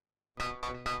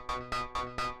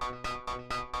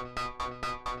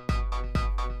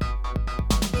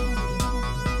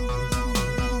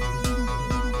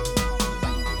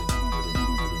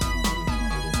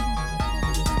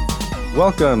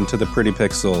Welcome to the Pretty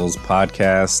Pixels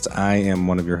podcast. I am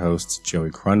one of your hosts, Joey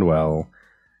Crundwell,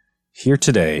 here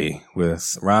today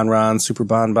with Ron Super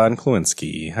Bon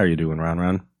Klewinski. How are you doing,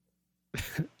 Ron?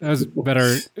 That was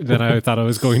better than I thought it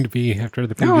was going to be after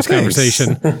the previous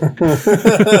conversation.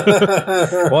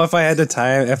 Well, if I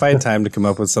had time to come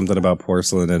up with something about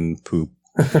porcelain and poop,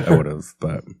 I would have,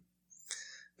 but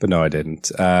no, I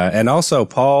didn't. And also,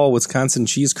 Paul, Wisconsin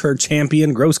cheese curd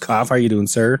champion, Grosskopf. How are you doing,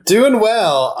 sir? Doing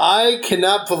well. I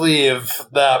cannot believe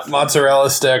that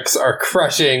mozzarella sticks are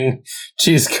crushing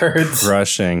cheese curds.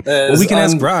 Crushing. Well, we can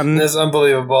ask Ron. It's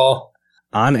unbelievable.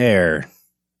 On air,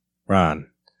 Ron,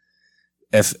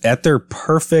 if at their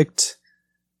perfect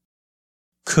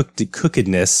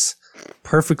cookedness,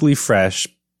 perfectly fresh,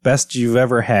 best you've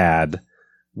ever had,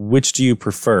 which do you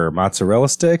prefer, mozzarella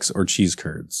sticks or cheese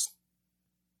curds?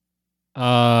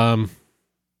 I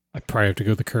probably have to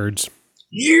go with the curds.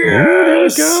 Yes! There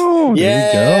you go.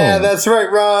 Yeah, that's right,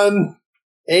 Ron.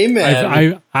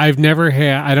 Amen. I've never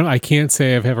had. I can't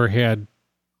say I've ever had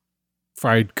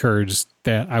fried curds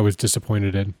that I was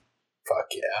disappointed in. Fuck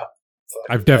yeah.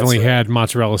 I've definitely had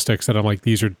mozzarella sticks that I'm like,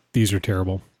 these are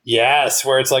terrible. Yes,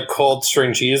 where it's like cold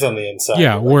string cheese on the inside.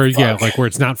 Yeah, where fuck. where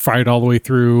it's not fried all the way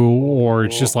through, or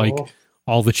it's just like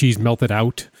all the cheese melted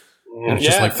out. And it's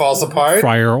just like it falls apart.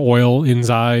 Fryer oil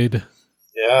inside.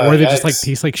 Yeah. Or they just like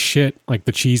taste like shit. Like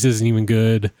the cheese isn't even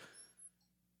good.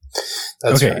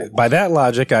 That's okay. right. By that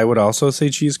logic, I would also say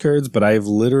cheese curds, but I've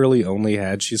literally only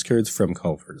had cheese curds from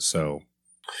Culver's. So,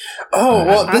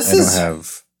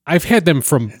 I've had them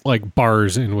from like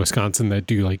bars in Wisconsin that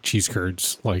do like cheese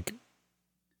curds, like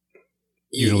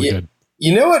usually good.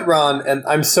 You know what, Ron? And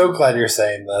I'm so glad you're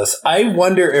saying this. I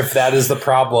wonder if that is the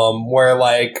problem where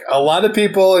like a lot of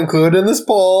people included in this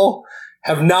poll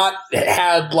have not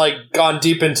had like gone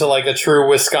deep into like a true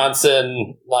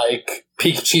Wisconsin like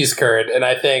peak cheese curd. And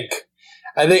I think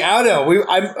I don't know.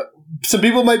 Some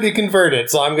people might be converted.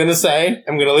 So I'm going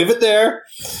to leave it there.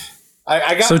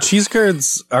 So cheese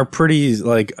curds are pretty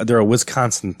like they're a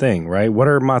Wisconsin thing, right? What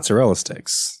are mozzarella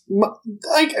sticks?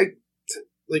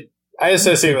 I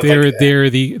associate with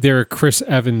they're Chris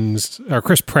Evans or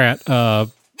Chris Pratt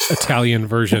Italian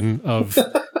version of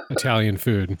Italian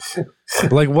food.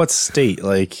 Like what state?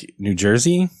 Like New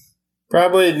Jersey?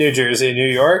 Probably New Jersey,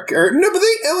 New York, or no, but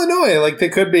Illinois. Like they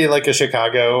could be like a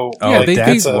Chicago. Yeah, like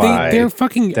they're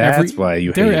fucking. That's why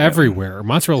you. They're everywhere. Them.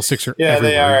 Mozzarella sticks are. Yeah,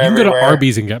 everywhere. they are. You can everywhere. go to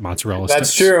Arby's and get mozzarella sticks.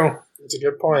 That's true. That's a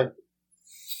good point.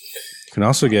 You can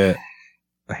also get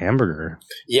a hamburger.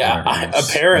 Yeah,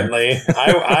 apparently.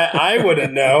 I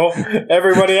wouldn't know.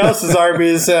 Everybody else's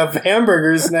Arby's have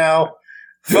hamburgers now.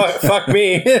 Fuck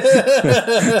me.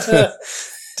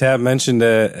 Tab mentioned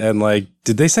it, and like,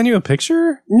 did they send you a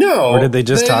picture? No. Or did they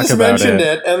just talk about mentioned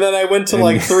it? And then I went to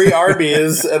like 3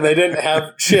 Arby's, and they didn't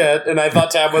have shit, and I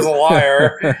thought Tab was a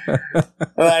liar.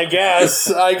 And I guess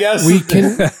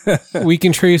we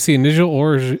can trace the initial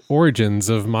origins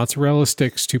of mozzarella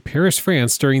sticks to Paris,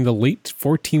 France during the late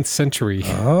 14th century.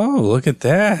 Oh, look at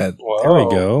that. Whoa. There we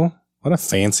go. What a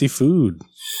fancy food.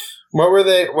 What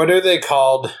are they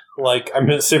called? Like, I'm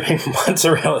assuming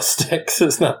mozzarella sticks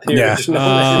is not the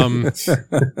original.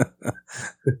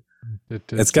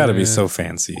 It's got to be so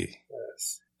fancy.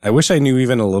 Yes. I wish I knew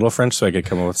even a little French so I could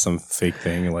come up with some fake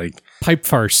thing like pipe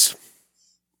farce.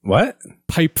 What?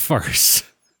 Pipe farce.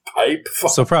 Pipe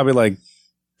farce. So probably like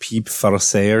pipe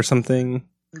farce or something.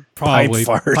 Probably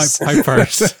pipe farce. Pipe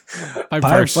farce. Pipe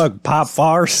farce. Fuck, pop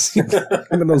farce.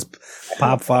 Even those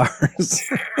pop farce.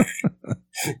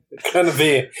 Gonna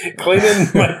be cleaning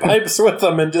my pipes with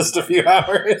them in just a few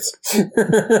hours.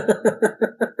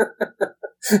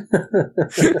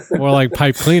 More like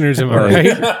pipe cleaners, am I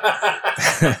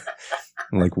right?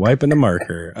 Like wiping the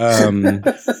marker.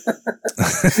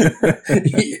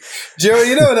 Joe,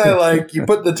 you know what I like? You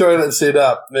put the toilet seat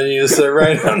up, then you sit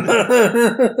right on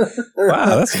the...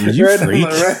 Wow, that's you right freak.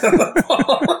 right on the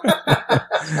wall.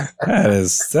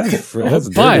 That's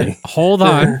But dirty. hold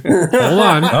on.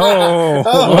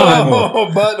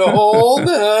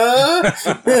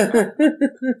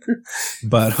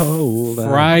 But hold on.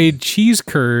 Fried cheese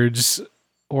curds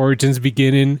origins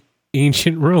begin in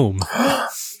ancient Rome.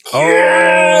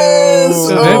 Yes!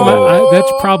 So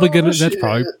that's probably gonna. That's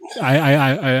probably.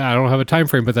 I don't have a time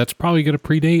frame, but that's probably gonna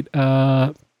predate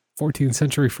 14th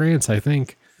century France. I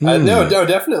think. No,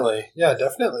 definitely. Yeah,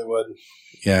 definitely would.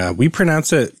 Yeah, we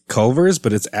pronounce it Culver's,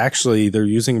 but it's actually they're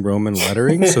using Roman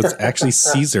lettering, so it's actually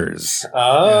Caesar's.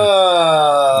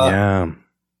 Yeah.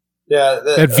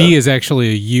 That V is actually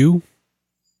a U.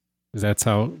 That's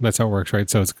how it works, right?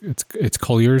 So it's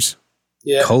Collier's.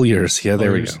 Yeah. Collier's. Yeah,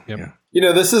 there we Collier's, go. yep. Yeah.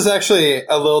 This is actually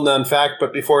a little known fact,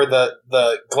 but before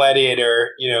the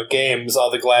gladiator, games,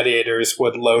 all the gladiators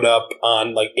would load up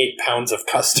on like 8 pounds of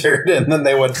custard, and then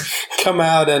they would come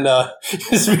out and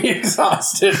just be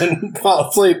exhausted and fall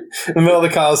asleep in the middle of the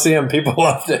Coliseum. People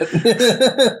loved it.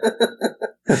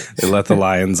 They let the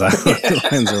lions out. The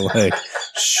lions are like,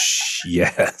 shh,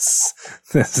 yes,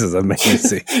 this is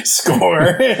amazing.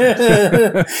 Score.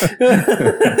 Yeah,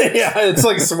 it's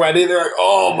like sweaty. They're like,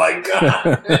 oh my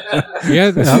God.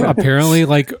 Yeah, apparently,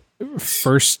 like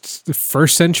first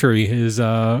century is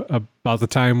about the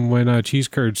time when cheese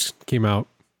curds came out.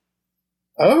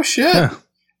 Oh shit! Huh.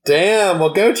 Damn.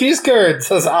 Well, go cheese curds.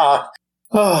 Huzzah.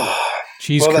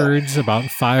 Cheese curds, about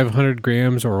 500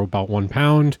 grams or about 1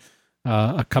 pound.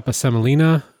 A cup of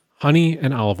semolina, honey,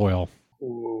 and olive oil.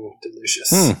 Ooh,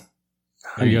 delicious.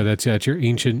 There you go. That's your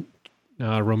ancient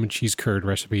Roman cheese curd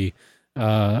recipe.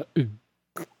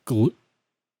 Google.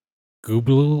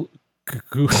 I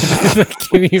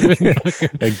can't even.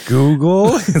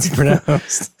 Google. It's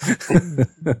pronounced.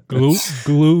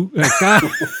 Glue. God.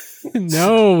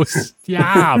 No.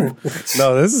 Stop.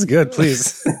 No, this is good.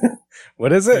 Please.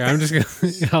 What is it? Here, I'm just gonna.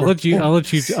 I'll let you. I'll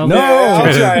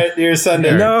try it. You're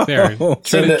Sunday. No. Try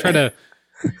to.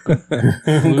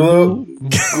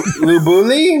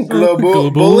 Globuli?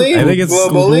 Globuli? I think it's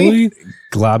Globuli?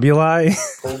 Globuli.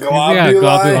 Yeah,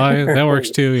 globuli. That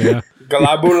works too. Yeah.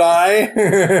 Globuli.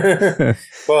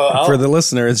 Well, for the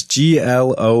listener, it's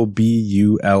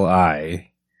Globuli.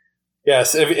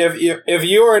 Yes, if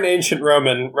you are an ancient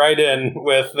Roman, write in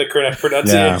with the correct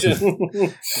pronunciation. Yeah.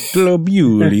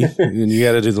 Globuli. And you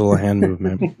got to do the little hand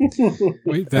movement.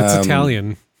 Wait, that's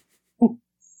Italian.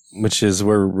 Which is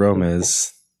where Rome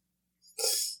is.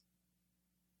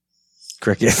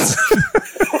 Crickets.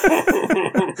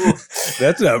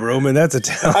 That's not Roman, that's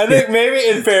Italian. I think maybe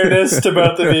in fairness to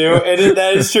both of you,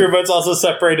 that is true, but it's also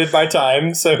separated by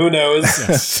time, so who knows?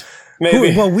 Yes.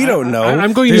 Maybe. Well, we don't know.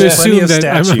 I'm going to assume that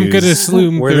there's no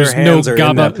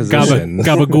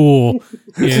gabagool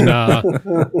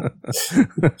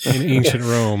in ancient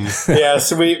Rome. Yeah,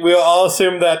 so we'll all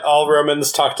assume that all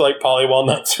Romans talked like Polly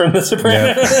Walnuts from The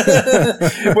Sopranos.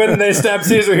 Yep. When they stabbed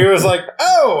Caesar, he was like,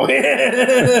 "Oh."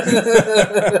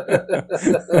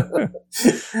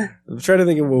 I'm trying to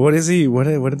think of what is he? What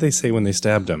did they say when they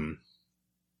stabbed him?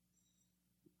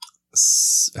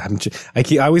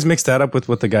 I always mix that up with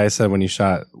what the guy said when he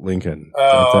shot Lincoln.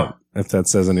 Oh. If that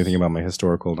says anything about my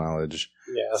historical knowledge.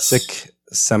 Yes. Sic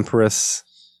Semperis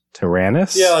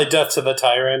Tyrannus? Yeah, like death to the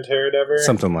tyrant or whatever.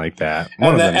 Something like that.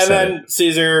 And then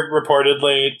Caesar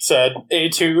reportedly said,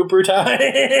 "Et tu, Bruti?"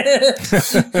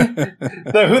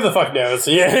 No, who the fuck knows?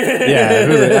 Yeah.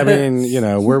 Yeah, I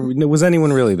mean, was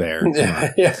anyone really there?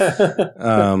 Yeah.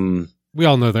 We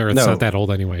all know the Earth's not that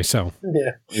old anyway, so.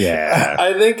 Yeah.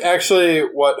 I think actually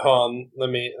hold on, let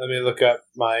me look up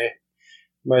my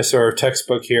sort of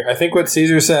textbook here. I think what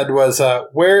Caesar said was,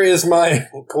 "Where is my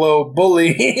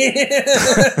globuli?"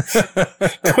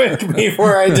 Quick,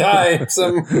 before I die,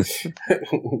 some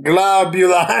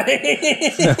globuli.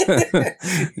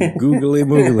 Googly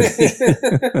moogly.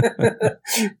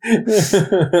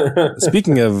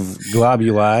 Speaking of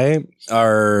globuli,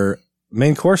 our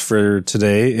main course for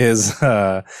today is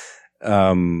I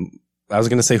was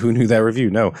going to say, who knew that review?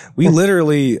 No, we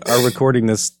literally are recording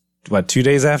this 2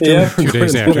 days after? Yeah, 2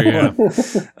 days after, yeah.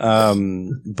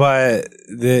 But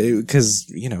because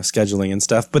scheduling and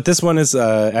stuff. But this one is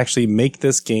actually Make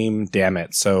This Game, Damn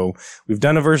It. So we've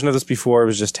done a version of this before. It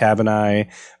was just Tab and I.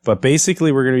 But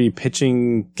basically, we're going to be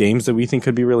pitching games that we think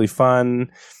could be really fun.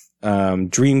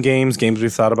 Dream games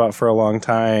we've thought about for a long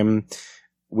time.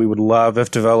 We would love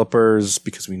if developers,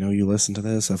 because we know you listen to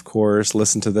this, of course,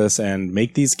 listen to this and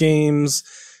make these games.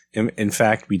 In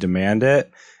fact, we demand it.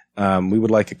 We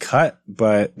would like a cut,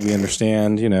 but we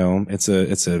understand, it's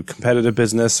a competitive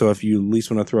business. So if you at least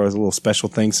want to throw a little special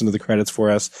thanks into the credits for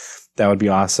us, that would be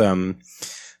awesome.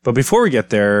 But before we get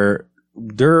there,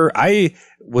 I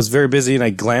was very busy and I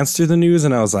glanced through the news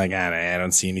and I was like, I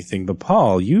don't see anything. But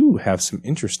Paul, you have some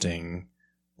interesting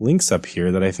links up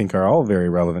here that I think are all very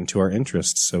relevant to our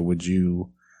interests. So would you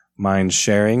mind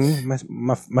sharing,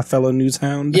 my fellow news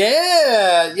hound?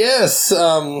 Yeah, yes,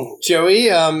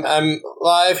 Joey. I'm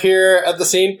live here at the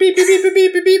scene. Beep beep beep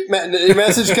beep beep beep.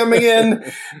 Message coming in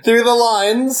through the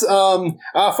lines.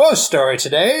 Our first story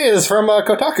today is from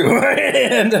Kotaku,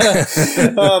 and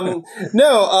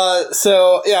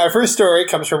so yeah, our first story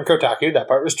comes from Kotaku. That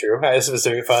part was true. I was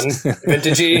doing a fun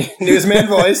vintagey newsman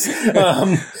voice.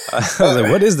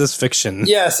 What is this fiction?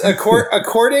 Yes,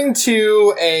 according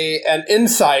to an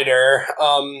insider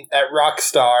at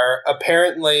Rockstar,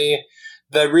 apparently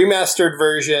the remastered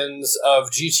versions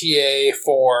of GTA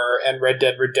 4 and Red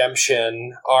Dead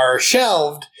Redemption are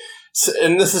shelved.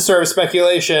 And this is sort of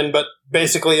speculation, but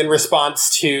basically in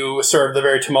response to sort of the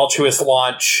very tumultuous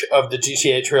launch of the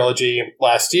GTA trilogy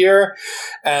last year.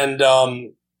 And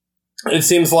it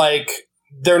seems like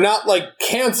they're not like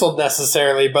canceled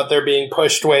necessarily, but they're being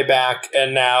pushed way back.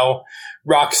 And now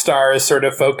Rockstar is sort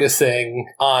of focusing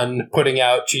on putting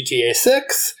out GTA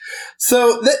 6.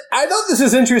 So I thought this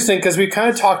is interesting because we kind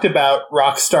of talked about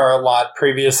Rockstar a lot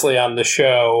previously on the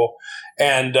show.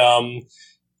 And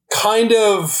kind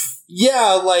of,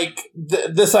 yeah, like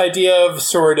this idea of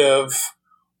sort of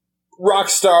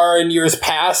Rockstar in years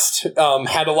past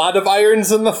had a lot of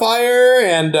irons in the fire.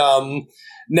 And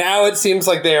now it seems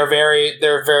like they're very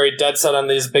dead set on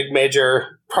these big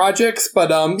major projects. But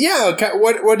yeah,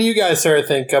 what do you guys sort of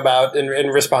think about in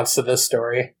response to this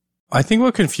story? I think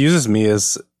what confuses me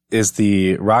is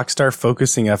the Rockstar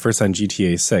focusing efforts on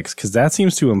GTA 6, because that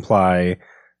seems to imply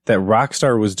that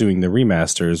Rockstar was doing the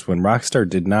remasters when Rockstar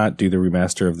did not do the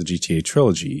remaster of the GTA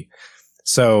trilogy.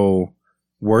 So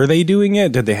were they doing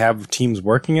it? Did they have teams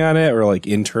working on it, or like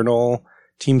internal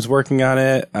teams working on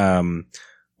it?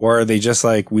 Or are they just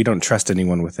like, we don't trust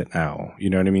anyone with it now? You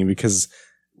know what I mean? Because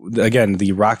again,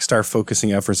 the Rockstar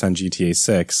focusing efforts on GTA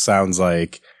 6 sounds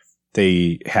like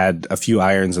they had a few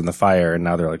irons in the fire, and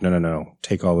now they're like, no,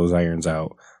 take all those irons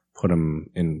out, put them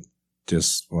in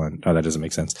just one. No, that doesn't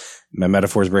make sense. My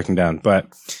metaphor is breaking down. But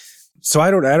so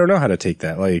I don't know how to take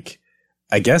that. Like,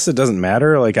 I guess it doesn't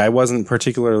matter. Like, I wasn't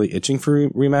particularly itching for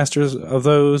remasters of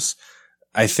those.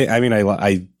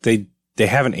 They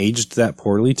haven't aged that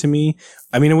poorly to me.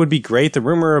 I mean, it would be great. The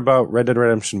rumor about Red Dead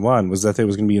Redemption 1 was that it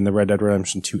was going to be in the Red Dead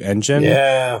Redemption 2 engine.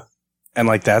 Yeah. And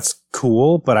like, that's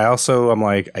cool. But I'm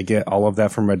like, I get all of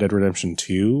that from Red Dead Redemption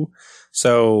 2.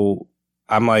 So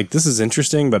I'm like, this is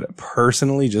interesting. But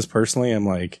personally, I'm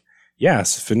like,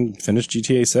 yes, finish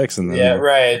GTA 6. And then yeah,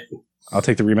 right. I'll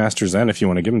take the remasters then if you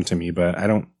want to give them to me. But I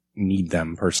don't need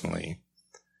them personally.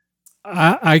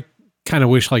 I kind of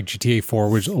wish like GTA 4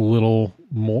 was a little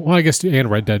more, well, I guess, and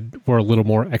Red Dead were a little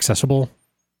more accessible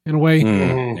in a way.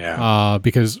 Yeah.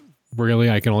 Because really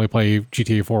I can only play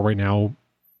GTA 4 right now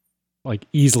like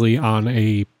easily on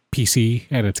a PC,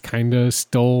 and it's kind of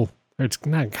still, it's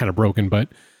not kind of broken, but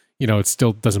you know, it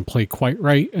still doesn't play quite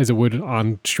right as it would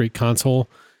on straight console.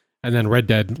 And then Red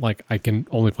Dead, like I can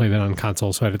only play that on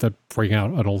console, so I had to bring out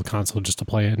an old console just to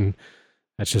play it, and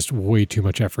that's just way too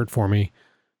much effort for me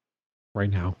right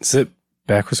now. Is it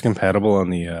backwards compatible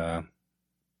on the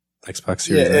Xbox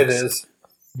Series X? Yeah, it is.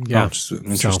 Yeah.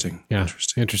 Interesting.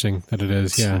 So, interesting that it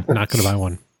is. Yeah, not going to buy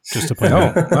one just to play.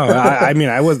 No, I mean,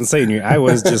 I wasn't saying you. I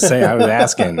was just saying, I was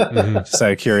asking just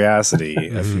out of curiosity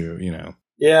if you know.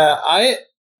 Yeah, I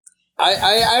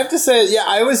have to say, yeah,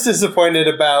 I was disappointed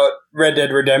about Red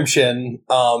Dead Redemption,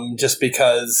 just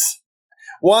because,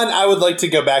 one, I would like to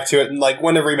go back to it, and like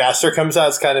when a remaster comes out,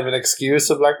 it's kind of an excuse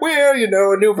of like, well, you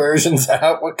know, a new version's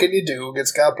out. What can you do?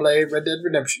 It's got to play Red Dead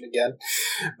Redemption again.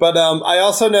 But I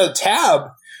also know Tab,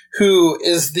 who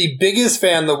is the biggest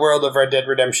fan in the world of Red Dead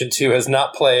Redemption 2, has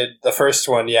not played the first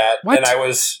one yet. What? And I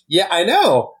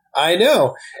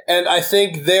know. And I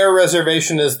think their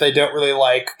reservation is they don't really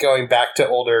like going back to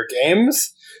older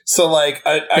games. So like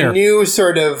a new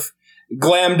sort of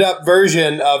glammed up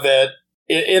version of it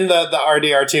in the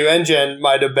RDR2 engine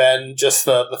might have been just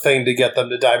the thing to get them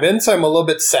to dive in. So I'm a little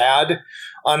bit sad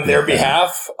on their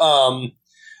behalf.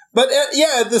 But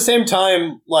at the same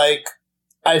time, like,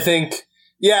 I think,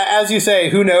 yeah, as you say,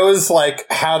 who knows like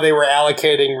how they were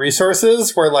allocating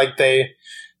resources, where like they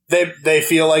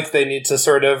feel like they need to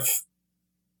sort of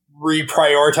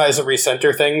reprioritize and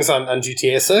recenter things on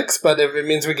GTA 6. But if it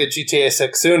means we get GTA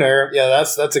 6 sooner, yeah,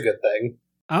 that's a good thing.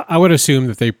 I would assume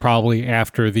that they probably,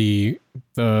 after the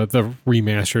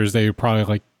remasters, they probably,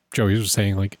 like Joey was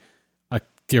saying, like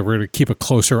they were to keep a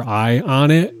closer eye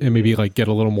on it and maybe like get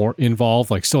a little more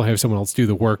involved, like still have someone else do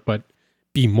the work, but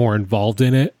be more involved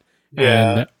in it.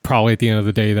 Yeah. And probably at the end of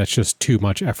the day, that's just too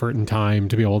much effort and time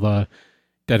to be able to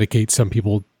dedicate some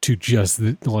people to just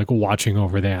like watching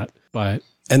over that. But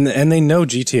and they know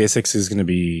GTA 6 is going to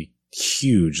be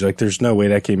huge. Like, there's no way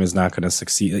that game is not going to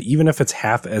succeed. Even if it's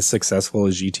half as successful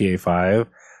as GTA 5,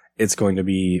 it's going to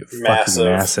be fucking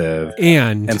massive.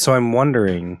 And so I'm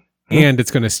wondering, and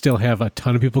it's going to still have a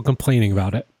ton of people complaining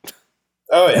about it.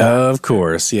 Oh yeah, of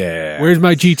course, yeah. Where's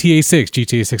my GTA 6?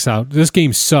 GTA 6 out. This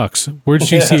game sucks. Where's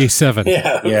GTA 7?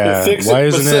 Yeah. Fix why it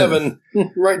isn't 7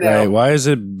 right now? Right. Why is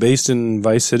it based in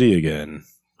Vice City again?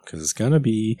 Because it's gonna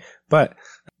be. But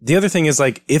the other thing is,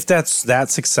 like, if that's that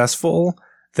successful,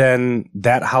 then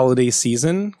that holiday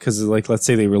season, because like let's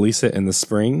say they release it in the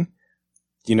spring,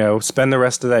 spend the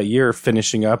rest of that year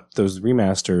finishing up those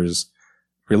remasters,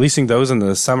 releasing those in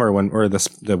the summer or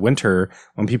the winter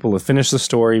when people have finished the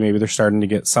story. Maybe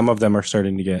some of them are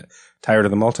starting to get tired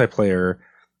of the multiplayer.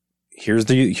 Here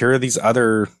are these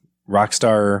other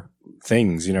Rockstar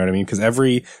things, you know what I mean? Because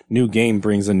every new game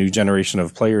brings a new generation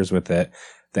of players with it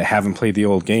that haven't played the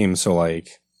old game. So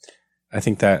like, I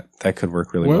think that could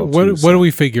work really well. What are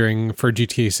we figuring for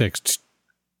GTA 6?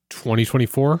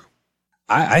 2024?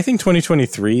 I think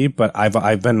 2023, but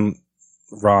I've been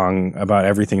wrong about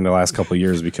everything the last couple of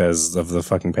years because of the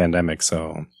fucking pandemic.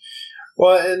 So,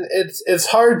 well, and it's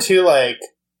hard to like.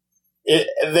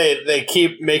 They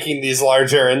keep making these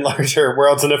larger and larger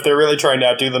worlds, and if they're really trying to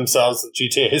outdo themselves with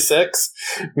GTA 6,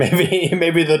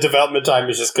 maybe the development time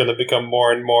is just going to become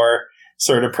more and more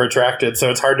sort of protracted. So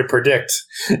it's hard to predict,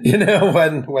 when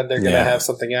they're going to have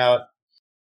something out.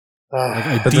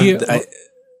 Oh,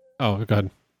 go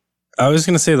ahead. I was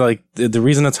going to say, like, the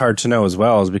reason it's hard to know as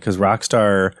well is because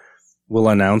Rockstar will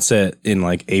announce it in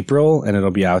like April, and it'll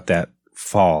be out that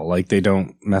fall. Like, they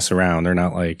don't mess around. They're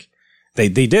not like. They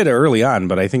did early on,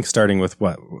 but I think starting with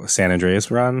what San Andreas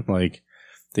were on, like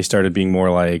they started being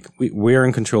more like we're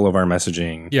in control of our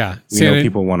messaging. Yeah, we know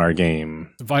people want our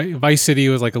game. Vice City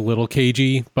was like a little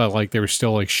cagey, but like they were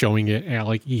still like showing it at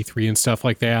like E3 and stuff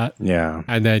like that. Yeah,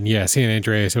 and then San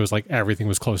Andreas, it was like everything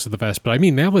was close to the vest. But I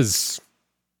mean, that was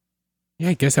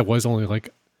I guess that was only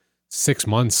like 8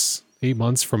 months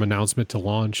from announcement to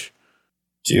launch.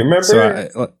 Do you remember? Go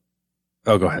ahead. Sorry.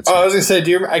 Oh, I was gonna say,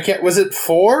 was it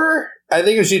 4? I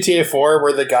think it was GTA 4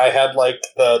 where the guy had like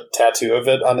the tattoo of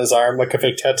it on his arm, like a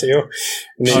fake tattw.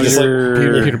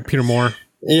 Peter Moore.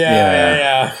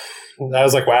 Yeah. I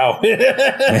was like, wow. Maybe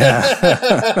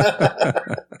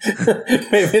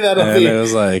that'll be. And it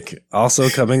was like also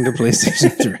coming to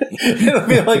PlayStation 3. It'll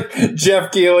be like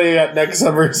Jeff Keighley at next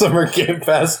Summer Game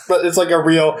Fest, but it's like a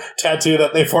real tattoo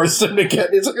that they forced him to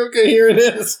get. He's like, okay, here it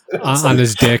is. On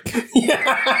his dick.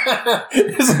 Yeah.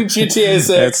 It's like GTA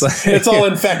 6. It's all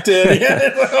infected. Yeah.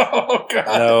 It's like, oh, God.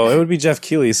 No, it would be Jeff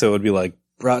Keighley, so it would be like,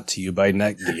 brought to you by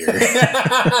Netgear.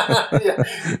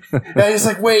 And he's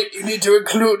like, wait, you need to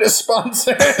include a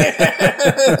sponsor.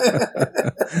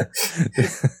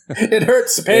 It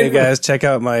hurts. Hey guys, check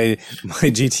out my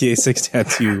GTA 6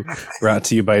 tattoo brought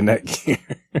to you by Netgear.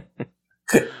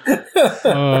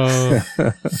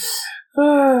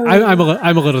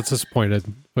 I'm a little disappointed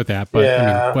with that, but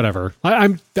I mean, whatever.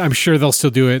 I'm sure they'll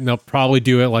still do it, and they'll probably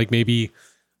do it like maybe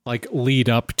like lead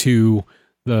up to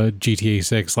the GTA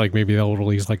 6, like maybe they'll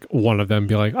release like one of them,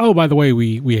 be like, oh, by the way,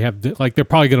 we have like they're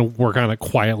probably going to work on it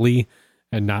quietly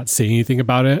and not say anything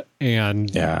about it, and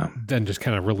then just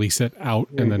kind of release it out,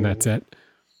 and then that's it.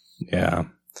 Yeah.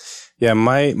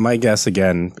 My guess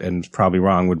again, and probably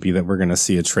wrong, would be that we're going to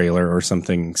see a trailer or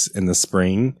something in the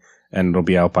spring, and it'll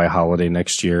be out by holiday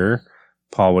next year.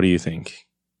 Paul, what do you think?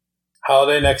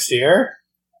 Holiday next year?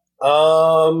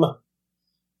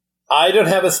 I don't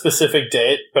have a specific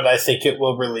date, but I think it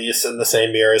will release in the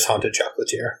same year as Haunted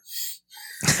Chocolatier.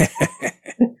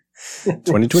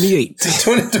 2028.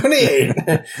 2028.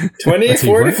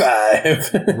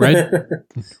 2045.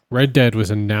 Red Dead was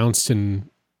announced in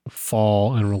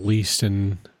fall and released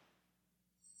in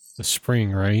the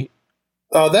spring, right?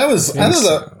 Oh, that was... I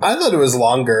thought it was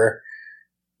longer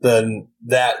than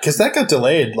that, because that got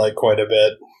delayed like quite a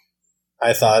bit,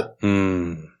 I thought.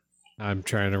 I'm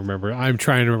trying to remember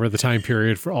the time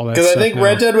period for all that. Because I think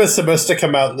Red Dead was supposed to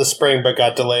come out in the spring, but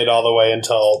got delayed all the way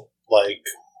until like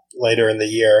later in the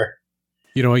year.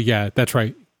 You know what? Yeah, that's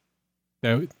right.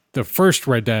 The first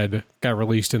Red Dead got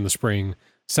released in the spring.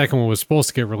 Second one was supposed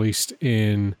to get released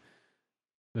in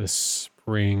the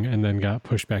spring and then got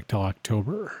pushed back till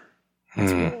October.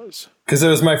 That's what it was. Because it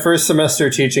was my first semester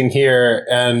teaching here,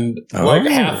 and like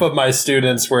half of my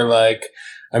students were like,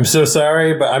 I'm so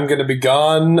sorry, but I'm going to be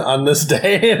gone on this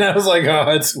day. And I was like,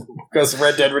 oh, it's because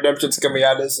Red Dead Redemption's coming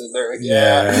out. And they're like,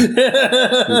 yeah.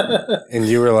 And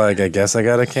you were like, I guess I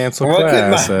got to cancel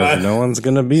class. No one's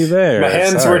going to be there. My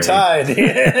hands were tied.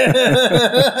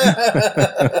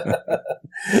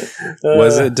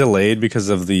 Was it delayed because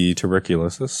of the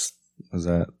tuberculosis? Was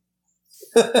that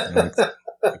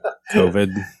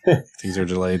COVID? Things are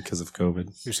delayed because of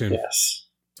COVID. Too soon. Yes.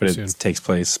 But it takes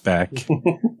place back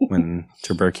when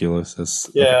tuberculosis.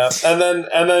 Yeah, and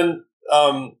then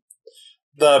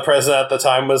the president at the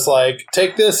time was like,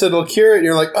 "Take this; it'll cure it." And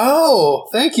you're like, "Oh,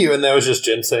 thank you." And that was just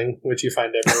ginseng, which you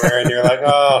find everywhere. And you're like,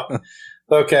 "Oh,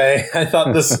 okay." I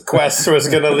thought this quest was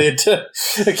going to lead to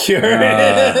a cure,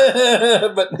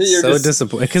 but you're so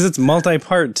disappointed because it's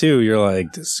multi-part too. You're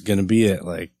like, "This is going to be it."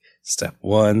 Like step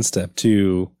 1, step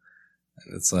 2,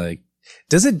 and it's like.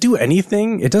 Does it do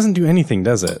anything? It doesn't do anything,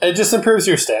 does it? It just improves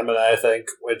your stamina, I think,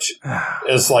 which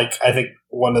is like, I think,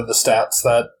 one of the stats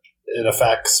that it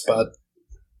affects, but...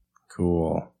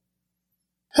 Cool.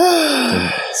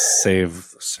 Didn't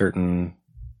save certain...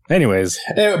 Anyways.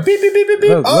 Beep, beep, beep, beep,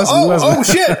 beep. Oh,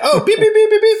 shit. Oh, beep, beep, beep,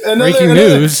 beep, beep. Breaking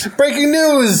news. Breaking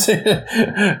news.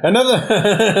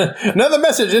 another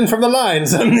message in from the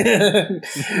lines.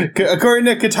 According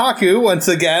to Kotaku, once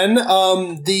again,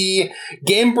 the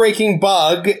game-breaking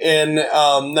bug in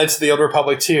Knights of the Old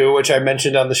Republic 2, which I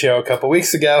mentioned on the show a couple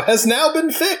weeks ago, has now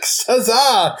been fixed.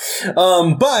 Huzzah!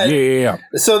 But yeah.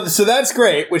 So that's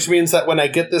great, which means that when I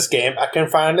get this game, I can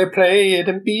finally play it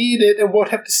and beat it and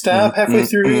won't have to stop halfway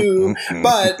through.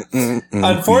 But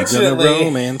unfortunately,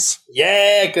 romance.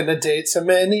 Yeah, gonna date so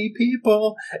many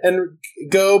people and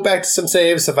go back to some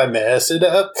saves if I mess it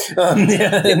up.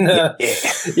 Yeah,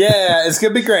 it's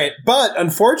gonna be great. But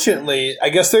unfortunately, I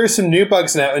guess there are some new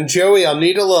bugs now. And Joey, I'll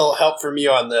need a little help from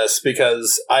you on this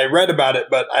because I read about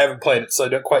it, but I haven't played it, so I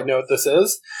don't quite know what this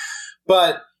is.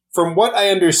 But from what I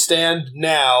understand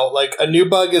now, like a new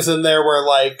bug is in there where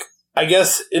like, I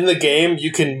guess in the game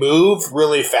you can move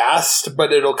really fast,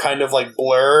 but it'll kind of like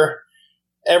blur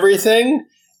everything.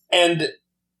 And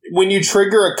when you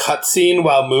trigger a cutscene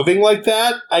while moving like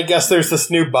that, I guess there's this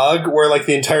new bug where like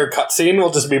the entire cutscene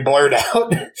will just be blurred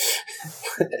out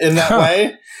in that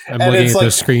way. I'm looking at the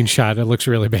screenshot. It looks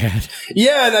really bad.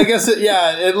 Yeah, and I guess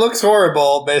it looks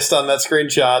horrible based on that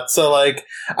screenshot. So like,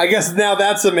 I guess now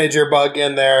that's a major bug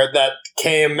in there that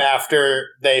came after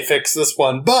they fixed this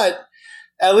one, but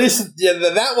at least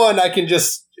that one I can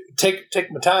just take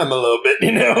my time a little bit,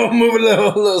 move a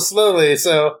little slowly.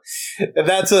 So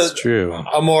that's true.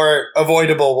 A more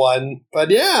avoidable one.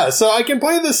 But yeah, so I can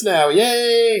play this now.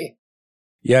 Yay!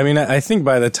 Yeah, I mean, I think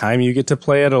by the time you get to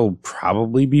play it, it'll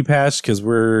probably be patched because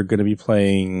we're going to be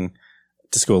playing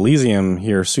Disco Elysium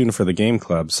here soon for the game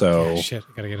club. So shit,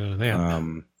 I gotta get into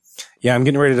that. Yeah, I'm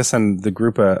getting ready to send the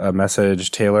group a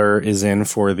message. Taylor is in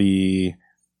for the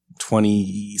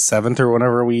 27th or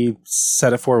whenever we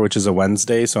set it for, which is a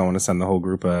Wednesday. So I want to send the whole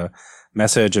group a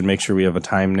message and make sure we have a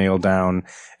time nailed down.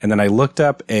 And then I looked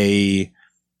up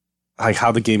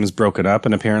how the game is broken up,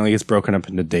 and apparently it's broken up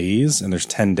into days, and there's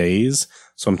 10 days.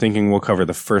 So I'm thinking we'll cover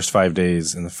the first 5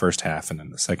 days in the first half and then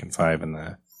the second 5 in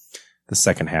the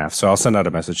second half. So I'll send out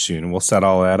a message soon and we'll set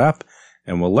all that up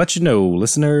and we'll let you know,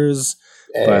 listeners.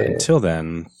 But until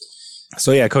then,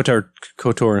 so yeah, KOTOR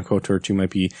and KOTOR 2 might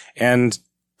be, and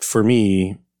for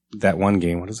me, that one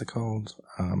game, what is it called?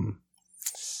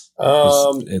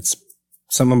 It's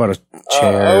something about a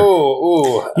chair.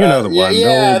 You know the one.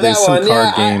 Yeah, there's that some one.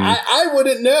 card game. I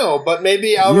wouldn't know, but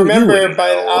maybe I'll remember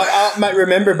I might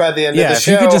remember by the end of the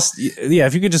show.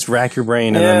 If you could just rack your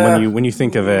brain, and then when you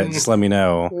think of it, just let me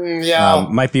know. Yeah,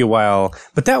 might be a while,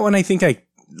 but that one I think I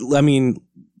mean,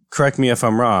 correct me if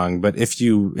I'm wrong, but if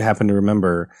you happen to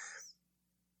remember.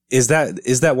 Is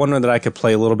that one that I could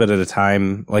play a little bit at a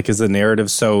time? Like, is the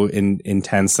narrative so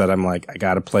intense that I'm like, I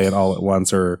got to play it all at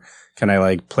once, or can I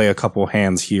like play a couple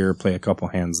hands here, play a couple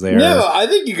hands there? No, I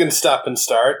think you can stop and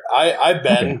start. I've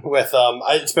been with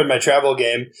it's been my travel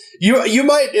game. You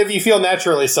might, if you feel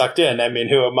naturally sucked in. I mean,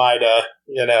 who am I to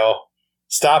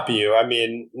stop you? I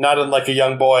mean, not unlike a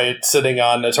young boy sitting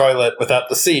on a toilet without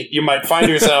the seat. You might find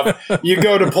yourself, you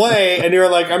go to play and you're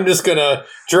like, I'm just going to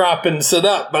drop and sit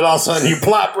up, but all of a sudden you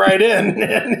plop right in.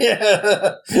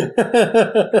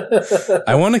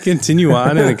 I want to continue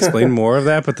on and explain more of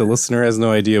that, but the listener has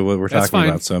no idea what we're talking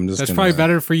about. So I'm just That's probably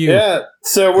better for you. Yeah.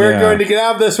 So we're going to get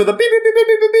out of this with a beep, beep, beep,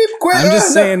 beep, beep, beep. Quick. I'm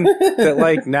just saying that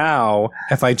like now,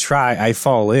 if I try, I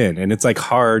fall in and it's like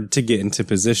hard to get into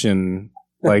position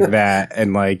like that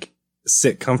and like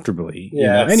sit comfortably.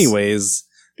 Yeah. Anyways,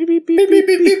 beep, beep, beep, beep,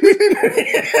 beep, beep, beep, beep, beep.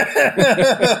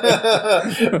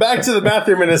 Back to the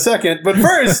bathroom in a second, but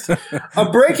first, a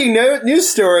breaking news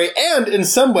story, and in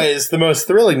some ways the most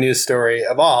thrilling news story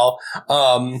of all.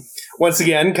 Once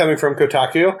again, coming from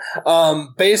Kotaku,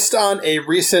 based on a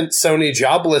recent Sony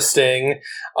job listing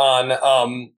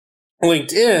on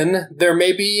LinkedIn, there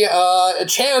may be a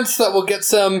chance that we'll get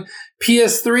some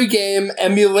PS3 game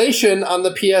emulation on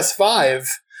the PS5,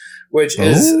 which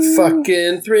is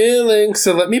fucking thrilling.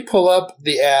 So let me pull up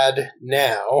the ad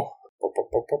now.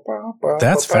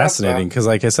 That's fascinating because,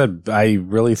 like I said, I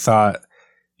really thought,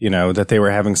 that they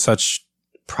were having such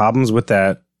problems with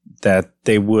that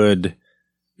they would,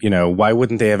 why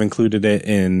wouldn't they have included it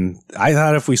in? I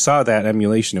thought if we saw that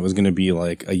emulation, it was going to be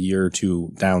like a year or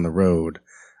two down the road.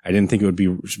 I didn't think it would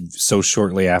be so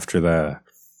shortly after the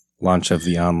launch of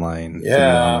the online.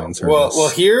 Service. Well,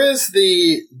 here is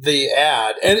the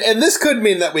ad, and this could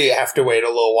mean that we have to wait a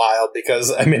little while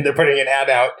because I mean they're putting an ad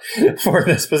out for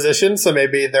this position, so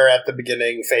maybe they're at the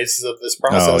beginning phases of this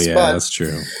process. Oh yeah, that's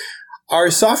true. Our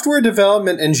software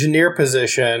development engineer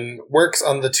position works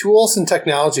on the tools and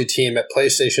technology team at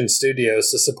PlayStation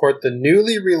Studios to support the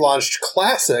newly relaunched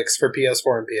classics for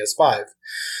PS4 and PS5.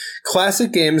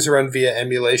 Classic games run via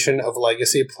emulation of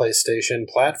legacy PlayStation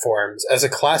platforms. As a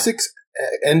classics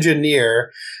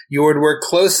engineer, you would work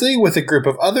closely with a group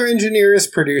of other engineers,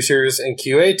 producers, and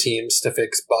QA teams to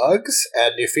fix bugs,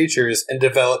 add new features, and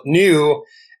develop new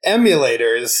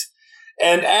emulators.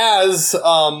 And as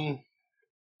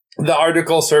the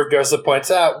article Serve Joseph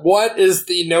points out, what is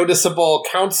the noticeable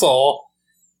console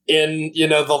in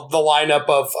the lineup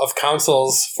of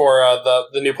consoles for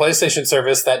the new PlayStation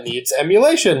service that needs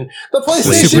emulation? The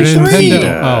PlayStation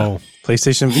 3.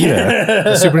 PlayStation Vita.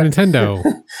 The Super Nintendo.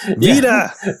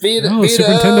 Vita. Vita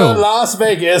Super Nintendo. Las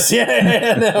Vegas. The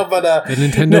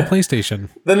Nintendo PlayStation.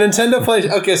 The Nintendo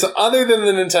PlayStation. Okay, so other than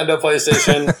the Nintendo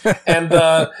PlayStation and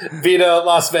the Vita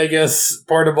Las Vegas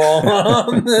portable,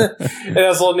 it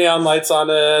has little neon lights on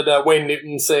it. Wayne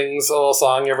Newton sings a little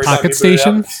song every time you boot it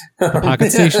up. The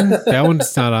Pocket Station?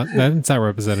 That's not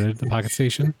represented. The Pocket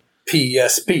Station?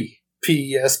 PSP.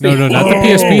 No, not the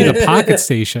PSP. The Pocket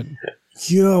Station.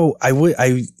 Yo,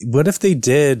 what if they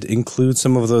did include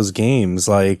some of those games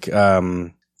like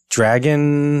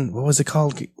Dragon? What was it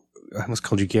called? I almost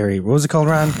called you Gary. What was it called,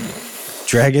 Ron?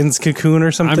 Dragon's Cocoon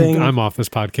or something? I'm off this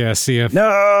podcast. See ya.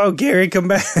 No, Gary, come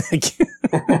back.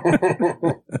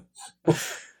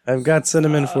 I've got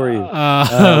cinnamon for you.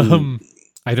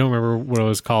 I don't remember what it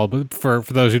was called, but for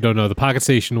those who don't know, the Pocket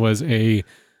Station was a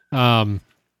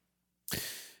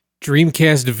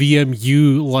Dreamcast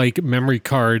VMU like memory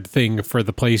card thing for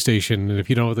the PlayStation. And if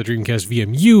you don't know what the Dreamcast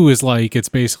VMU is like, it's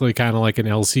basically kind of like an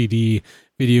LCD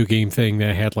video game thing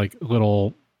that had like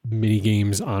little mini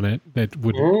games on it that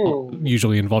would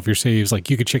usually involve your saves. Like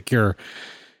you could check your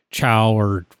Chow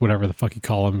or whatever the fuck you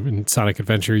call them in Sonic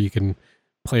Adventure. You can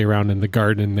play around in the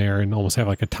garden in there and almost have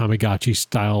like a Tamagotchi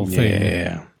style thing.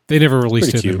 Yeah. They never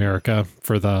released it in America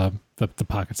for the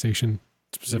Pocket Station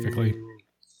specifically.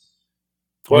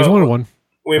 Always wanted one.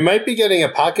 We might be getting a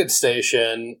Pocket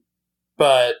Station,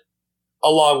 but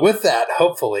along with that,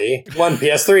 hopefully, one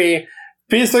PS3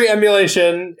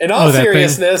 emulation. In all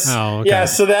seriousness, yeah,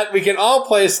 so that we can all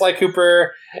play Sly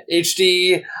Cooper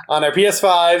HD on our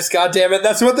PS5s. God damn it,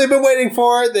 that's what they've been waiting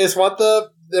for. They just want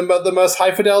the most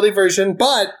high fidelity version.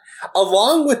 But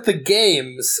along with the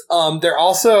games,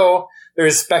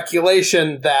 there's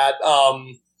speculation that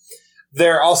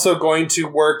they're also going to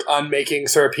work on making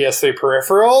sort of PS3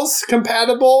 peripherals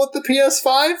compatible with the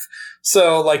PS5.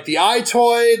 So like the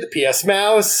iToy, the PS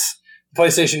Mouse, the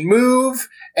PlayStation Move,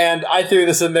 and I threw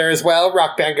this in there as well,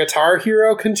 Rock Band Guitar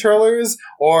Hero controllers,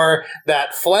 or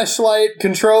that Fleshlight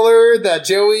controller that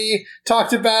Joey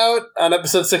talked about on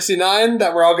episode 69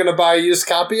 that we're all going to buy a used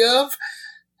copy of.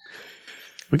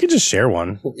 We could just share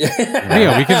one.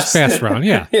 Yeah, we could just pass around.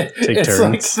 Yeah. Take turns.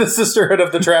 Like the Sisterhood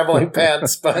of the Traveling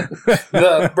Pants, but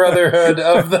the Brotherhood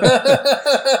of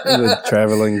the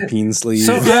Traveling Peen Sleeve.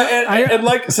 So, and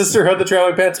like Sisterhood of the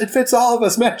Traveling Pants, it fits all of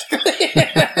us magically.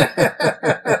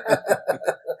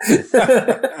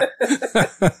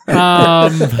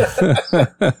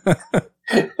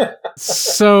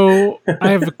 So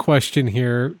I have a question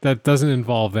here that doesn't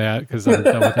involve that because I'm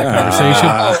done with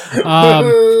that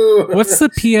conversation. What's the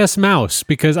PS mouse?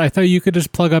 Because I thought you could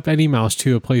just plug up any mouse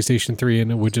to a PlayStation 3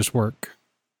 and it would just work.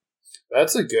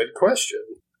 That's a good question.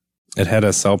 It had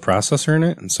a cell processor in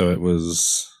it, and so it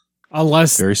was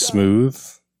very smooth.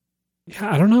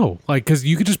 Yeah, I don't know. Like, because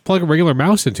you could just plug a regular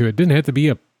mouse into it. It didn't have to be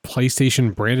a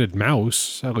PlayStation branded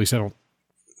mouse. At least I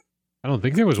don't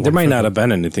think there was one. There might not have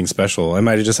been anything special. I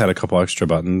might have just had a couple extra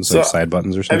buttons, like side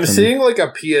buttons or something. I'm seeing like a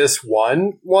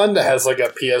PS1 one that has like a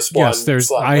PS1 yes,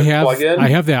 plug-in. I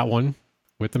have that one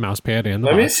with the mouse pad and the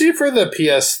Let box. me see for the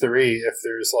PS3 if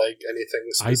there's like anything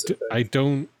specific.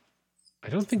 I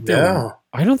don't think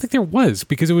there was,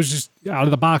 because it was just out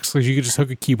of the box. Like you could just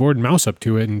hook a keyboard and mouse up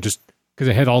to it, and just because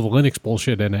it had all the Linux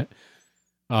bullshit in it,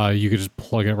 you could just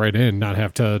plug it right in, not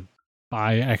have to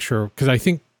buy extra. Because I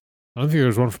don't think there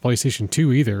was one for PlayStation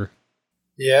 2 either.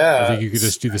 Yeah, I think you could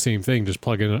just do the same thing, just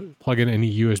plug in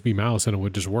any USB mouse and it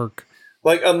would just work.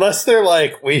 Like, unless they're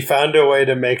like, we found a way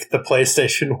to make the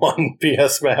PlayStation 1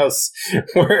 PS mouse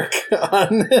work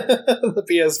on the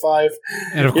PS5.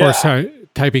 And of course,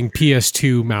 typing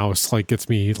PS2 mouse gets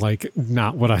me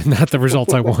not the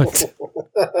results I want.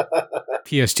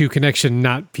 PS2 connection,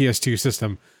 not PS2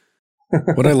 system.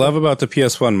 What I love about the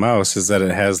PS1 mouse is that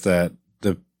it has the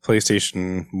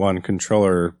PlayStation 1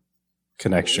 controller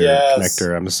Yes.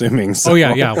 connector, I'm assuming. So Oh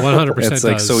yeah, 100%. it's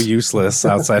like so useless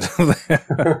outside of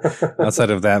that. Outside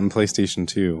of that and PlayStation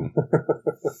 2.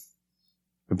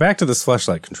 But back to this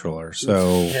fleshlight controller.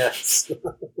 So Yes.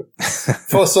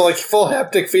 full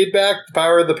haptic feedback, the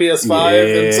power of the PS5.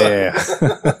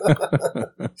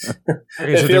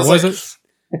 Okay, so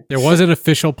there was an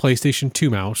official PlayStation 2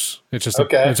 mouse. It's just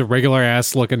it's a regular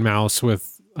ass looking mouse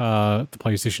with the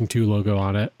PlayStation 2 logo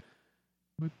on it.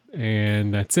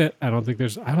 And that's it. I don't think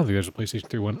there's a PlayStation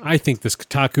 3 one. I think this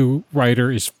Kotaku writer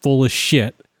is full of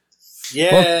shit.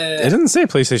 Yeah. Well, it doesn't say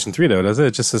PlayStation 3 though, does it?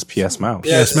 It just says PS mouse.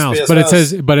 Yeah, PS mouse. PS But mouse. it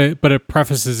says but it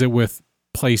prefaces it with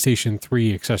PlayStation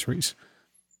 3 accessories.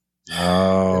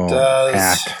 Oh, It does.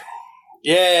 hack.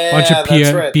 Yeah, Bunch of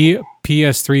that's right.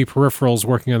 PS3 peripherals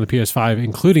working on the PS5,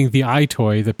 including the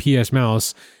iToy, the PS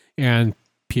mouse, and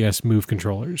PS Move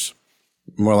controllers.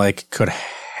 More like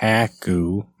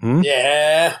Kotaku.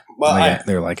 Yeah. Well,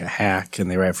 They're like a hack and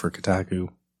they write for Kotaku.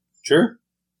 sure.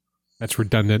 That's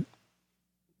redundant.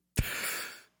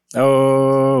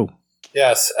 Oh.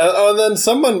 Yes. And then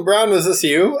someone, Brown, was this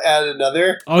you? Add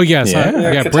another. Oh yes,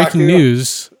 Yeah. breaking Kotaku.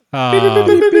 news. Not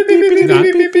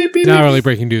really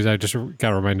breaking news. I just got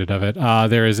reminded of it.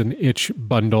 There is an itch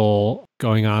bundle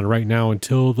going on right now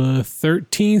until the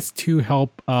 13th to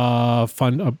help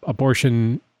fund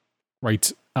abortion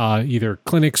rights, either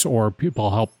clinics or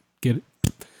people help get it.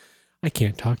 I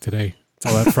can't talk today. It's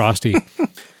all that frosty.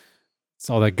 It's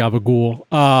all that gabagool.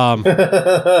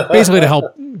 Basically to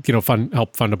help,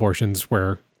 help fund abortions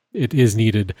where it is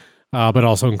needed. But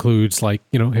also includes like,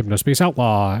 Hypnospace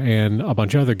Outlaw and a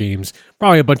bunch of other games.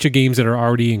 Probably a bunch of games that are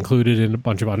already included in a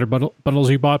bunch of under bundles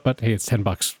you bought, but hey, it's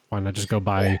 $10. Why not just go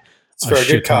buy It's for a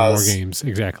shit good ton more cause. games?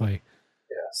 Exactly.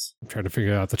 Yes. I'm trying to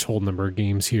figure out the total number of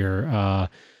games here.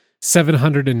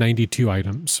 792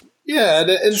 items. Yeah,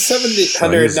 and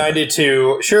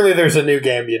 792. Surely there's a new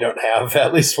game you don't have.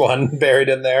 At least one buried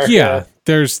in there. Yeah,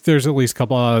 there's at least a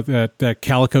couple of that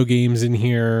Calico games in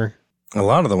here. A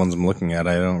lot of the ones I'm looking at,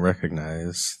 I don't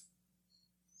recognize.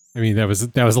 I mean, that was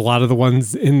a lot of the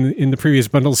ones in the previous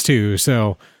bundles too.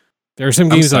 So there are some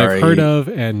games that I've heard of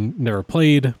and never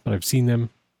played, but I've seen them.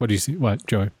 What do you see? What,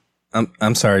 Joey?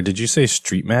 I'm sorry. Did you say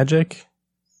Street Magic?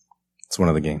 It's one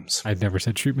of the games. I'd never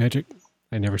said Street Magic.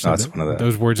 I never said it's that. one of the-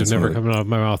 Those words have it's never one of come out of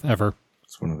my mouth ever,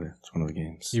 It's one of the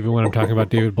games. even when I'm talking about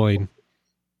David Blaine.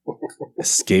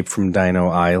 Escape from Dino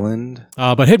Island.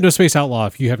 But Hypnospace Outlaw,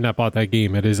 if you have not bought that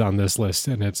game, it is on this list,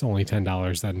 and it's only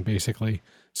 $10 then, basically.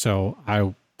 So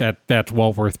that's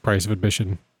well worth price of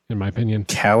admission, in my opinion.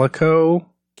 Calico.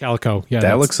 Calico, yeah,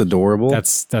 That looks adorable.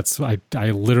 That's I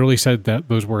literally said that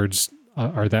those words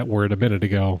are that word a minute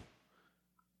ago.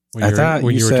 I thought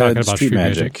you were said Street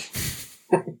Magic.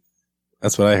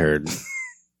 That's what I heard.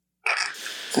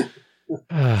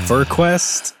 Fur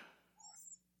Quest.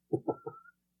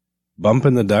 Bump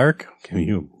in the Dark. Give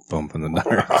you a bump in the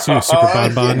dark. Super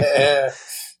Bonbon. Yeah.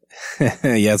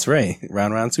 Yeah, that's right.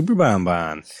 Round Super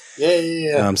Bonbon.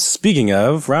 Yeah. Speaking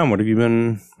of, Ron, what have you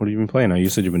been playing? Oh, you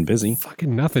said you've been busy.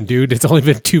 Fucking nothing, dude. It's only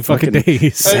been 2 fucking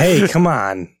days. Hey, come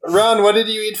on. Ron, what did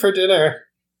you eat for dinner?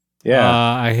 Yeah.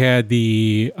 I had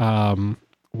the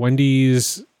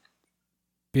Wendy's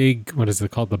big, what is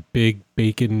it called? The big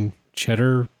bacon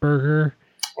cheddar burger.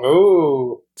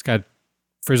 Oh. It's got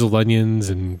frizzled onions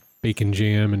and bacon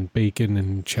jam and bacon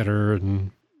and cheddar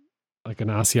and like an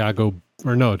Asiago,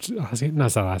 or no, it's not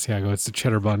Asiago. It's a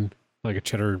cheddar bun, like a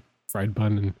cheddar fried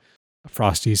bun and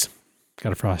Frosties.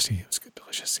 Got a Frosty. It was good,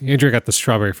 delicious. Andrea got the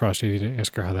strawberry Frosty. I need to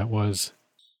ask her how that was.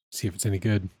 See if it's any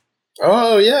good.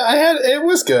 Oh, yeah, it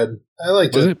was good. I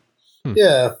liked Was it. it?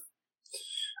 Yeah.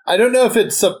 I don't know if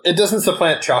it doesn't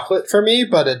supplant chocolate for me,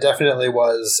 but it definitely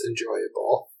was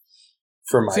enjoyable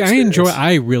for my experience.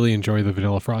 I really enjoy the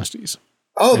vanilla Frosties.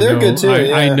 Oh, they're good too.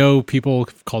 I yeah. know people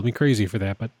have called me crazy for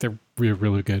that, but they're really,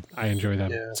 really good. I enjoy them.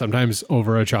 Yeah. Sometimes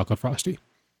over a chocolate Frosty.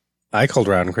 I called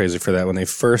Ron crazy for that when they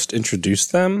first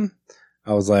introduced them.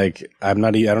 I was like, I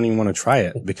don't even want to try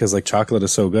it because like chocolate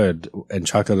is so good and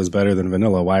chocolate is better than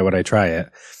vanilla. Why would I try it?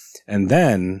 And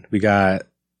then we got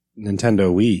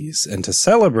Nintendo Wii's, and to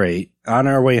celebrate on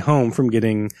our way home from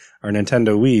getting our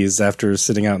Nintendo Wii's after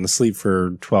sitting out in the sleep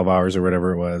for 12 hours or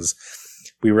whatever it was,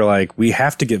 we were like, we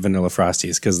have to get vanilla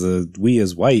Frosties because the Wii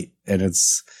is white and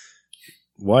it's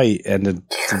white and the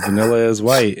vanilla is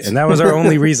white. And that was our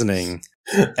only reasoning.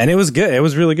 And it was good. It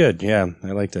was really good. Yeah, I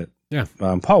liked it. Yeah.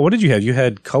 Paul, what did you have? You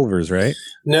had Culver's, right?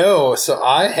 No, so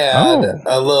I had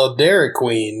a little Dairy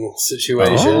Queen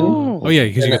situation. Oh yeah,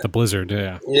 because you got the Blizzard.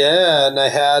 Yeah. Yeah, and I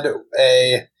had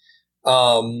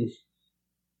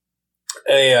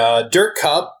a dirt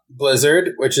cup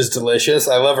Blizzard, which is delicious.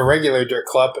 I love a regular Dirt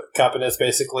cup, and it's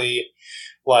basically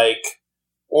like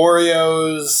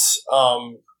Oreos,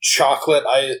 chocolate.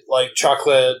 I like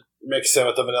chocolate mixed in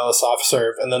with the vanilla soft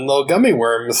serve, and then little gummy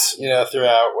worms,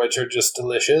 throughout, which are just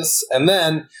delicious. And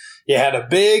then you had a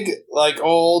big,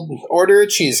 old order of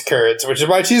cheese curds, which is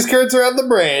why cheese curds are on the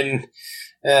brain.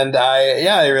 And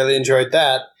I really enjoyed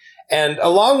that. And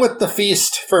along with the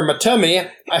feast for my tummy,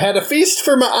 I had a feast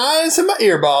for my eyes and my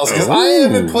earballs, because I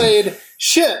haven't played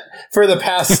shit for the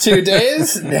past 2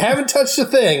 days. Haven't touched a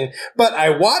thing. But I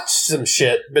watched some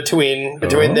shit between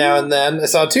now and then. I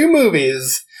saw 2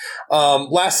 movies.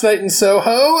 Last Night in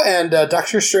Soho and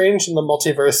Doctor Strange in the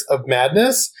Multiverse of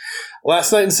Madness.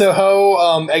 Last Night in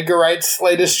Soho, Edgar Wright's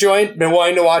latest joint. Been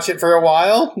wanting to watch it for a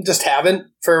while. Just haven't,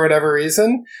 for whatever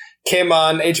reason. Came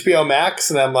on HBO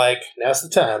Max, and I'm like, now's the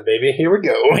time, baby. Here we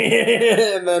go.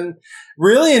 And then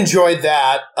really enjoyed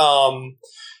that. I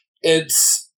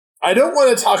don't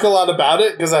want to talk a lot about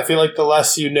it, because I feel like the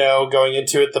less you know going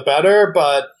into it, the better.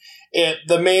 But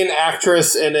the main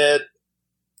actress in it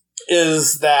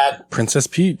is that Princess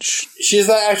Peach. She's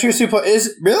that actress who is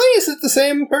it the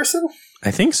same person? I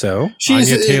think so.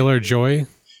 Anya Taylor-Joy.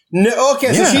 No,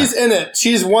 okay, yeah. So she's in it.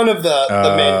 She's one of the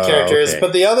main characters, okay.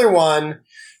 But the other one,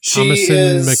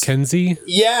 Thomasin McKenzie.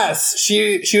 Yes,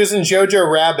 she was in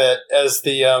Jojo Rabbit as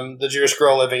the Jewish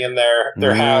girl living in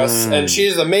their house, and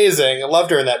she's amazing. I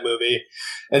loved her in that movie,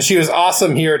 and she was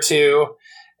awesome here too.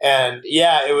 And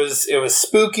yeah, it was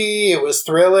spooky. It was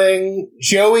thrilling.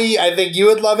 Joey, I think you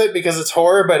would love it because it's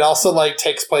horror, but also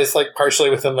takes place partially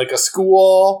within a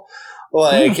school.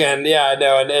 And yeah,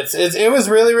 no, and it was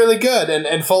really, really good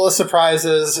and full of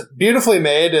surprises, beautifully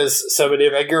made, as so many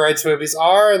of Edgar Wright's movies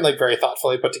are, and very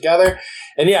thoughtfully put together.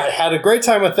 And yeah, I had a great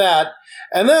time with that.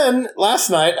 And then last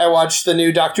night I watched the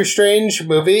new Doctor Strange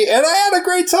movie, and I had a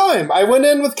great time. I went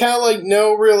in with kind of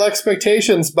no real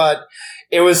expectations, but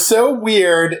it was so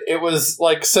weird. It was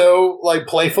so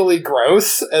playfully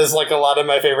gross, as a lot of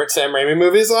my favorite Sam Raimi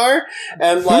movies are,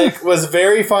 and was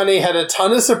very funny. Had a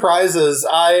ton of surprises.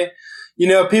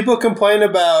 People complain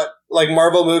about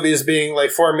Marvel movies being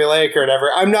formulaic or whatever.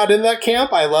 I'm not in that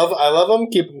camp. I love them.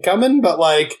 Keep them coming. But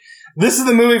this is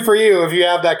the movie for you if you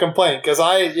have that complaint, because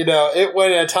it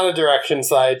went in a ton of directions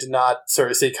that I did not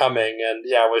sort of see coming, and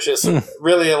yeah, it was just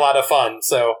really a lot of fun.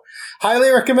 So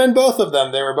highly recommend both of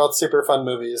them. They were both super fun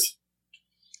movies.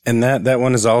 And that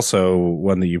one is also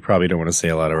one that you probably don't want to say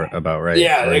a lot about, right?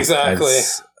 Yeah, exactly.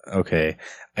 Okay.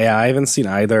 Yeah, I haven't seen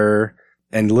either.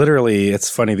 And literally, it's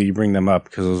funny that you bring them up,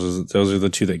 because those are the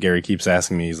 2 that Gary keeps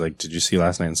asking me. He's like, did you see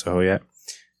Last Night in Soho yet?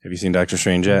 Have you seen Doctor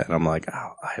Strange yet? And I'm like, oh,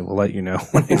 I will let you know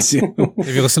when I do. Have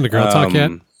you listened to Girl Talk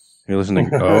yet? Have you listened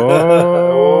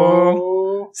to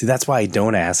See, that's why I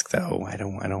don't ask, though. I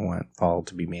don't want Paul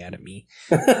to be mad at me.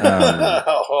 I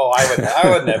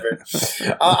would never.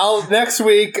 Next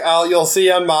week, you'll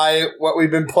see on what we've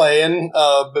been playing.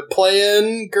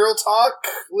 Girl Talk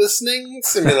listening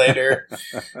simulator.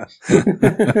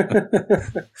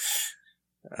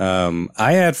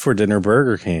 I had for dinner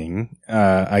Burger King.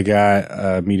 I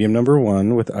got medium number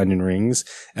 1 with onion rings,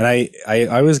 and I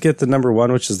always get the number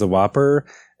 1, which is the Whopper.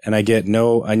 And I get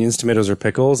no onions, tomatoes, or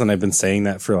pickles. And I've been saying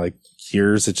that for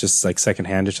years. It's just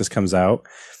secondhand. It just comes out.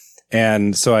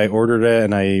 And so I ordered it,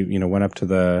 and I, went up to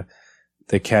the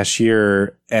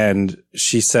cashier, and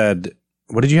she said,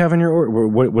 what did you have in your order?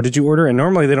 What did you order? And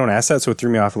normally they don't ask that. So it threw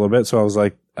me off a little bit. So I was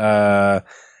like, I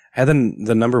had the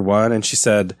number 1, and she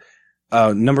said,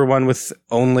 number 1 with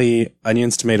only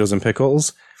onions, tomatoes, and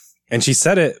pickles. And she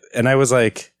said it, and I was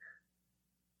like,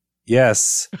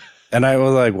 yes. And I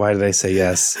was like, why did I say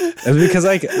yes? And because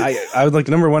I was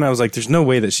number 1, I was like, there's no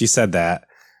way that she said that.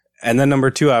 And then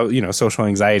number 2, I social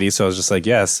anxiety. So I was just like,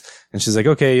 yes. And she's like,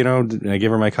 okay, and I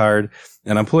gave her my card,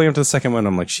 and I'm pulling up to the second one.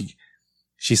 I'm like,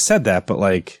 she said that, but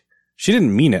she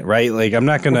didn't mean it, right? I'm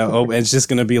not going to, it's just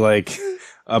going to be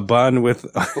a bun with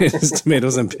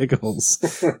tomatoes and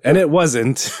pickles. And it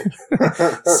wasn't.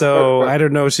 So I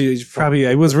don't know.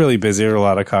 I was really busy with a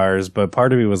lot of cars, but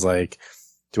part of me was like,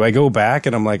 do I go back?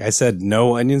 And I'm like, I said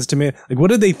no onions, tomato. What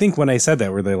did they think when I said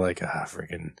that? Were they like,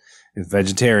 freaking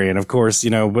vegetarian? Of course,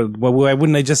 but why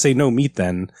wouldn't I just say no meat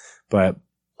then? But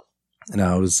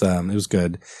no, it was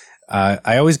good.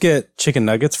 I always get chicken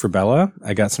nuggets for Bella.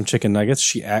 I got some chicken nuggets.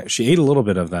 She ate a little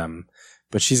bit of them,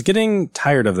 but she's getting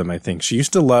tired of them. I think she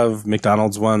used to love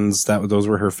McDonald's ones. Those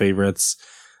were her favorites.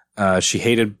 She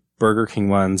hated Burger King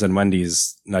ones and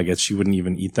Wendy's nuggets. She wouldn't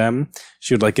even eat them.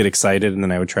 She would get excited, and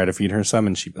then I would try to feed her some,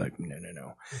 and she'd be like,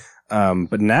 no.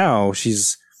 But now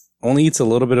she's only eats a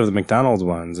little bit of the McDonald's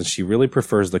ones, and she really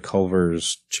prefers the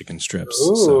Culver's chicken strips.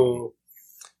 Ooh. So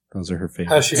those are her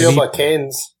favorites. How's she feel about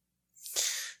Cane's?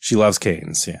 She loves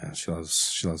Cane's. Yeah, she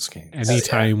loves Cane's.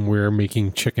 Anytime we're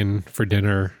making chicken for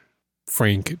dinner,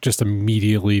 Frank just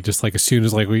immediately, just like as soon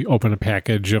as like we open a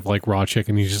package of like raw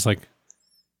chicken, he's just like,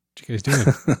 "What you guys doing?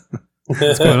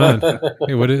 What's going on?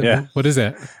 Hey, what is that? What is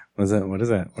that?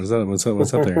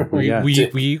 What's up there? We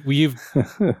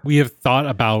have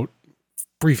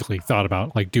briefly thought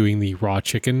about like doing the raw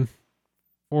chicken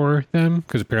for them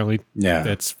because apparently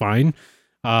that's fine.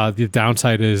 The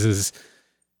downside is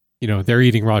they're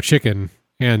eating raw chicken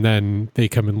and then they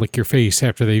come and lick your face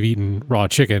after they've eaten raw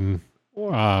chicken,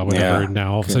 whatever. And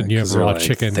now all of a sudden you have raw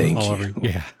chicken all over.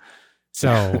 Yeah.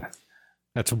 So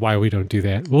that's why we don't do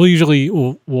that. We'll usually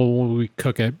when we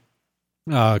cook it,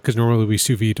 because normally we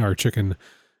sous vide our chicken,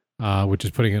 which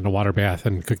is putting it in a water bath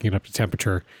and cooking it up to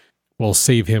temperature. We'll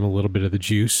save him a little bit of the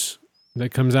juice that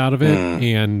comes out of it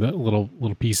and little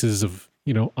pieces of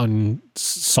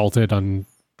unsalted,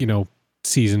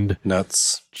 seasoned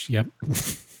nuts. Yep.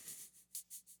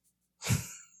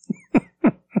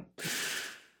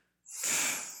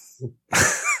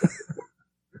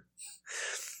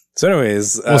 So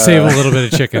anyways, we'll save a little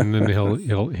bit of chicken and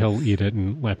he'll eat it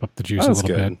and lap up the juice a little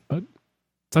bit. But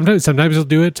sometimes he'll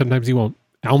do it, sometimes he won't.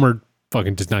 Elmer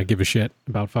fucking does not give a shit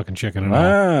about fucking chicken at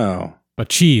all. But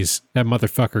cheese, that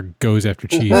motherfucker goes after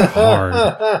cheese hard.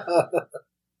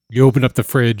 You open up the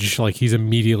fridge, like he's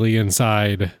immediately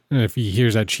inside. And if he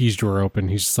hears that cheese drawer open,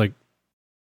 he's just like,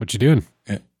 "What you doing?"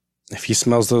 If he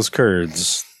smells those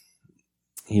curds,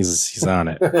 he's on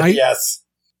it. Yes.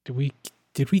 Did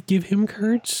we give him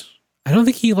curds? I don't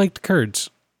think he liked curds.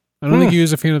 I don't think he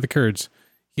was a fan of the curds.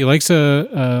 He likes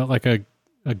a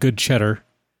good cheddar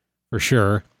for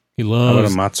sure. He loves. How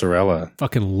about a mozzarella?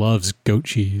 Fucking loves goat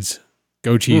cheese.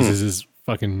 Goat cheese is his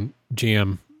fucking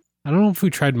jam. I don't know if we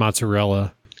tried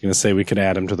mozzarella. I was gonna say we could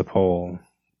add him to the poll.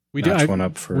 We did one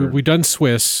up for. We done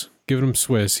Swiss. Giving him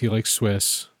Swiss. He likes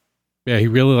Swiss. Yeah, he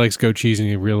really likes goat cheese and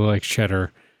he really likes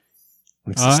cheddar.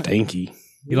 It's stanky.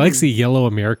 He likes the yellow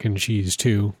American cheese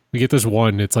too. We get this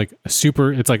one. It's like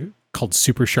it's like called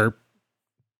super sharp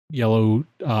yellow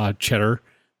cheddar,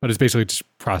 but it's basically just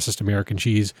processed American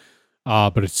cheese.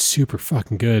 But it's super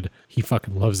fucking good. He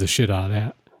fucking loves the shit out of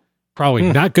that.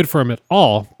 Probably not good for him at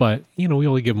all, but we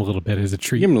only give him a little bit as a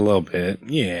treat. Give him a little bit,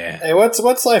 yeah. Hey, what's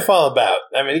life all about?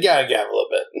 I mean, you gotta give him a little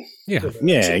bit.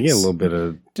 Yeah, get a little bit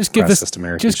of just give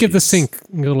American cheese. Give the sink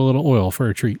a little oil for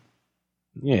a treat.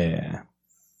 Yeah.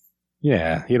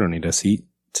 You don't need a seat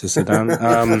to sit down.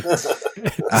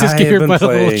 Just give your butt a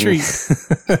little treat.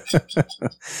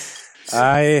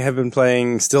 I have been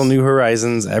playing still New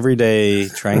Horizons every day,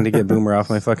 trying to get Boomer off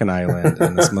my fucking island,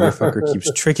 and this motherfucker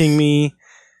keeps tricking me.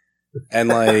 And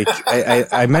like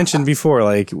I mentioned before,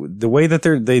 like the way that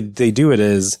they do it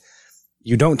is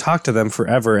you don't talk to them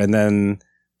forever, and then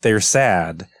they're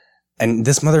sad, and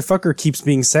this motherfucker keeps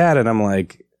being sad, and I'm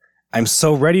like, I'm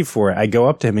so ready for it. I go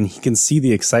up to him, and he can see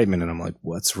the excitement, and I'm like,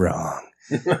 what's wrong?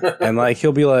 And like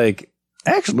he'll be like,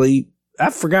 actually, I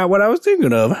forgot what I was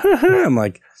thinking of. I'm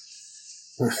like,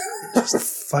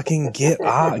 just fucking get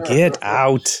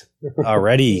out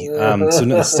already.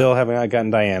 So still haven't gotten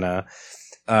Diana.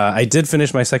 I did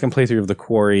finish my second playthrough of The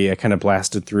Quarry. I kind of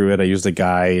blasted through it. I used a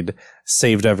guide,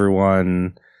 saved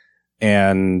everyone.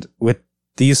 And with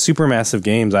these supermassive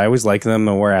games, I always like them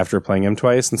more after playing them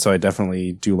twice. And so I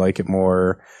definitely do like it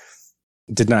more.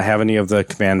 Did not have any of the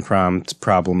command prompt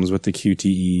problems with the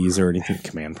QTEs or anything.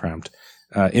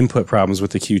 Input problems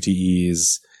with the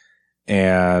QTEs.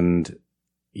 And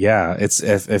yeah, it's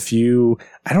if you,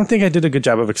 I don't think I did a good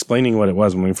job of explaining what it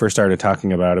was when we first started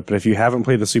talking about it, but if you haven't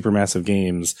played the supermassive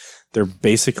games, they're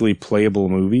basically playable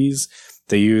movies.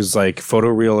 They use like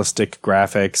photorealistic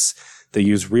graphics. They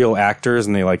use real actors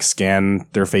and they like scan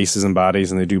their faces and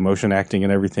bodies and they do motion acting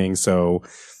and everything. So,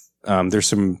 there's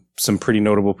some pretty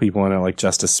notable people in it like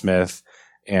Justice Smith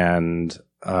and,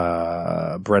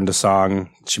 Brenda Song.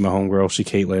 She my homegirl. She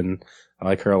Caitlin. I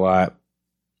like her a lot.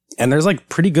 And there's like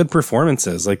pretty good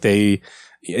performances. Like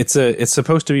it's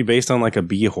supposed to be based on like a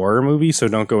B horror movie. So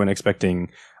don't go in expecting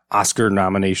Oscar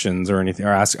nominations or anything,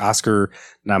 or Oscar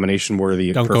nomination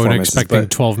worthy. Don't go in expecting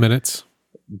 12 minutes.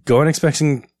 Go in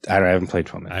expecting, I haven't played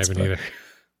 12 minutes. I haven't either.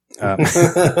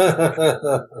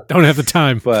 Don't have the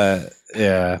time. But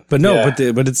yeah, but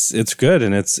it's good.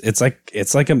 And it's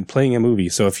like I'm playing a movie.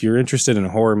 So if you're interested in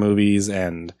horror movies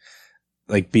and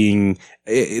like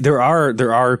there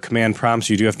are command prompts.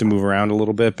 You do have to move around a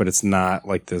little bit, but it's not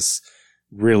like this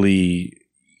really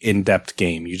in-depth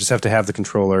game. You just have to have the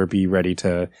controller, be ready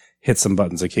to hit some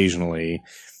buttons occasionally.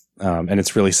 And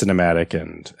it's really cinematic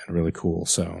and really cool.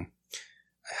 So I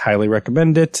highly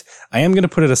recommend it. I am going to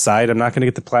put it aside. I'm not going to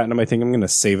get the platinum. I think I'm going to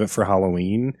save it for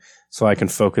Halloween. so I can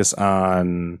focus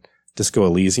on Disco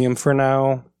Elysium for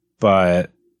now.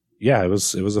 But yeah, it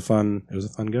was a fun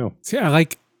go. See,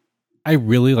 I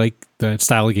really like the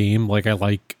style of game. Like I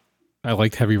liked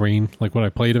Heavy Rain, like what I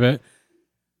played of it.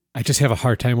 I just have a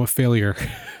hard time with failure.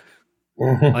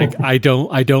 Like I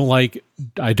don't like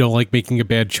making a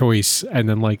bad choice, and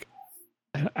then like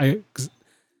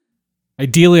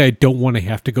ideally I don't want to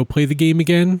have to go play the game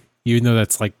again, even though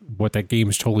that's like what that game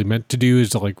is totally meant to do,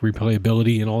 is to like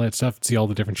replayability and all that stuff, see all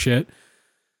the different shit.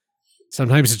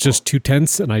 Sometimes it's just too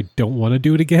tense and I don't want to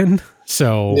do it again.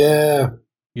 So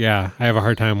yeah, I have a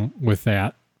hard time with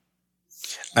that.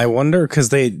 I wonder, because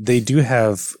they do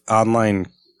have online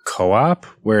co-op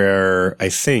where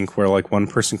like one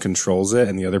person controls it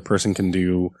and the other person can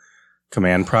do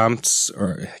command prompts,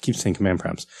 or I keep saying command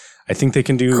prompts. I think they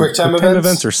can do QuickTime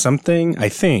events or something. I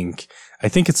think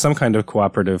it's some kind of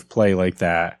cooperative play like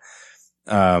that.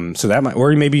 So that might,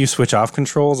 or maybe you switch off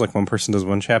controls, like one person does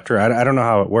one chapter. I don't know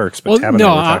how it works, but well,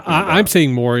 no, I'm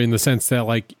saying more in the sense that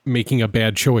like making a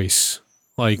bad choice.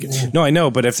 Like, no, I know,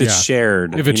 but if it's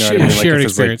shared, if it's shared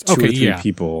experience, like 2 or 3 yeah,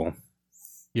 people,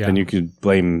 then you could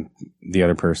blame the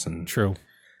other person. True.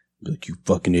 Be like, you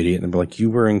fucking idiot, and they'd be like,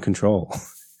 you were in control.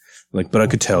 Like, but I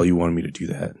could tell you wanted me to do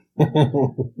that,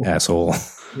 asshole.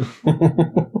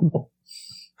 Who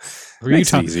are you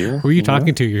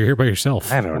talking to? You're here by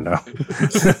yourself. I don't know.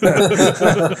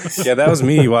 Yeah, that was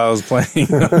me while I was playing.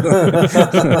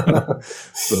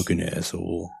 Fucking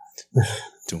asshole.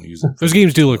 Don't use it. Those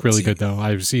games do look really good, though.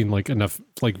 I've seen like enough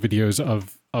like videos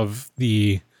of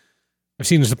the. I've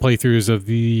seen the playthroughs of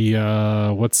the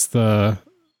what's the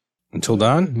Until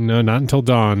Dawn? No, not Until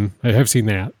Dawn. I have seen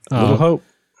that. Little Hope.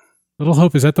 Little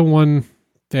Hope, is that the one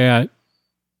that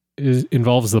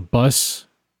involves the bus?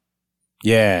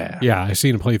 Yeah. Yeah, I've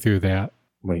seen a playthrough of that.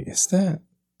 Wait, is that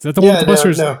the one with the bus?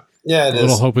 No. Yeah, it is.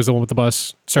 Little Hope is the one with the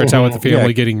bus. Starts out with the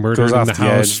family getting murdered in the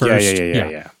house first.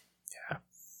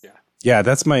 Yeah,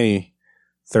 that's my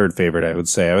third favorite, I would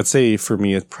say. I would say for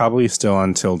me, it's probably still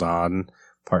Until Dawn,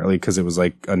 partly because it was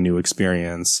like a new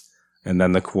experience, and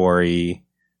then The Quarry,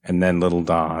 and then Little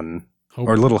Dawn. Hope.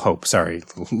 Or Little Hope, sorry.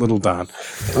 Little Dawn.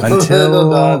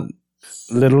 Until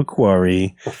Little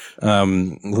Quarry,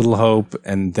 Little Hope,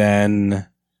 and then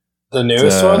the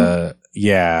newest one?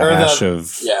 Yeah, or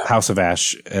House of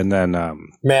Ash, and then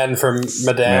Man from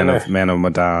Medan. Man of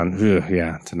Medan.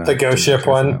 Yeah, the Ghost Ship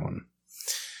one.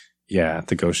 Yeah,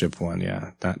 the Ghost Ship one.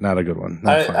 Yeah, not a good one.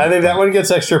 I think that one gets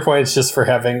extra points just for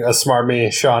having a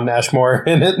smarmy Sean Ashmore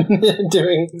in it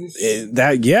doing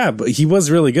that. Yeah, but he was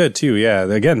really good too. Yeah,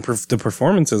 again, the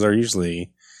performances are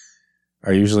usually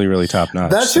really top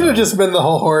notch. That should have just been the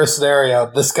whole horror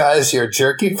scenario. This guy's your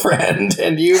jerky friend,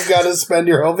 and you've got to spend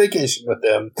your whole vacation with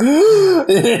him.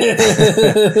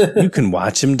 You can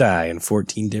watch him die in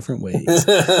 14 different ways.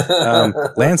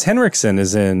 Lance Henriksen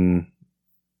is in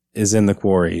The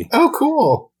Quarry. Oh,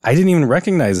 cool. I didn't even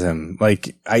recognize him.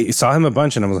 Like, I saw him a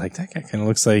bunch and I was like, that guy kind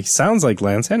of sounds like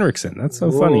Lance Henriksen. That's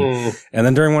so funny. And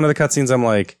then during one of the cutscenes, I'm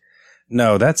like,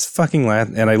 no, that's fucking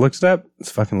Lance. And I looked it up.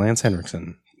 It's fucking Lance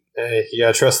Henriksen. Hey, you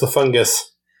gotta trust the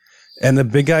fungus. And the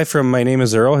big guy from My Name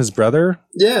is Earl, his brother.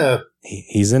 Yeah.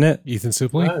 He's in it. Ethan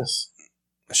Suplee. Nice.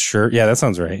 Sure. Yeah, that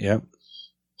sounds right. Yep.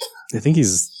 I think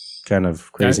he's kind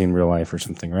of crazy in real life or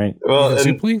something, right? Well,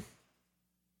 Ethan Suplee?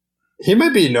 He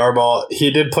might be normal. He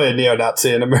did play a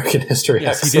neo-Nazi in American History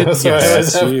X. He did. So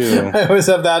I always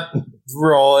have that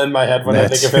role in my head when I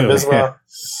think of him as well.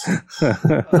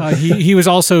 He was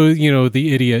also,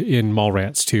 the idiot in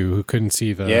Mallrats too, who couldn't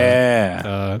see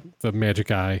the magic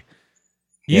eye.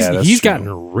 He's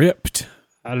gotten ripped.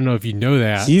 I don't know if you know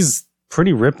that. He's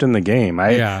pretty ripped in the game.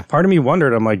 Part of me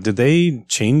wondered, I'm like, did they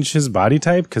change his body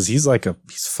type? Because he's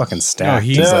fucking stacked.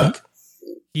 No,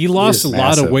 he lost a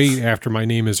lot of weight after My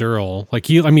Name is Earl.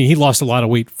 He lost a lot of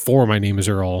weight for My Name is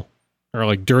Earl, or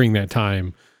like during that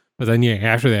time. But then,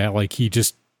 after that, like he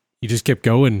just kept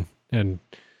going, and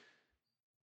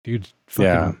dude,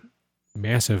 fucking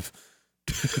massive.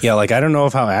 Yeah, like I don't know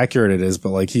how accurate it is, but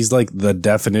like he's like the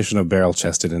definition of barrel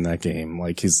chested in that game.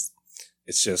 Like it's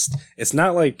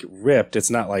not like ripped. It's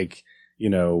not like,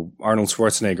 Arnold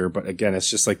Schwarzenegger, but again, it's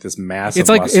just like this massive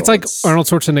muscle. It's like Arnold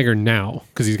Schwarzenegger now,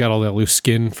 because he's got all that loose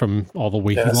skin from all the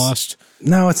weight he lost.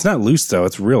 No, it's not loose though.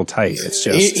 It's real tight. It's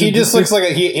just he just looks like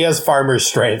he has farmer's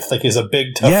strength. Like he's a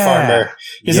big tough farmer.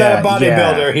 He's not a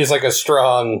bodybuilder. Yeah. He's like a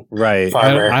strong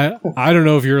farmer. I don't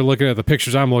know if you're looking at the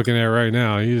pictures I'm looking at right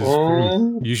now. You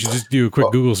should just do a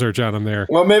quick Google search on him there.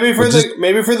 Well, maybe for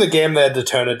the game they had to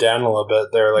tone it down a little bit.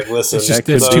 They're like, listen,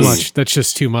 that's too much. That's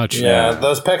just too much. Yeah,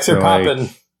 those pecs are popping.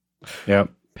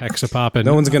 Yep. Pecs a popping.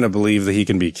 No one's going to believe that he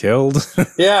can be killed.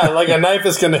 Yeah, like a knife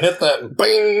is going to hit that,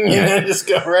 bing, and just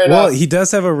go right Well, up. he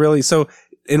does have a really, so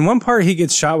in one part he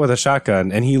gets shot with a shotgun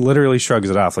and he literally shrugs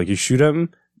it off. Like you shoot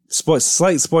him,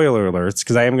 slight spoiler alerts,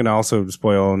 because I am going to also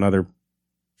spoil another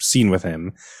scene with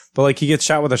him. But like he gets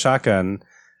shot with a shotgun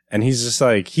and he's just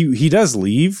like, he does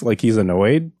leave, like he's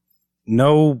annoyed.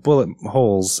 No bullet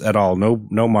holes at all,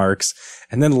 no marks.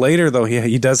 And then later though,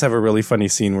 he does have a really funny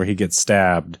scene where he gets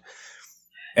stabbed.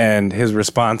 And his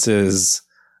response is,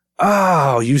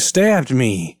 "Oh, you stabbed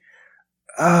me.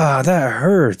 Ah, that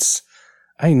hurts.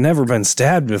 I ain't never been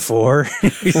stabbed before."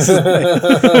 It's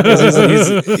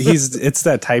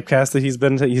that typecast that he's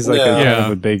been to. He's like kind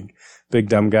of a big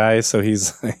dumb guy. So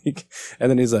he's like,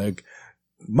 and then he's like,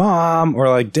 "Mom," or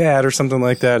like "Dad," or something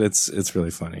like that. It's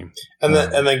really funny. And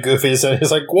then Goofy's and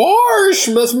he's like, "Wash,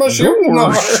 Miss Machine."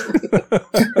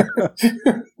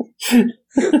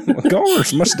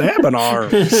 Gosh, my stabbing arm.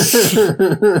 Speaking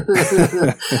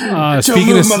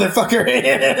of motherfucker.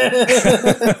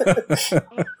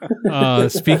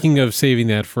 Speaking of saving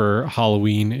that for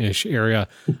Halloween-ish area,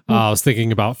 I was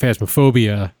thinking about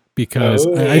Phasmophobia because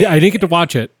I didn't get to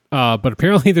watch it, but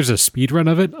apparently there's a speed run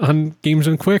of it on Games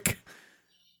Done Quick.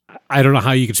 I don't know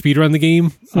how you could speedrun the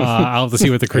game. I'll have to see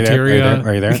what the criteria.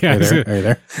 Are you there? Yeah, Are you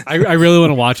there? I really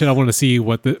want to watch it. I want to see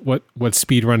what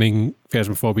speedrunning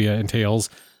Phasmophobia entails.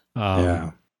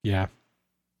 Yeah.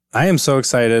 I am so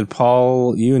excited.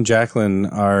 Paul, you and Jacqueline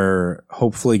are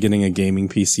hopefully getting a gaming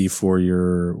PC for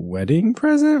your wedding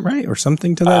present, right? Or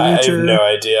something to that nature. I have no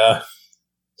idea.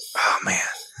 Oh, man.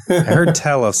 I heard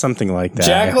tell of something like that.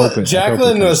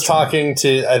 Jacqueline was talking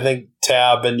to, I think,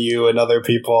 Tab and you and other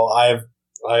people. I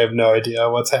have no idea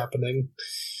what's happening.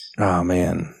 Oh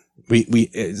man,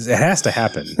 it has to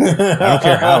happen. I don't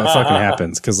care how it fucking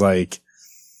happens. Because like,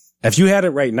 if you had it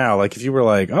right now, like if you were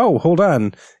like, "Oh, hold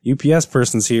on, UPS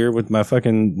person's here with my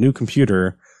fucking new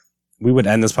computer," we would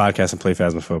end this podcast and play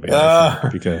Phasmophobia I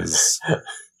think, because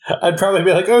I'd probably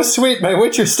be like, "Oh, sweet, my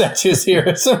Witcher statue's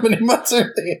here. So many months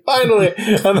early, finally!"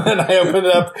 And then I open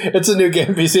it up. It's a new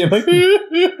game PC. I'm like,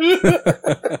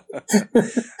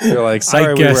 you're like,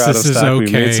 "Sorry, we were out of stock. Okay.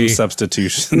 We made some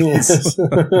substitutions."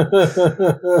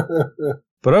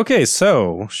 But okay,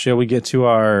 so shall we get to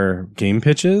our game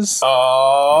pitches?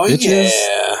 Oh, Bitches?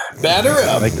 yeah. Batter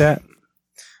up. Like that?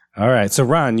 All right. So,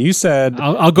 Ron, you said...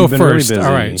 I'll go first. Really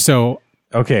all right. So,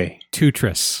 okay.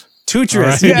 Tutris. Tutris.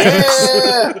 Right.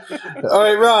 Yeah. All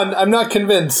right, Ron, I'm not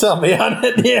convinced. Sell me on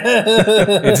it. Yeah.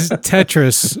 It's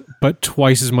Tetris, but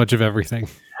twice as much of everything.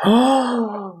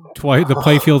 The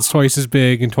playfield's twice as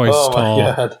big and twice as tall.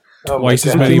 My God. Twice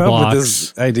as Who many came up blocks. with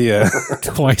this idea?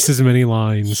 Twice as many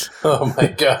lines. Oh my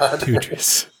God.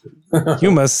 Tutris. You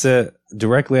must sit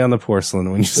directly on the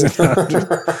porcelain when you sit down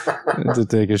to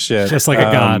take a shit. Just like a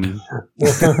god.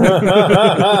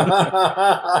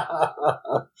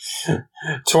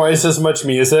 Twice as much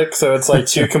music, so it's like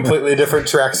two completely different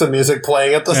tracks of music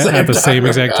playing at the same time. At the same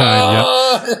exact time, yep.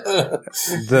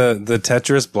 The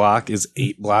Tetris block is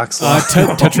 8 blocks long.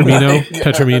 Tetramino.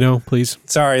 Tetramino, please.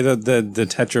 Sorry, the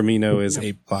Tetramino is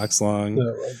 8 blocks long.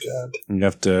 Oh my God. You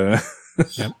have to...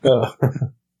 Yep.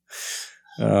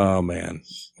 Oh man.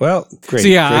 Well, great. So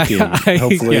yeah, great game.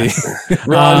 Hopefully,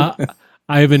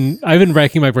 I've been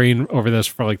racking my brain over this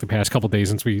for like the past couple of days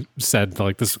since we said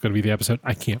like this is going to be the episode.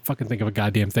 I can't fucking think of a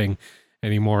goddamn thing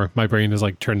anymore. My brain is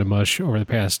like turned to mush over the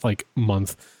past like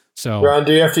month. So, Ron,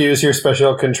 do you have to use your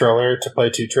special controller to play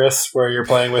Tetris, where you're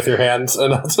playing with your hands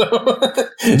and also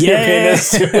your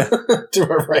penis to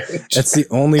a range? That's the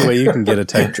only way you can get a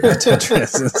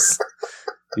Tetris. Is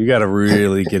you got to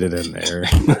really get it in there.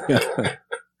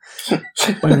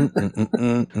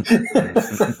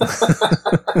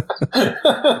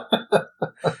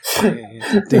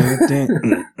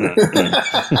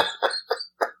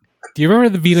 do you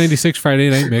remember the V96 Friday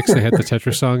Night Mix? They had the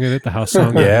Tetris song in it, the house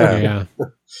song. Yeah.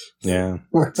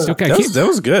 It's okay. That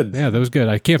was good. Yeah, that was good.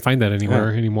 I can't find that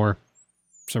anymore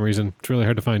for some reason. It's really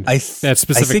hard to find. That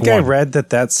specific I read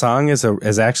that song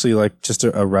is actually like just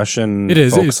a Russian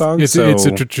folk song. It's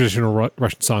a traditional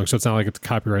Russian song, so it's not like it's a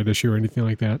copyright issue or anything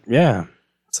like that. Yeah.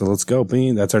 So let's go.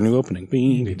 That's our new opening.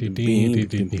 And then,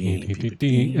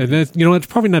 it's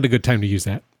probably not a good time to use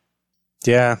that.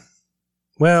 Yeah.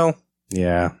 Well,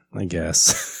 yeah, I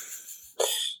guess.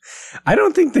 I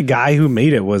don't think the guy who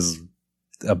made it was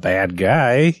a bad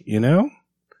guy,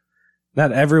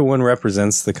 Not everyone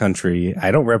represents the country.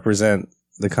 I don't represent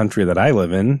the country that I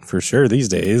live in, for sure, these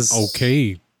days.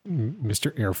 Okay,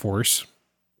 Mr. Air Force.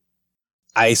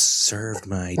 I served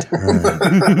my time.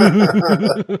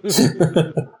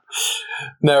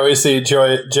 Now we see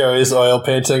Joey's oil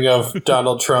painting of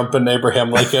Donald Trump and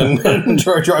Abraham Lincoln and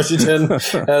George Washington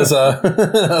as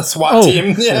a SWAT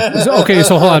team. Yeah. Okay,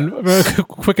 so hold on.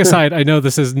 Quick aside. I know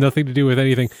this has nothing to do with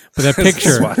anything, but that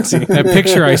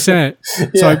picture I sent.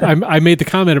 So I made the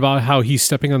comment about how he's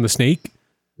stepping on the snake.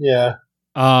 Yeah.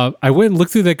 I went and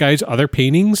looked through that guy's other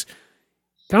paintings.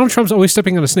 Donald Trump's always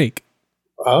stepping on a snake.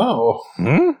 Oh.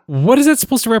 What is that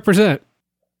supposed to represent?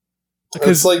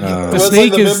 Because the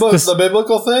snake is the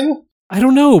biblical thing? I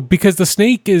don't know, because the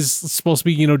snake is supposed to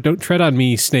be, don't tread on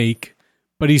me, snake.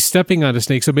 But he's stepping on a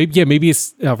snake, so maybe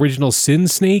it's original sin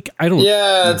snake. I don't.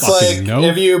 Yeah, it's like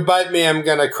if you bite me, I'm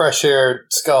gonna crush your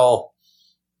skull.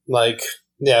 Like,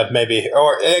 yeah, maybe,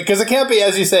 or because it can't be,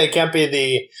 as you say, it can't be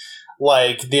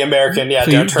the American. Yeah,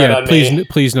 don't tread on me.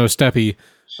 Please, no steppy.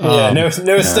 No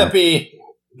steppy.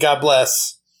 God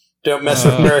bless. Don't mess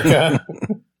with America.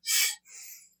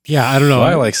 Yeah, I don't know. Well,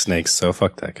 I like snakes, so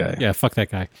fuck that guy. Yeah, fuck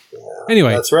that guy.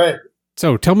 Anyway, that's right.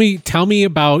 So tell me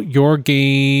about your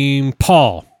game,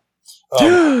 Paul.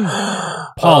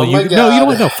 Paul, you know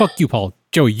what? No, fuck you, Paul.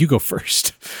 Joey, you go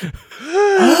first.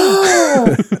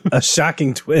 A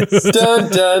shocking twist.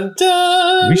 Dun dun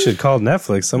dun. We should call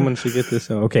Netflix. Someone should get this.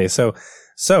 Okay, so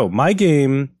my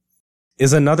game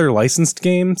is another licensed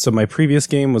game. So my previous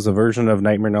game was a version of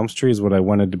Nightmare on Elm Street, is what I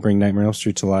wanted to bring Nightmare on Elm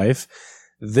Street to life.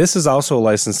 This is also a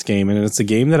licensed game, and it's a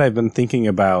game that I've been thinking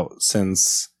about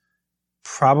since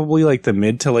probably like the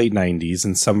mid to late 90s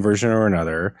in some version or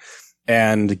another.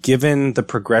 And given the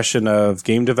progression of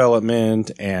game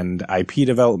development and IP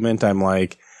development, I'm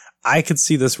like, I could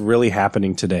see this really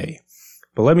happening today.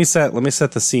 But let me set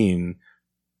the scene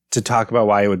to talk about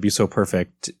why it would be so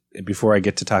perfect before I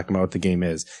get to talking about what the game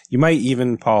is. You might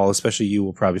even, Paul, especially you,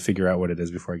 will probably figure out what it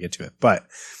is before I get to it. But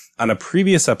on a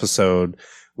previous episode,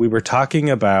 we were talking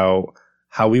about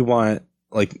how we want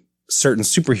like certain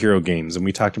superhero games, and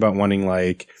we talked about wanting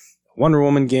like a Wonder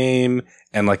Woman game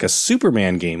and like a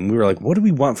Superman game. We were like, what do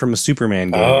we want from a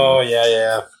Superman game? Oh,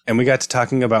 yeah. And we got to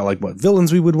talking about like what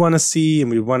villains we would want to see,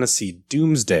 and we would want to see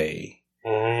Doomsday.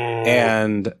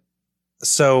 And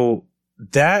so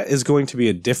that is going to be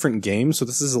a different game. So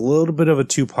this is a little bit of a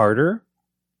two-parter,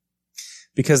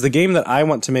 because the game that I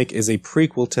want to make is a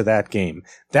prequel to that game.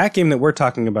 That game that we're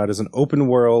talking about is an open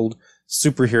world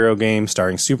superhero game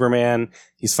starring Superman.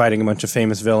 He's fighting a bunch of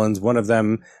famous villains. One of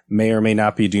them may or may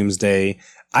not be Doomsday.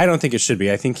 I don't think it should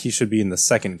be. I think he should be in the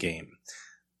second game.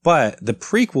 But the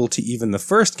prequel to even the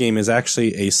first game is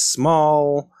actually a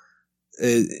small,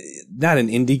 not an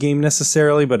indie game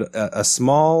necessarily, but a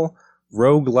small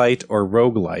roguelite or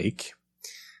roguelike.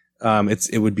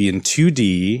 It would be in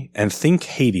 2D, and think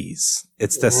Hades.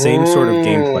 It's the same sort of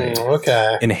gameplay.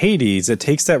 Okay. In Hades, it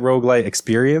takes that roguelite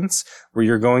experience where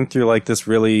you're going through like this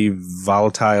really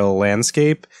volatile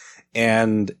landscape,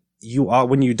 and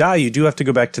when you die, you do have to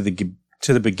go back to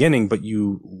the beginning, but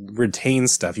you retain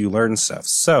stuff, you learn stuff.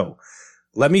 So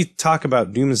let me talk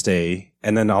about Doomsday,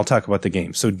 and then I'll talk about the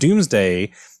game. So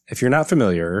Doomsday, if you're not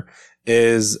familiar,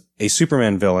 is a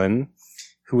Superman villain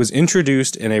who was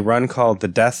introduced in a run called The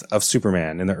Death of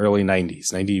Superman in the early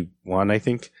 90s, 91, I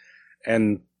think.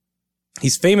 And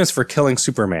he's famous for killing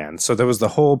Superman. So there was the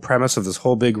whole premise of this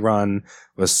whole big run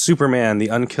was Superman, the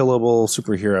unkillable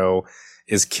superhero,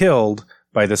 is killed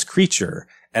by this creature.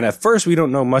 And at first, we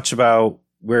don't know much about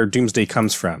where Doomsday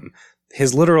comes from.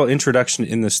 His literal introduction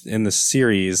in this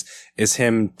series is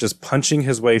him just punching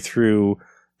his way through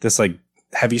this like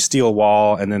heavy steel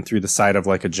wall and then through the side of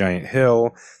like a giant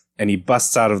hill. And he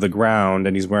busts out of the ground,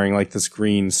 and he's wearing like this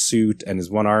green suit, and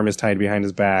his one arm is tied behind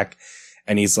his back.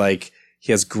 And he's like,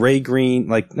 he has gray-green,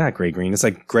 like not gray-green, it's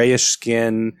like grayish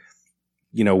skin,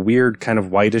 weird kind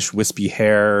of whitish wispy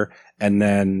hair. And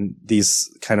then these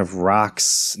kind of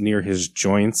rocks near his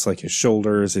joints, like his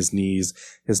shoulders, his knees,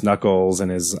 his knuckles,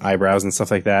 and his eyebrows and stuff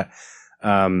like that.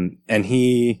 And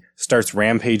he starts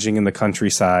rampaging in the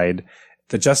countryside.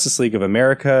 The Justice League of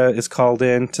America is called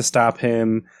in to stop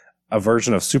him. A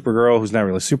version of Supergirl, who's not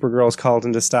really Supergirl, is called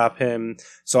in to stop him.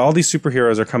 So all these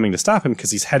superheroes are coming to stop him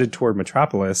because he's headed toward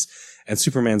Metropolis, and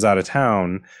Superman's out of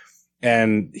town.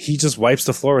 And he just wipes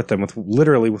the floor with them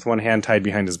with one hand tied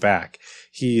behind his back.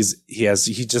 He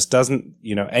just doesn't,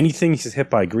 anything he's hit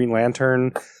by. Green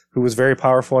Lantern, who was very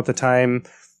powerful at the time,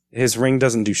 his ring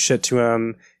doesn't do shit to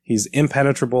him. He's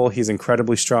impenetrable. He's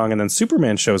incredibly strong. And then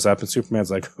Superman shows up, and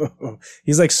Superman's like,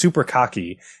 he's like super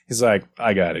cocky. He's like,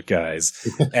 I got it, guys.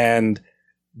 And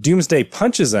Doomsday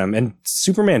punches him, and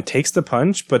Superman takes the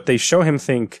punch, but they show him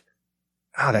think,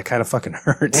 that kind of fucking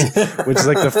hurts, which is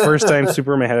like the first time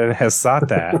Superman has thought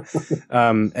that.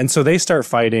 And so they start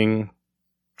fighting.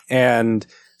 And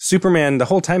Superman, the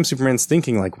whole time Superman's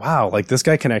thinking like, wow, like this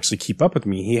guy can actually keep up with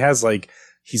me. He has like,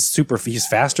 he's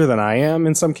faster than I am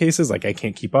in some cases. Like I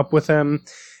can't keep up with him.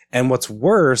 And what's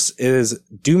worse is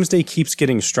Doomsday keeps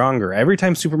getting stronger. Every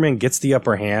time Superman gets the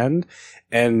upper hand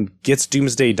and gets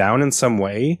Doomsday down in some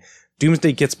way,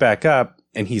 Doomsday gets back up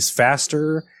and he's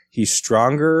faster, he's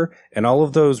stronger, and all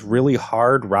of those really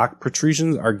hard rock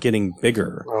protrusions are getting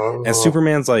bigger. Oh. And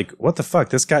Superman's like, what the fuck?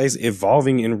 This guy's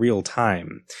evolving in real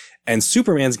time. And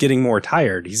Superman's getting more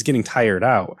tired. He's getting tired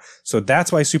out. So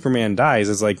that's why Superman dies,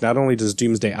 is like, not only does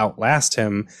Doomsday outlast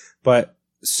him, but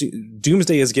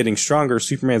Doomsday is getting stronger,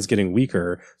 Superman's getting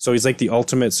weaker. So he's like the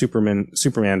ultimate Superman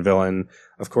villain,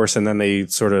 of course, and then they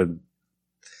sort of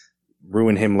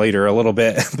ruin him later a little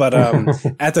bit. But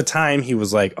at the time, he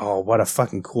was like, oh, what a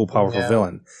fucking cool, powerful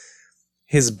villain.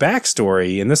 His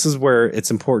backstory, and this is where it's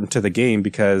important to the game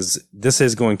because this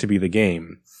is going to be the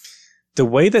game. The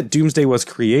way that Doomsday was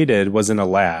created was in a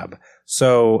lab.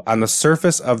 So on the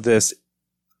surface of this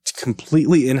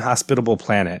completely inhospitable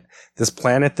planet, this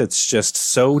planet that's just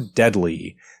so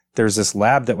deadly, there's this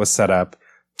lab that was set up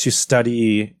to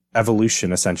study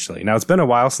evolution, essentially. Now, it's been a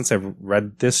while since I've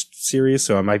read this series,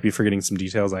 so I might be forgetting some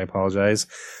details. I apologize.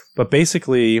 But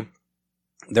basically,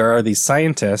 there are these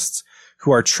scientists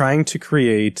who are trying to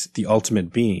create the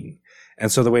ultimate being.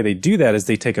 And so the way they do that is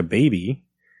they take a baby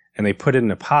and they put it in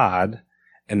a pod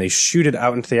and they shoot it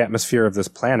out into the atmosphere of this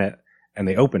planet and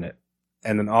they open it.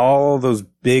 And then all those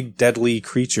big deadly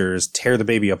creatures tear the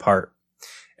baby apart.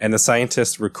 And the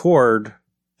scientists record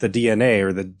the DNA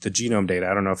or the genome data.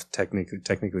 I don't know if technically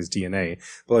it's DNA,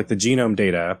 but like the genome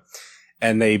data.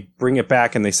 And they bring it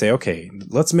back and they say, okay,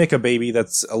 let's make a baby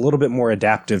that's a little bit more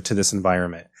adaptive to this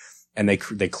environment. And they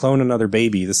clone another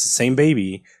baby. This is the same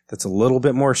baby that's a little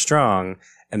bit more strong.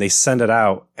 And they send it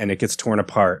out and it gets torn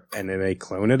apart. And then they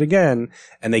clone it again.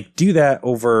 And they do that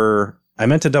over, I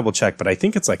meant to double check, but I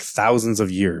think it's like thousands of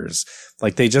years.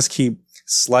 Like they just keep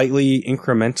slightly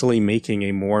incrementally making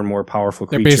a more and more powerful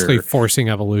creature. They're basically forcing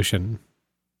evolution.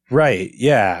 Right.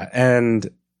 Yeah. And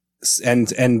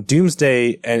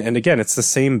Doomsday, and again, it's the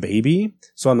same baby.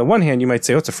 So on the one hand, you might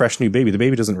say, oh, it's a fresh new baby. The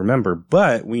baby doesn't remember,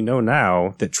 but we know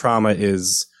now that trauma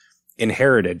is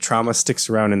inherited. Trauma sticks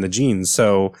around in the genes.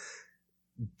 So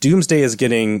Doomsday is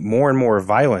getting more and more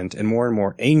violent and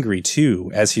more angry too,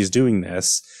 as he's doing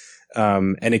this.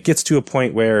 And it gets to a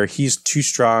point where he's too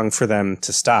strong for them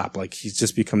to stop. Like he's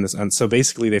just become this. So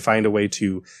basically they find a way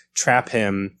to trap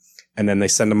him and then they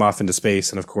send him off into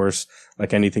space. And of course,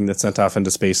 like anything that's sent off into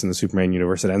space in the Superman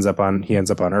universe, he ends up on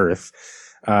Earth.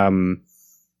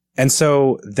 And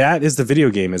so that is the video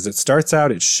game. As it starts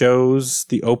out, it shows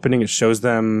the opening. It shows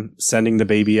them sending the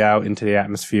baby out into the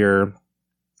atmosphere,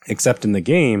 except in the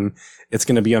game, it's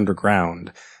going to be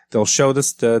underground. They'll show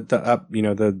this,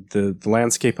 the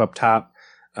landscape up top.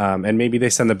 And maybe they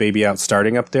send the baby out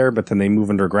starting up there, but then they move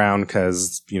underground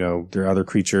because, there are other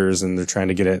creatures and they're trying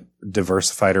to get it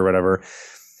diversified or whatever.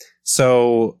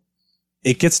 So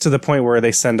it gets to the point where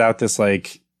they send out this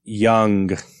like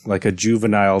young, like a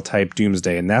juvenile type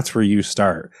Doomsday. And that's where you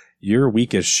start. You're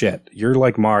weak as shit. You're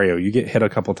like Mario. You get hit a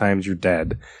couple times, you're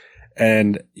dead.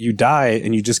 And you die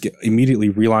and you just get immediately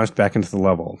relaunched back into the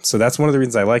level. So that's one of the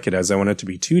reasons I like it, as I want it to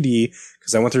be 2D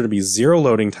because I want there to be 0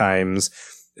 loading times.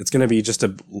 It's going to be just a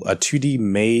 2D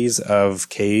maze of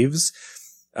caves,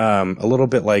 a little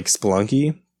bit like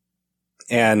Spelunky.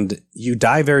 And you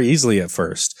die very easily at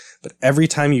first, but every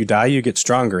time you die, you get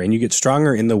stronger, and you get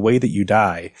stronger in the way that you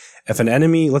die. If an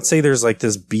enemy, let's say there's like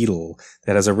this beetle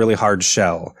that has a really hard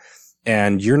shell,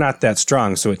 and you're not that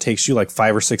strong, so it takes you like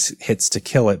 5 or 6 hits to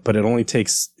kill it, but it only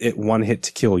takes it 1 hit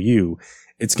to kill you.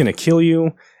 It's going to kill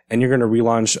you, and you're going to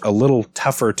relaunch a little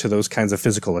tougher to those kinds of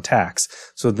physical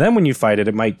attacks. So then when you fight it,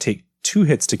 it might take 2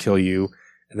 hits to kill you,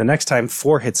 and the next time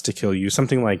 4 hits to kill you,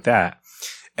 something like that.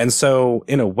 And so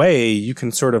in a way, you can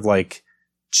sort of like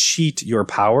cheat your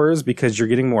powers because you're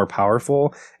getting more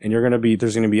powerful, and there's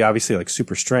going to be obviously like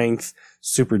super strength,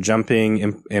 super jumping,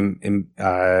 you'll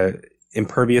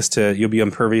be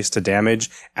impervious to damage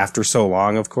after so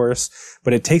long, of course,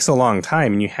 but it takes a long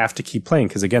time and you have to keep playing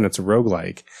because again, it's a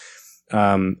roguelike.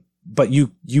 But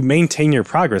you maintain your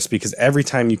progress because every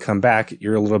time you come back,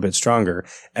 you're a little bit stronger,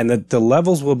 and the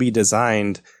levels will be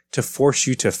designed to force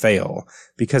you to fail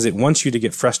because it wants you to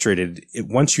get frustrated. It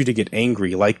wants you to get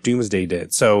angry like Doomsday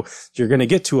did. So you're going to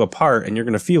get to a part and you're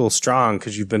going to feel strong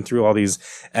because you've been through all these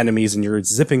enemies and you're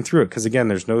zipping through it. Cause again,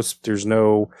 there's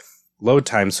no load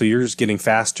time. So you're just getting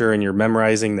faster and you're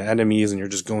memorizing the enemies and you're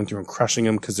just going through and crushing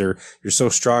them because you're so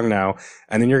strong now.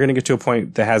 And then you're going to get to a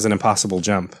point that has an impossible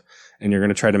jump and you're going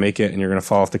to try to make it and you're going to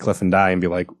fall off the cliff and die and be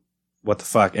like, what the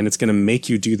fuck? And it's going to make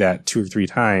you do that 2 or 3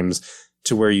 times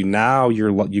to where you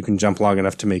can jump long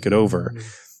enough to make it over.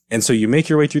 And so you make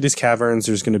your way through these caverns.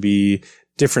 There's going to be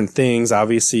different things.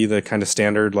 Obviously, the kind of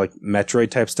standard like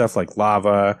Metroid type stuff like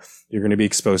lava. You're going to be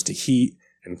exposed to heat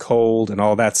and cold and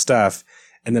all that stuff.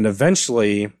 And then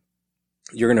eventually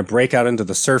you're going to break out into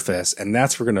the surface. And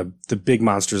that's where the big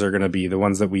monsters are going to be, the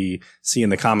ones that we see in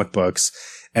the comic books.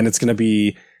 And it's going to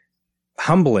be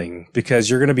humbling because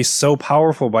you're going to be so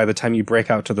powerful by the time you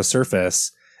break out to the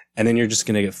surface. And then you're just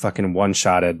going to get fucking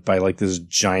one-shotted by like this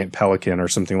giant pelican or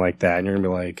something like that. And you're going to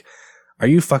be like, are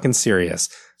you fucking serious?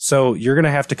 So you're going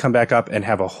to have to come back up and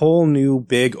have a whole new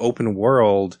big open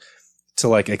world to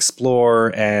like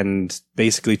explore and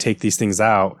basically take these things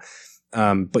out.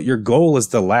 But your goal is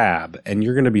the lab, and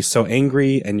you're going to be so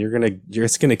angry, and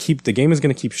the game is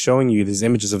going to keep showing you these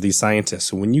images of these scientists.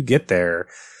 So when you get there,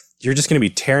 you're just going to be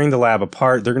tearing the lab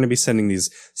apart. They're going to be sending these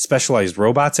specialized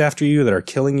robots after you that are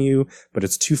killing you, but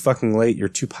it's too fucking late. You're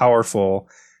too powerful,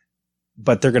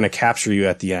 but they're going to capture you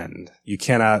at the end. You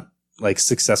cannot like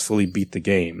successfully beat the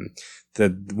game.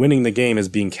 Winning the game is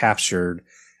being captured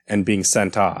and being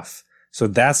sent off. So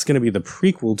that's going to be the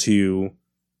prequel to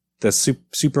the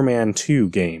Superman 2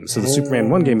 game. So the Superman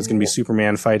 1 game is going to be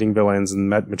Superman fighting villains, and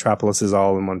Metropolis is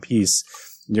all in one piece.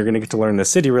 You're going to get to learn the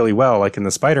city really well, like in the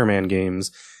Spider-Man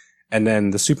games. And then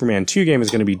the Superman 2 game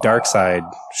is going to be Darkseid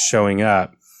showing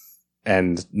up.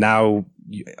 And now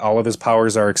all of his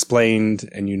powers are explained,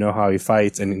 and you know how he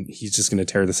fights, and he's just going to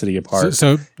tear the city apart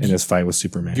in his fight with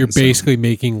Superman. You're basically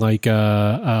making like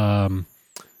a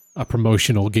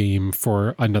promotional game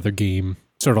for another game,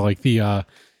 sort of like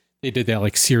they did that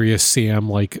like Serious Sam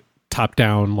like top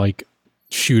down like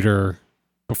shooter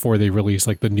before they released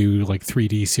like the new like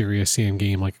 3D Serious Sam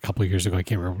game like a couple of years ago. I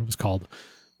can't remember what it was called,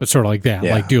 but sort of like that,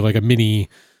 like do like a mini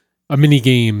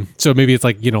game. So maybe it's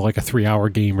like, you know, like a 3-hour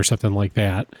game or something like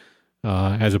that,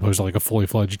 as opposed to like a fully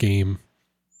fledged game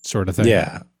sort of thing.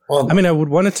 Yeah. Well, I mean, I would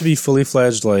want it to be fully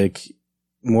fledged, like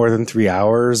more than 3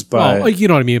 hours, but like, you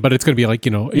know what I mean? But it's going to be like,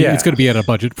 you know, it's going to be at a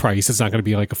budget price. It's not going to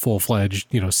be like a full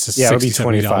fledged, you know, $60, it would be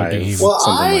 $25 game.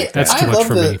 Well, That's too much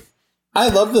for me. I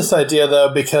love this idea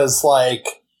though, because like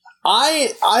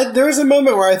there was a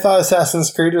moment where I thought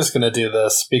Assassin's Creed was going to do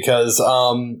this, because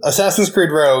Assassin's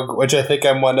Creed Rogue, which I think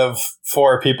I'm one of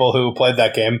 4 people who played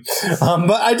that game,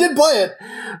 but I did play it.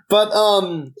 But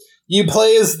you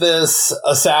play as this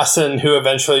assassin who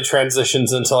eventually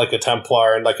transitions into like a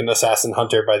Templar and like an assassin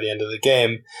hunter by the end of the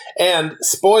game. And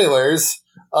spoilers,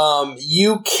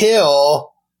 you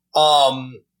kill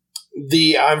I'm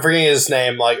forgetting his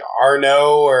name, like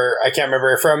Arno, or I can't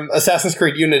remember, from Assassin's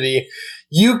Creed Unity.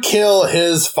 You kill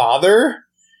his father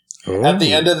at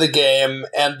the end of the game,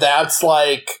 and that's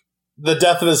like the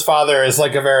death of his father is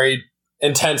like a very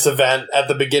intense event at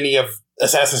the beginning of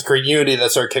Assassin's Creed Unity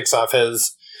that sort of kicks off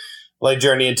his like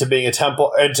journey into being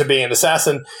into being an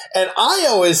assassin. And I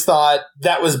always thought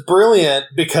that was brilliant,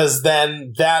 because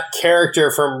then that character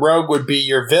from Rogue would be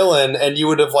your villain, and you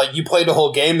would have like, you played a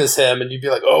whole game as him, and you'd be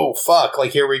like, oh fuck,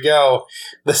 like here we go.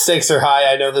 The stakes are high.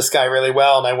 I know this guy really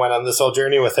well, and I went on this whole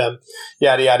journey with him.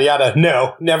 Yada, yada, yada.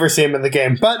 No, never see him in the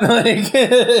game, but like,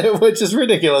 which is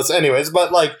ridiculous anyways,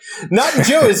 but like, not in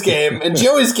Joey's game. In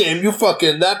Joey's game, you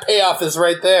fucking, that payoff is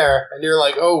right there. And you're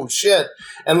like, oh shit.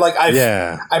 And like,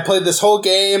 I played this whole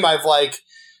game.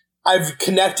 I've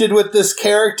connected with this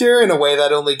character in a way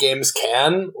that only games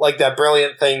can. Like that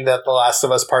brilliant thing that The Last of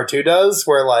Us Part 2 does,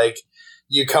 where like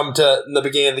you come to, in the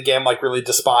beginning of the game, like really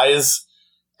despise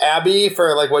Abby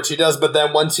for like what she does. But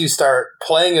then once you start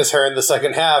playing as her in the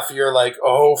second half, you're like,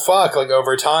 oh fuck. Like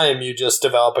over time, you just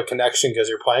develop a connection because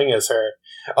you're playing as her.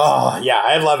 Oh yeah,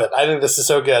 I love it. I think this is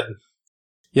so good.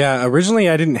 Yeah, originally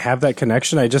I didn't have that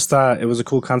connection. I just thought it was a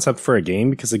cool concept for a game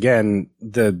because, again,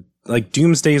 like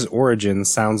Doomsday's origin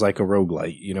sounds like a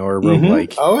roguelite, you know, or a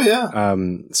roguelike. Oh yeah.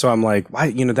 So I'm like, why?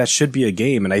 You know, that should be a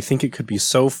game, and I think it could be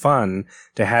so fun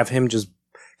to have him just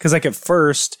because, like, at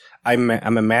first I'm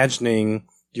imagining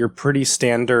your pretty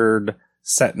standard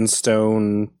set in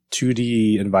stone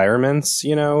 2D environments,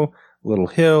 you know, little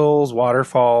hills,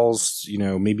 waterfalls, you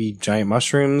know, maybe giant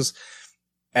mushrooms.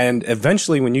 And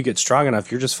eventually when you get strong enough,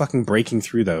 you're just fucking breaking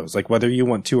through those, like whether you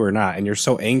want to or not. And you're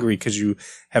so angry because you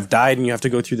have died and you have to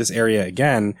go through this area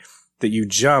again that you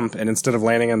jump. And instead of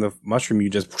landing on the mushroom, you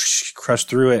just whoosh, crush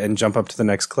through it and jump up to the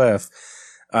next cliff.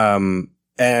 And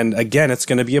again, it's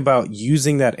going to be about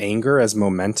using that anger as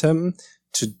momentum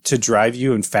to drive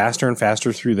you and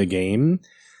faster through the game.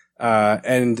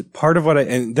 And part of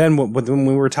when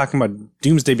we were talking about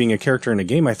Doomsday being a character in a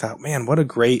game, I thought, man, what a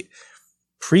great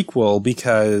prequel,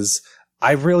 because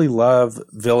I really love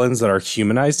villains that are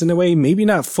humanized in a way, maybe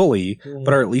not fully,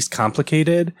 but are at least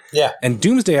complicated. Yeah. And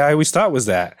Doomsday, I always thought was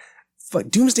that. But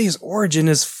Doomsday's origin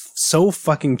is so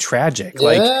fucking tragic. Yeah.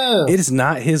 Like, it is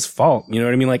not his fault. You know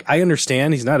what I mean? Like, I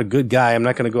understand he's not a good guy. I'm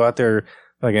not going to go out there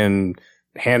fucking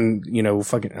hand, I don't know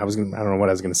what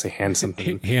I was going to say, hand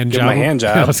something. Hand Give job. my hand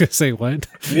job. I was going to say what?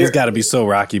 He's got to be so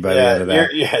rocky by the end of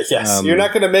that. Yes. You're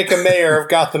not going to make a mayor of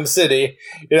Gotham City.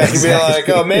 You're not going to be like,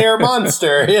 oh, Mayor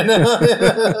Monster, you know?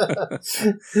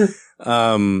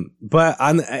 But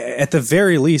at the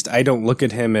very least, I don't look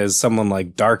at him as someone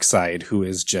like Darkseid, who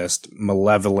is just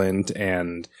malevolent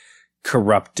and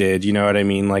corrupted. You know what I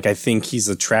mean? Like, I think he's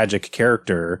a tragic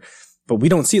character, but we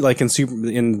don't see, like,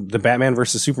 in the Batman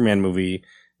versus Superman movie,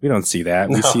 we don't see that.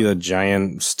 We see the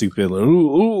giant, stupid,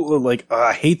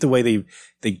 I hate the way they,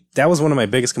 that was one of my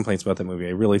biggest complaints about that movie.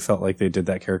 I really felt like they did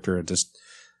that character an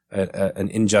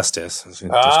injustice.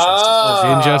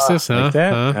 Injustice, huh? Like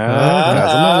that?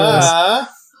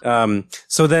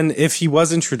 So then if he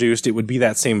was introduced, it would be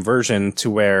that same version to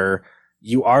where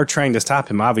you are trying to stop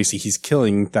him. Obviously, he's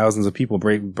killing thousands of people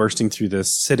bursting through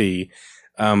this city.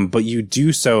 But you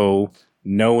do so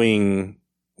knowing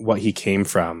what he came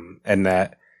from and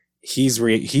that he's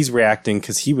reacting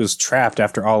because he was trapped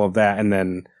after all of that. And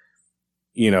then,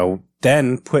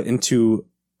 then put into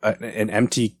an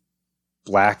empty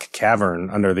black cavern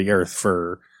under the earth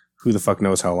for who the fuck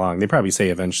knows how long. They probably say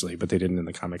eventually, but they didn't in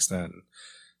the comics then.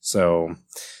 So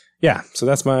yeah, so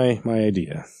that's my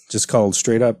idea. Just called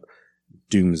straight up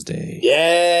Doomsday.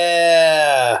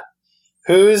 Yeah.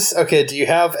 Do you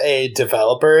have a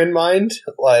developer in mind?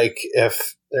 Like,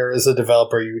 if there is a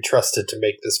developer you trusted to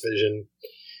make this vision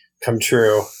come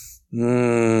true.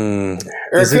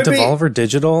 Is it Devolver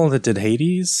Digital that did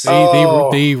Hades?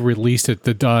 They released it.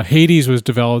 The Hades was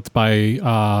developed by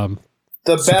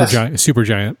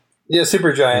Supergiant. Yeah,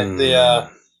 Supergiant,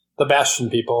 the Bastion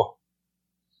people.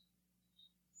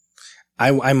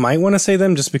 I might want to say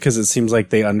them just because it seems like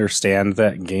they understand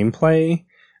that gameplay,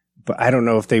 but I don't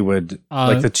know if they would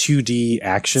like the 2D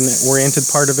action-oriented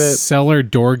part of it. Cellar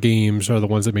Door Games are the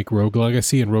ones that make Rogue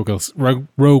Legacy, and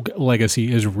Rogue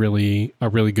Legacy is really a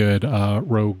really good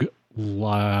roguelite.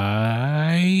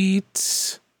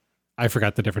 I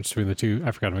forgot the difference between the two.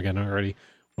 I forgot them again already.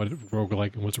 What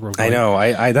roguelike and what's a roguelike? I know.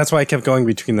 I that's why I kept going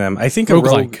between them. I think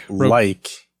roguelike.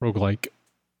 Roguelike.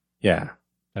 Yeah.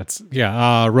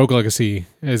 Rogue Legacy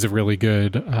is a really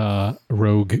good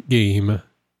rogue game.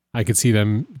 I could see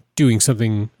them doing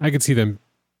something. I could see them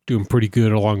doing pretty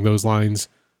good along those lines.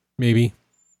 Maybe.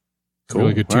 Cool.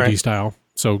 Really good 2D style.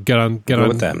 So get on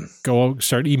with them. Go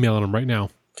start emailing them right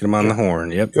now. Get them on the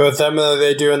horn. Yep. Go with them. Are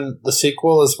they doing the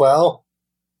sequel as well?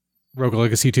 Rogue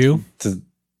Legacy 2?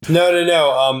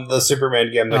 No. The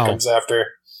Superman game that comes after.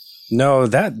 No,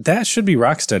 that should be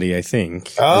Rocksteady, I think.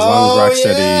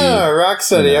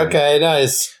 Rocksteady. Okay,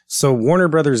 nice. So Warner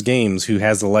Brothers Games, who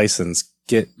has the license,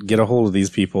 get a hold of these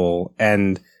people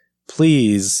and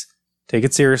please take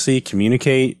it seriously.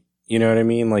 Communicate. You know what I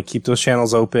mean? Like, keep those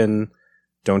channels open.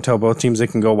 Don't tell both teams they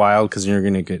can go wild because you're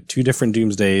going to get two different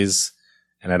Doomsdays.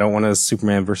 And I don't want a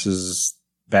Superman versus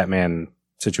Batman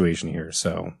situation here.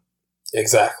 So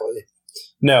exactly.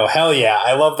 No, hell yeah.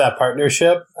 I love that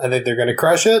partnership. I think they're going to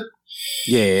crush it.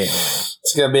 Yeah.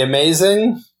 It's going to be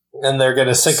amazing. And they're going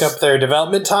to sync up their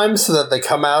development times so that they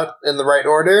come out in the right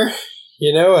order,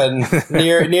 and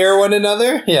near one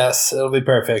another. Yes, it'll be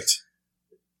perfect.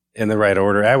 In the right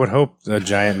order. I would hope a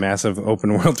giant, massive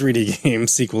open world 3D game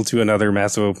sequel to another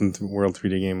massive open world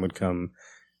 3D game would come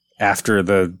after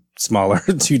the smaller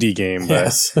 2D game.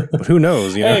 But who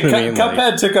knows? You know what I mean?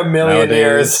 Cuphead took a million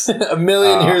years. A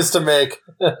million years to make.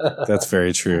 That's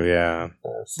very true, yeah.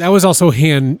 That was also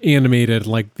hand animated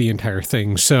like the entire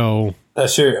thing, so...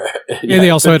 Sure. Yeah, and they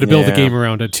also had to build a game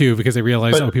around it, too, because they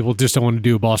realized, people just don't want to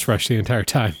do a boss rush the entire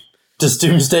time. Does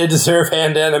Doomsday deserve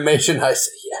hand animation? I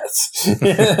say yes.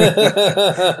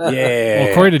 Yeah.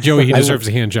 Well, according to Joey, he deserves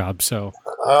a hand job, so...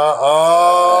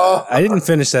 I didn't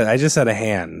finish that. I just had a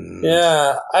hand.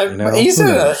 Yeah. He's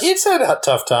had a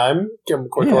tough time. Give him a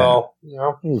quick little,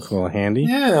 cool handy.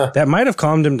 Yeah. That might have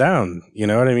calmed him down. You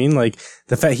know what I mean? Like,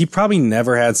 the fact he probably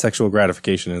never had sexual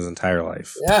gratification in his entire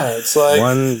life. Yeah, it's like...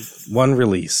 One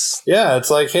release. Yeah,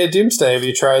 it's like, hey, Doomsday, have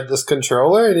you tried this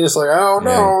controller? And he's like, oh,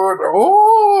 no.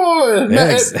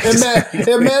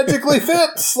 it magically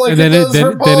fits like And it then does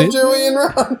for Paul, Joey, and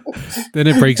Ron. Then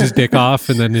it breaks his dick off,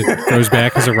 and then it goes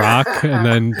back as a rock,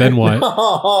 and then what?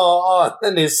 Oh,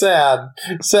 then he's sad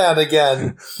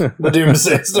again. The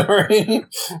Doomsday story.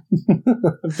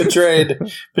 betrayed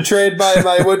by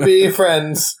my would-be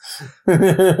friends. Yeah,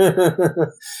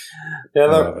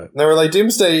 they were like,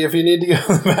 Doomsday, if you need to go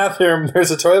to the bathroom,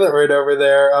 there's a toilet right over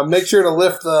there. Make sure to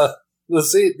lift the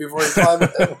seat before you climb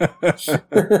it.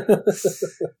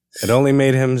 It only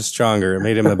made him stronger. It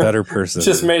made him a better person.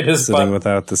 Just made his sitting butt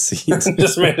without the seat.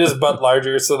 Just made his butt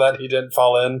larger so that he didn't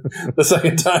fall in the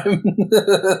second time.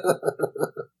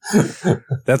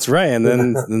 That's right. And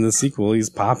then in the sequel, he's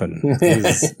popping.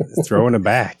 He's throwing it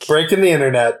back. Breaking the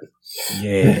internet.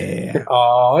 Yeah.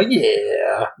 Oh,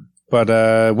 yeah.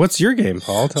 But what's your game,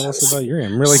 Paul? Tell us about your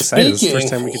game. I'm really excited. It's the first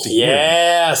time we get to hear it.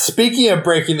 Yeah. Speaking of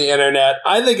breaking the internet,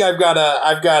 I think I've got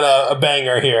a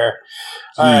banger here.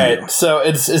 All right, so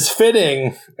it's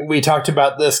fitting. We talked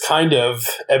about this kind of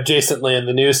adjacently in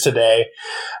the news today.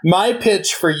 My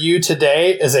pitch for you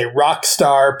today is a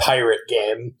Rockstar pirate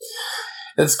game.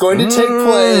 It's going to take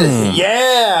place.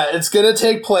 Yeah, it's going to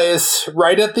take place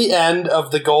right at the end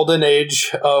of the golden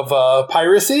age of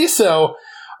piracy. So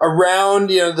around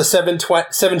the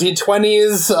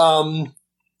 1720s.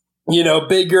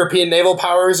 Big European naval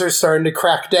powers are starting to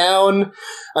crack down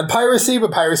on piracy,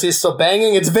 but piracy is still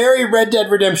banging. It's very Red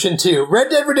Dead Redemption 2. Red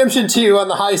Dead Redemption 2 on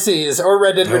the high seas, or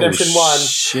Red Dead Redemption 1.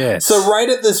 Shit. So right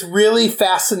at this really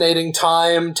fascinating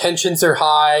time, tensions are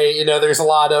high, there's a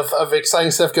lot of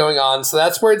exciting stuff going on. So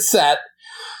that's where it's set.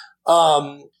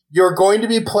 You're going to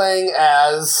be playing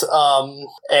as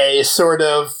a sort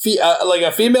of like a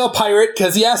female pirate,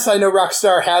 because yes, I know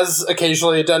Rockstar has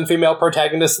occasionally done female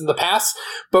protagonists in the past,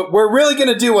 but we're really going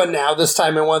to do one now. This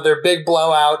time in one of their big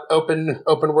blowout open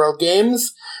world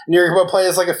games, and you're going to play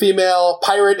as like a female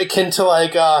pirate akin to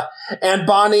like Anne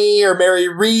Bonny or Mary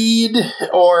Read,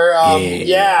 or and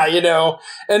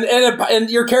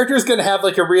your character is going to have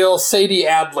like a real Sadie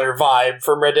Adler vibe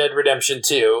from Red Dead Redemption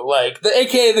 2, like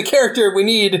aka the character we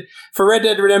need for Red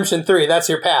Dead Redemption 3. That's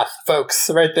your path,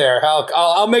 folks, right there.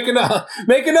 I'll make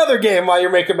another game while you're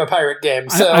making a pirate game.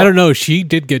 So I don't know. She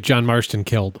did get John Marston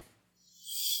killed.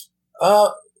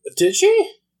 Did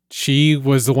she? She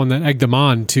was the one that egged him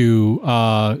on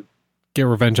to get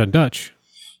revenge on Dutch.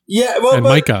 Yeah, well, and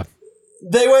Micah.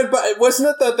 They went, but wasn't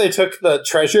it that they took the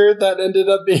treasure that ended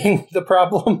up being the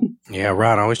problem? Yeah,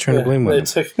 Ron, always trying to blame women.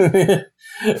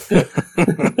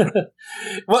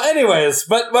 Well, anyways,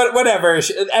 but whatever.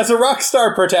 As a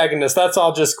Rockstar protagonist, that's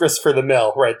all just grist for the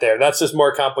mill right there. That's just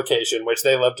more complication, which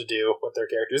they love to do with their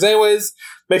characters. Anyways,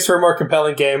 makes for a more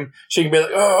compelling game. She can be like,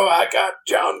 oh, I got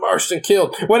John Marston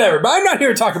killed. Whatever. But I'm not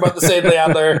here to talk about the Sadie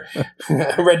Adler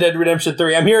Red Dead Redemption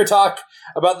 3. I'm here to talk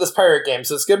about this pirate game.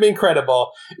 So it's going to be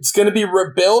incredible. It's going to be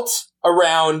rebuilt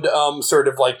around sort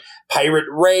of like pirate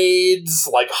raids,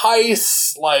 like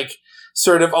heists, like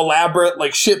sort of elaborate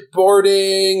like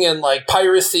shipboarding and like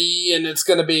piracy, and it's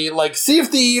going to be like Sea of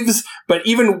Thieves, but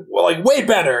even like way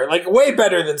better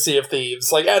than Sea of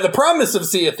Thieves, like the promise of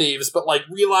Sea of Thieves, but like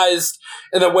realized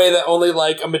in a way that only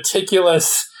like a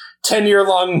meticulous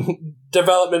 10-year-long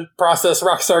development process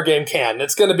Rockstar game can.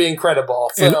 It's going to be incredible.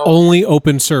 And only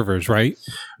open servers, right?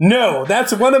 No,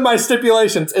 that's one of my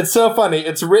stipulations. It's so funny.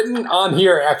 It's written on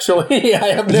here, actually. I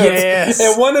have notes. Yes.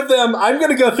 And one of them, I'm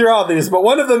going to go through all these, but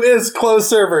one of them is closed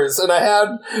servers, and I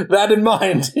had that in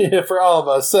mind for all of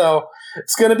us. So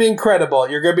it's going to be incredible.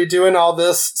 You're going to be doing all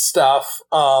this stuff.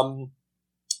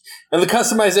 And the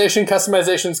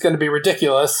customization is going to be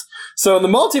ridiculous. So in the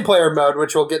multiplayer mode,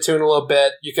 which we'll get to in a little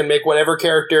bit, you can make whatever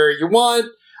character you want.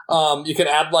 You can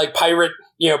add like pirate,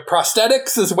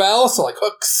 prosthetics as well. So like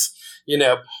hooks,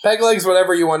 peg legs,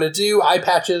 whatever you want to do, eye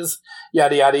patches,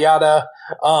 yada, yada, yada.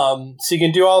 So you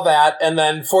can do all that. And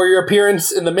then for your appearance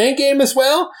in the main game as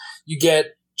well, you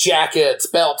get jackets,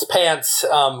 belts, pants,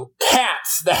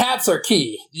 hats. The hats are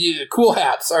key. Cool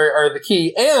hats are the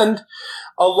key. And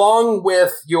along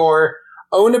with your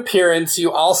own appearance, you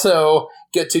also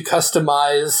get to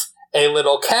customize a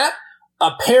little cat,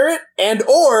 a parrot, and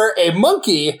or a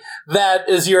monkey that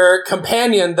is your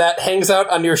companion that hangs out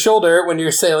on your shoulder when you're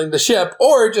sailing the ship,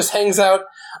 or just hangs out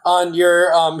on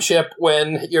your ship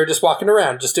when you're just walking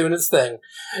around, just doing its thing.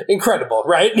 Incredible,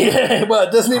 right? Well,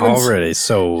 it doesn't even... Already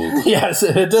sold. Yes,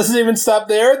 it doesn't even stop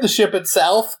there. The ship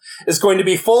itself is going to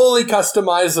be fully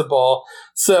customizable.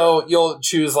 So you'll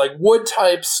choose like wood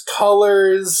types,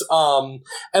 colors, and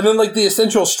then like the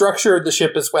essential structure of the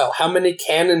ship as well. How many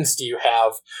cannons do you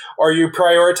have? Are you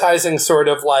prioritizing sort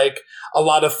of like a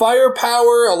lot of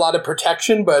firepower, a lot of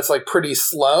protection, but it's like pretty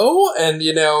slow? And,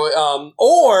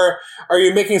 or are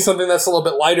you making something that's a little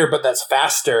bit lighter, but that's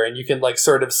faster and you can like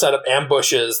sort of set up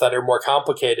ambushes that are more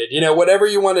complicated? Whatever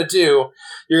you want to do,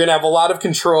 you're going to have a lot of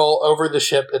control over the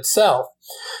ship itself.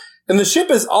 And the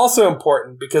ship is also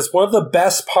important because one of the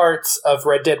best parts of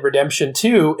Red Dead Redemption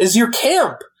 2 is your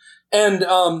camp. And,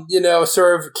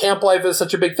 sort of camp life is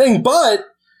such a big thing. But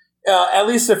at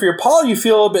least if you're Paul, you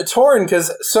feel a little bit torn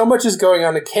because so much is going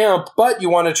on in camp, but you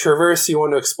want to traverse, you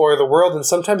want to explore the world. And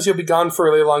sometimes you'll be gone for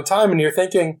a really long time and you're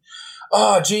thinking,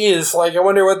 oh, geez, like, I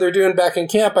wonder what they're doing back in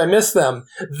camp. I miss them.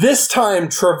 This time,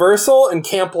 traversal and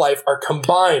camp life are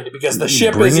combined because the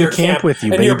ship is your camp with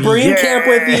you, and baby. you're bringing camp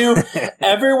with you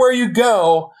everywhere you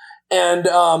go. And,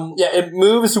 it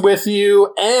moves with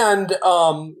you. And,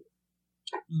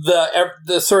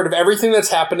 the sort of everything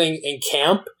that's happening in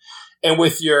camp and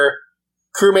with your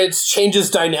crewmates changes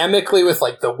dynamically with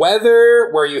like the weather,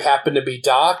 where you happen to be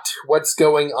docked, what's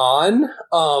going on.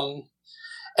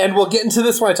 And we'll get into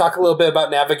this when I talk a little bit about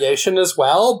navigation as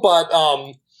well. But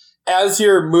as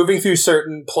you're moving through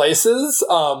certain places,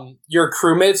 your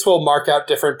crewmates will mark out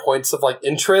different points of like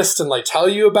interest and like tell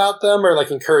you about them or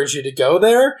like encourage you to go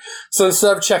there. So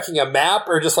instead of checking a map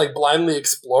or just like blindly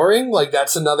exploring, like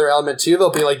that's another element too.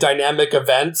 There'll be like dynamic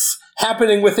events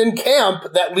happening within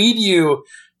camp that lead you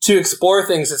to explore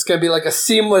things. It's going to be like a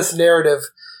seamless narrative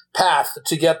path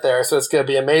to get there. So it's going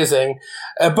to be amazing.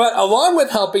 But along with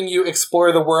helping you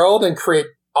explore the world and create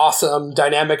awesome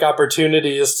dynamic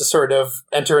opportunities to sort of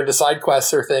enter into side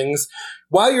quests or things,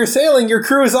 while you're sailing, your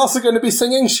crew is also going to be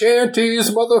singing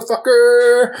shanties,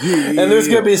 motherfucker. Yeah. And there's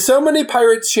going to be so many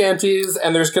pirate shanties,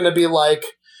 and there's going to be like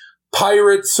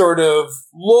pirate sort of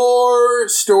lore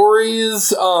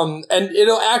stories, and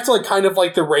it'll act like kind of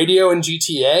like the radio in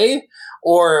GTA,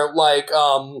 or like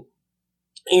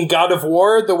in God of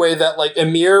War, the way that like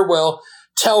Emir will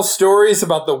tell stories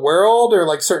about the world or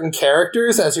like certain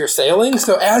characters as you're sailing.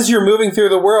 So as you're moving through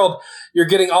the world, you're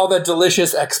getting all that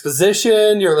delicious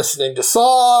exposition, you're listening to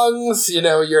songs,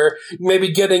 you're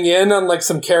maybe getting in on like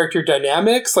some character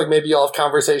dynamics, like maybe you'll have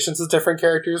conversations with different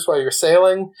characters while you're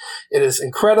sailing. It is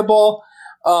incredible.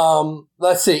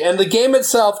 Let's see. And the game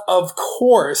itself, of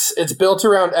course, it's built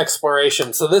around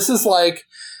exploration. So this is like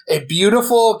a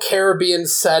beautiful Caribbean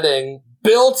setting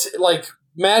built like,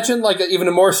 imagine like even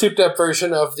a more souped up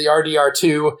version of the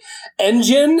RDR2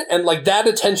 engine and like that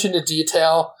attention to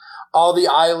detail. All the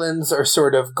islands are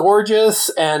sort of gorgeous,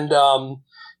 and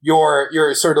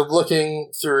you're sort of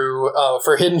looking through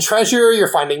for hidden treasure. You're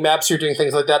finding maps. You're doing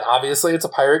things like that. Obviously, it's a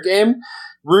pirate game.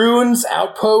 Ruins,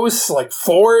 outposts, like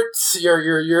forts.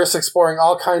 You're just exploring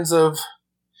all kinds of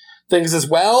things as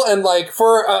well. And like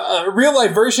for a real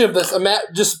life version of this,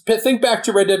 just think back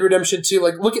to Red Dead Redemption 2.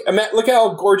 Like look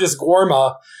how gorgeous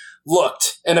Gorma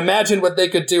looked, and imagine what they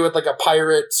could do with like a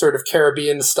pirate sort of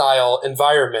Caribbean style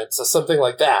environment. So something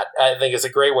like that, I think, is a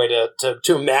great way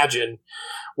to imagine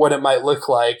what it might look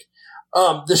like.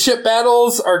 The ship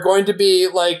battles are going to be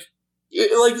like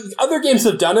other games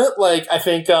have done it. Like I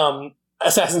think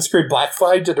Assassin's Creed Black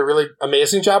Flag did a really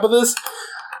amazing job of this.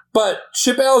 But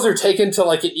ship battles are taken to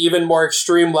like an even more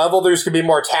extreme level. There's going to be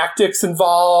more tactics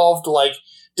involved, like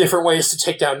different ways to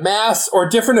take down masts or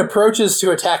different approaches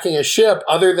to attacking a ship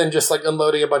other than just like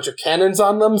unloading a bunch of cannons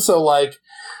on them. So like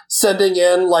sending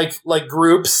in like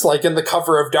groups like in the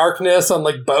cover of darkness on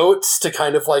like boats to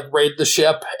kind of like raid the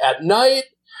ship at night,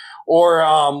 or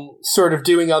sort of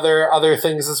doing other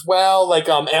things as well, like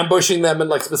ambushing them in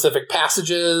like specific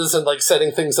passages and like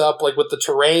setting things up like with the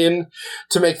terrain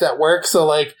to make that work. So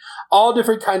like all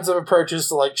different kinds of approaches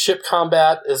to like ship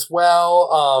combat as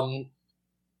well.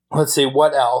 Let's see,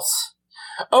 what else?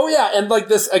 Oh yeah, and like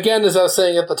this, again, as I was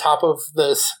saying at the top of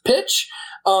this pitch,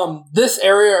 this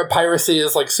area of piracy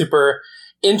is like super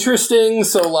interesting.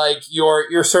 So like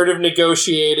you're sort of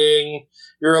negotiating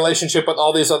your relationship with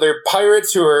all these other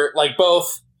pirates who are like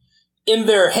both in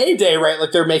their heyday, right?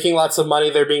 Like they're making lots of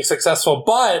money, they're being successful,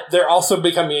 but they're also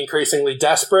becoming increasingly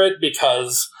desperate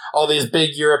because all these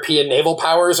big European naval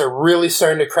powers are really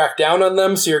starting to crack down on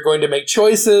them. So you're going to make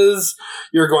choices.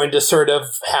 You're going to sort of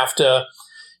have to,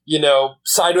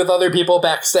 side with other people,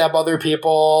 backstab other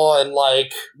people, and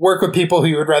like work with people who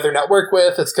you would rather not work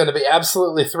with. It's going to be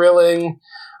absolutely thrilling.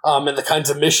 And the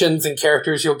kinds of missions and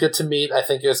characters you'll get to meet, I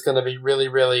think, is going to be really,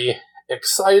 really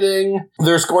exciting.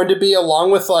 There's going to be,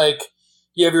 along with like,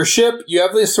 you have your ship, you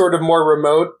have these sort of more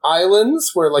remote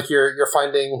islands where like you're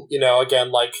finding,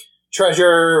 again, like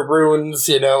treasure, ruins,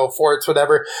 forts,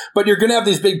 whatever. But you're going to have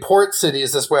these big port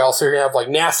cities as well. So you're going to have like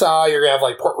Nassau, you're going to have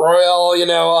like Port Royal,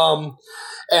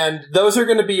 And those are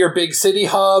going to be your big city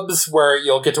hubs where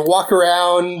you'll get to walk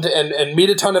around and meet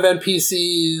a ton of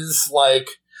NPCs, like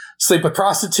sleep with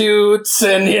prostitutes,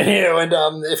 and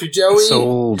if you're Joey,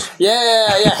 Sold.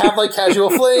 have like casual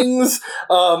flings.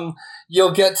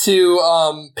 You'll get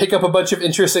to pick up a bunch of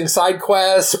interesting side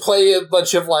quests, play a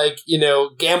bunch of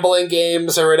gambling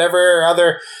games or whatever, or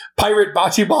other pirate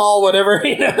bocce ball, whatever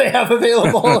they have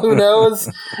available. Who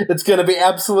knows? It's going to be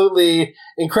absolutely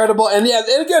incredible. And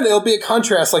again, it'll be a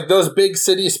contrast. Like those big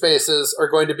city spaces are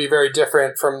going to be very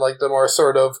different from like the more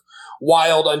sort of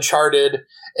wild, uncharted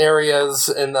areas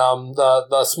in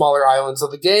the smaller islands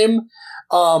of the game.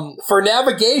 For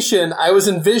navigation, I was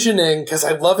envisioning, because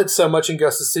I love it so much in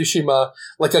Ghost of Tsushima,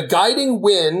 like a guiding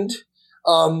wind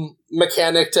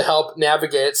mechanic to help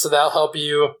navigate, so that'll help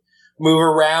you move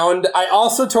around. I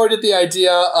also toyed with the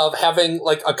idea of having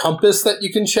like a compass that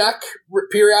you can check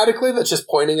periodically that's just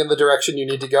pointing in the direction you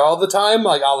need to go all the time,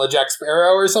 like a la Jack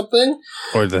Sparrow or something.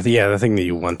 Or the thing that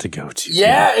you want to go to.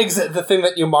 Yeah, the thing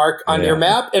that you mark on your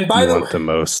map. And by the way, want the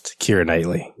most, Keira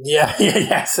Knightley.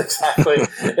 Yes, exactly.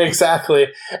 Exactly.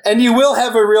 And you will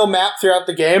have a real map throughout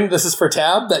the game. This is for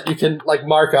Tab that you can like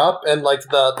mark up, and like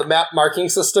the map marking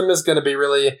system is going to be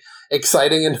really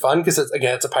exciting and fun because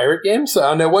it's a pirate game, so I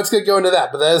don't know what's going to go into that,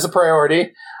 but that is a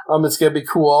priority. It's going to be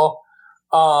cool.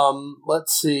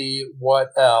 Let's see what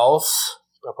else.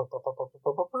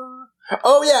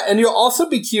 Oh yeah, and you'll also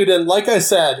be cued in, like I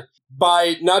said,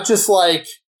 by not just like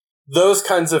those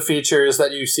kinds of features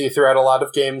that you see throughout a lot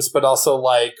of games, but also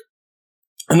like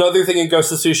another thing in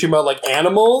Ghost of Tsushima, like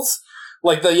animals.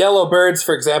 Like the yellow birds,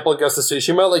 for example, in Ghost of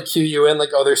Tsushima, like cue you in, like,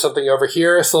 oh, there's something over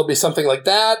here, so there'll be something like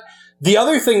that. The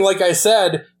other thing, like I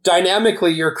said,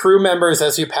 dynamically, your crew members,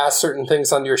 as you pass certain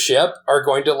things on your ship, are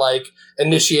going to like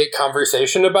initiate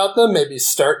conversation about them, maybe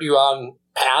start you on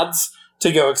paths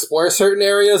to go explore certain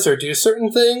areas or do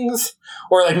certain things.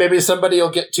 Or like maybe somebody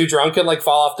will get too drunk and like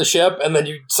fall off the ship, and then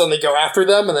you suddenly go after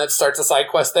them, and that starts a side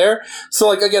quest there. So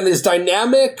like, again, these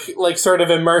dynamic, like sort of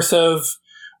immersive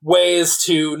ways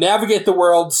to navigate the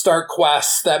world, start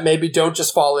quests that maybe don't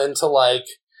just fall into like,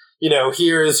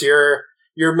 here's your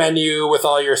menu with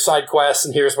all your side quests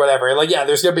and here's whatever. Like, yeah,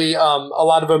 there's going to be a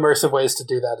lot of immersive ways to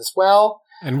do that as well.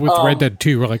 And with Red Dead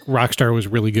 2, like Rockstar was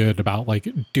really good about like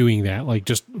doing that, like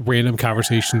just random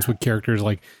conversations with characters.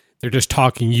 Like they're just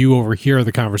talking, you overhear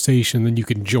the conversation, then you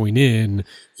can join in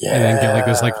and then get like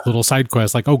this like little side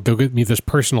quest, like, oh, go get me this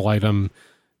personal item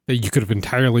that you could have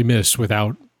entirely missed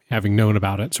without having known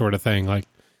about it, sort of thing. Like,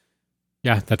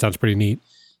 yeah, that sounds pretty neat.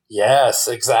 Yes,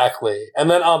 exactly.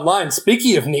 And then online,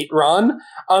 speaking of neat, Ron,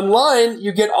 online,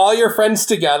 you get all your friends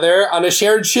together on a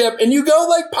shared ship, and you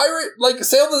go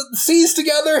sail the seas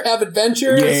together, have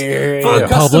adventures. On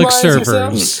public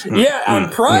servers. On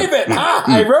private.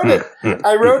 I wrote it.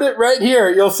 I wrote it right here.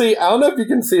 You'll see. I don't know if you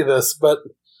can see this, but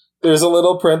there's a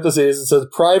little parentheses. It says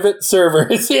private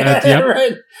servers.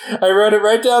 Right. I wrote it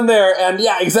right down there. And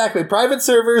yeah, exactly. Private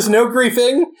servers, no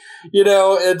griefing.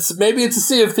 It's a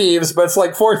Sea of Thieves, but it's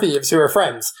like 4 thieves who are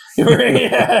friends.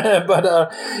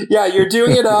 But you're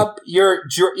doing it up. You're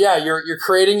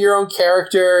creating your own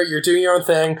character. You're doing your own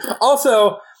thing.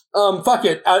 Also, fuck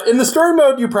it. In the story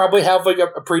mode, you probably have like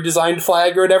a pre-designed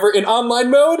flag or whatever. In online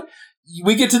mode,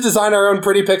 we get to design our own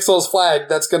Pretty Pixels flag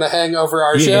that's going to hang over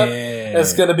our ship.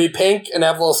 It's going to be pink and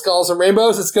have little skulls and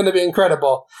rainbows. It's going to be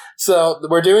incredible. So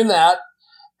we're doing that.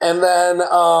 And then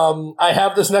I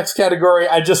have this next category.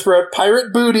 I just wrote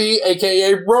pirate booty,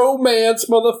 a.k.a. romance,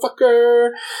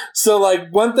 motherfucker. So like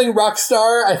one thing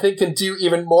Rockstar I think can do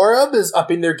even more of is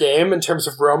upping their game in terms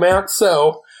of romance.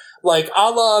 So like a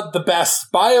la the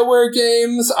best BioWare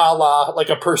games, a la like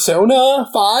a Persona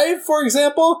 5, for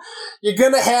example, you're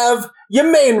going to have your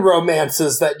main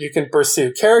romances that you can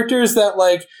pursue. Characters that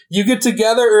like you get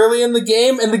together early in the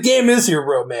game, and the game is your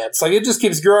romance. Like it just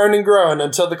keeps growing and growing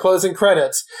until the closing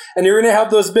credits. And you're going to have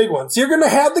those big ones. You're going to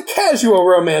have the casual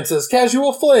romances,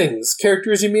 casual flings,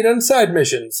 characters you meet on side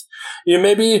missions.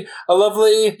 Maybe a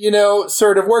lovely,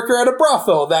 sort of worker at a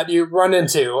brothel that you run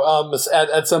into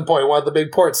at some point, one of the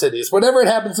big port cities, whatever it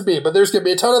happens to be. But there's going to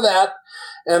be a ton of that.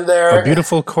 And they're a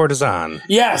beautiful courtesan.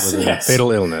 Yes, with a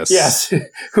fatal illness. Yes,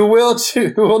 who will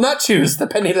not choose the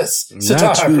penniless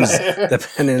sitar player. The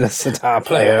penniless sitar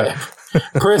player.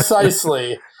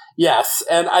 Precisely. Yes,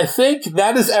 and I think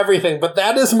that is everything. But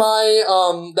that is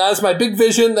my big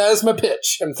vision. That is my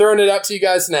pitch. I'm throwing it out to you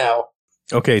guys now.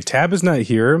 Okay, Tab is not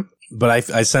here, but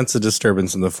I sense a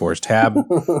disturbance in the force. Tab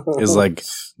is like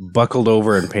buckled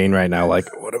over in pain right now. Like,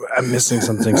 I'm missing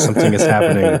something. Something is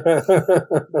happening.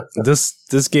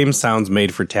 This game sounds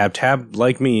made for Tab. Tab,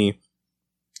 like me,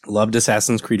 loved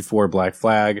Assassin's Creed 4 Black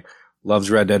Flag, loves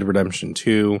Red Dead Redemption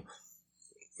 2.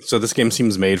 So this game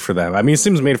seems made for them. I mean, it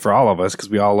seems made for all of us because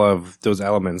we all love those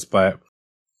elements. But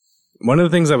one of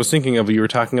the things I was thinking of, you were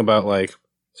talking about, like,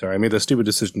 sorry, I made the stupid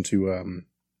decision to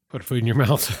put food in your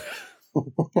mouth.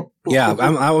 Yeah,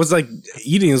 I was like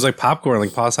eating. It was like popcorn,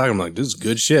 like Paul's talking. I'm like, this is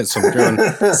good shit. So I'm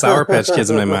throwing Sour Patch Kids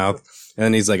in my mouth, and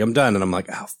then he's like, I'm done, and I'm like,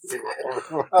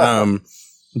 oh.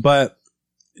 But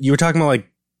you were talking about like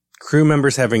crew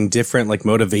members having different like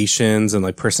motivations and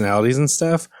like personalities and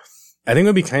stuff. I think it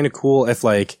would be kind of cool if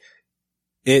like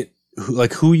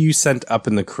who you sent up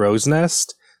in the crow's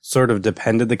nest sort of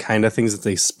depended the kind of things that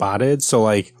they spotted. So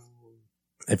like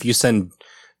if you send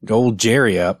old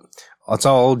Jerry up, that's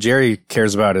all old Jerry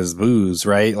cares about is booze,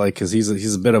 right? Like, cause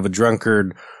he's a bit of a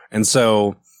drunkard. And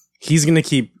so he's going to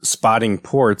keep spotting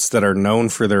ports that are known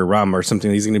for their rum or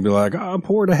something. He's going to be like, oh,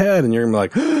 port ahead. And you're going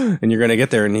to be like, and you're going to get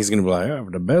there and he's going to be like, I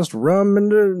have the best rum in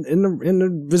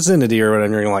the vicinity or whatever.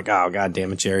 And you're going to be like, oh, God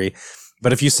damn it, Jerry.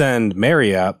 But if you send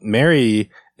Mary up, Mary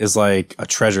is like a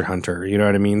treasure hunter. You know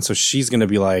what I mean? So she's going to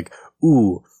be like,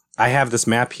 ooh, I have this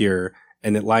map here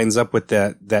and it lines up with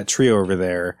that trio over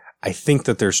there. I think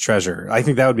that there's treasure. I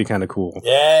think that would be kind of cool.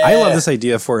 Yeah. I love this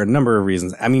idea for a number of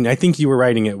reasons. I mean, I think you were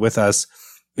writing it with us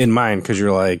in mind because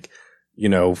you're like, you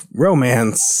know,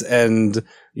 romance and,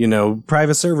 you know,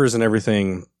 private servers and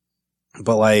everything.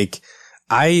 But like,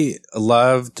 I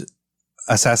loved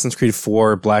Assassin's Creed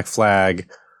 4 Black Flag.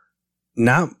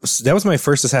 That was my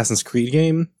first Assassin's Creed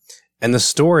game. And the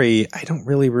story, I don't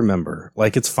really remember.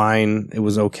 Like, it's fine. It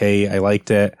was okay. I liked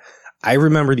it. I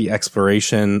remember the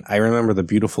exploration. I remember the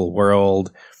beautiful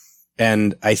world.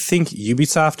 And I think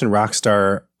Ubisoft and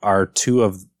Rockstar are two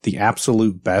of the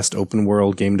absolute best open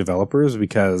world game developers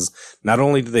because not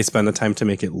only do they spend the time to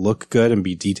make it look good and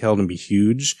be detailed and be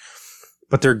huge,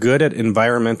 but they're good at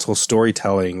environmental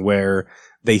storytelling where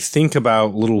they think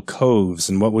about little coves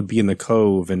and what would be in the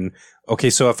cove. And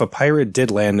okay, so if a pirate did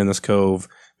land in this cove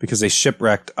because they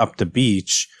shipwrecked up the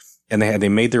beach, and they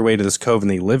made their way to this cove and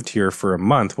they lived here for a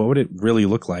month, what would it really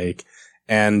look like?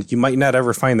 And you might not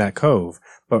ever find that cove.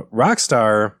 But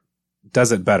Rockstar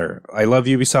does it better. I love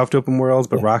Ubisoft open worlds,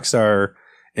 but Rockstar,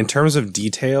 in terms of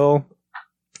detail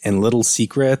and little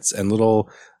secrets and little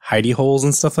hidey holes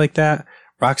and stuff like that,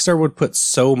 Rockstar would put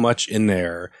so much in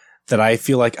there that I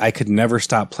feel like I could never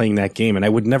stop playing that game, and I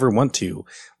would never want to.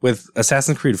 With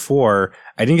Assassin's Creed 4,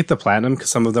 I didn't get the platinum because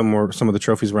some of the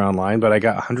trophies were online, but I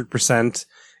got 100%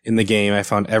 in the game. I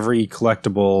found every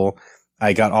collectible.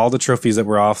 I got all the trophies that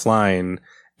were offline,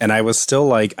 and I was still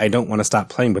like, I don't want to stop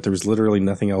playing, but there was literally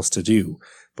nothing else to do.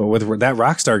 But with that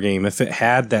Rockstar game, if it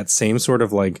had that same sort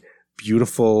of like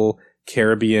beautiful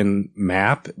Caribbean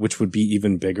map, which would be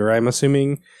even bigger, I'm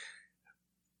assuming,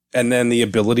 and then the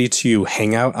ability to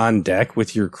hang out on deck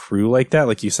with your crew like that,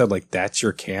 like you said, like that's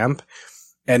your camp,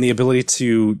 and the ability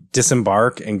to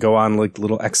disembark and go on like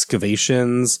little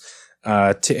excavations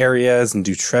to areas and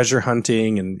do treasure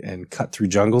hunting and cut through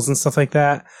jungles and stuff like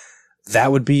that.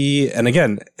 That would be, and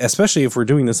again, especially if we're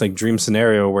doing this like dream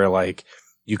scenario where like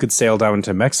you could sail down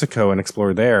to Mexico and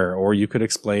explore there, or you could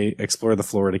explore the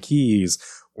Florida Keys,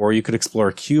 or you could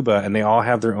explore Cuba, and they all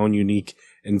have their own unique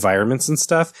environments and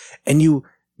stuff. And you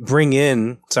bring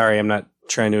in, sorry, I'm not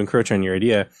trying to encroach on your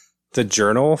idea, the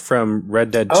journal from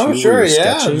Red Dead 2 where you're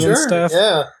sketching and stuff.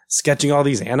 Yeah. Sketching all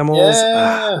these animals.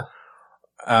 Yeah.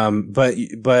 But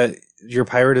your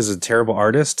pirate is a terrible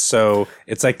artist, so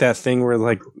it's like that thing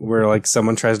where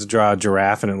someone tries to draw a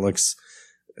giraffe and it looks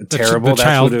terrible.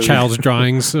 The child's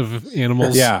drawings of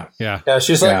animals. Yeah.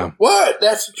 She's like, what?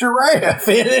 That's a giraffe.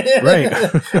 Right.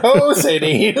 Oh,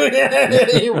 Sadie,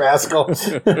 you rascal.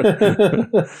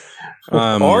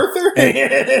 Arthur.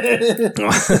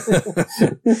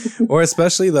 Or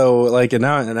especially though, like, and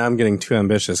now I'm getting too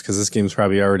ambitious because this game's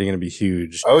probably already going to be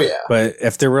huge. Oh yeah. But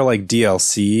if there were like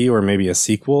DLC or maybe a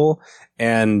sequel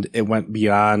and it went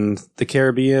beyond the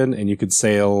Caribbean and you could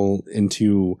sail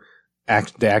into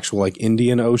the actual like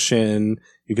Indian Ocean,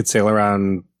 you could sail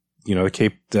around, you know,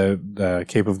 the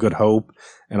Cape of Good Hope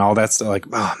and all that stuff. Like,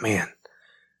 oh man.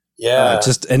 Yeah.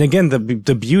 And again,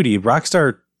 the beauty,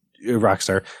 Rockstar,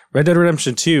 Red Dead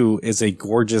Redemption 2 is a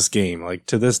gorgeous game. Like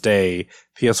to this day,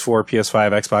 PS4,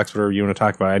 PS5, Xbox, whatever you want to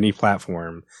talk about, any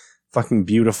platform, fucking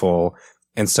beautiful.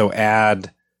 And so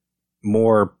add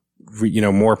more,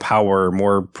 more power,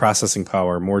 more processing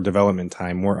power, more development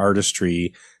time, more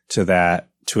artistry to that,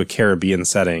 to a Caribbean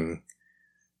setting.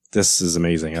 This is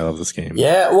amazing. I love this game.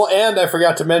 Yeah. Well, and I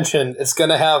forgot to mention, it's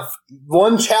going to have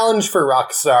one challenge for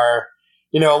Rockstar.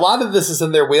 You know, a lot of this is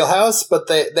in their wheelhouse, but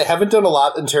they haven't done a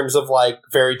lot in terms of like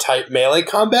very tight melee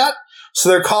combat. So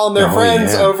they're calling their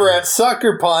friends over at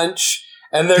Sucker Punch,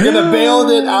 and they're going to bail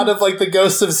it out of like the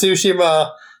Ghost of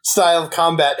Tsushima style of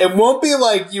combat. It won't be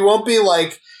like, you won't be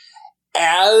like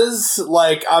as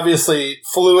like obviously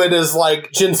fluid as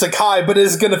like Jin Sakai, but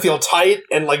it's gonna feel tight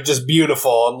and like just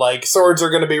beautiful, and like swords are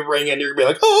gonna be ringing. You're gonna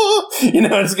be like, oh, you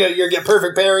know, it's gonna, you're gonna get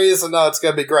perfect parries, and no, it's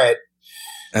gonna be great.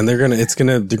 And they're gonna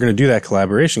do that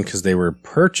collaboration because they were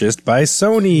purchased by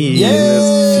Sony. Yeah, in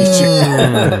this future.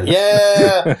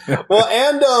 yeah. Well,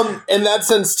 and in that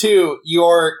sense too,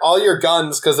 all your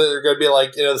guns, because they're gonna be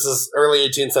like, you know, this is early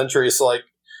 18th century, so like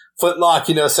flintlock,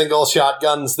 you know, single shot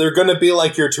guns. They're gonna be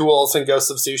like your tools in Ghost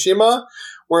of Tsushima,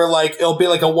 where like it'll be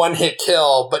like a one hit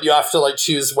kill, but you have to like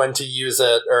choose when to use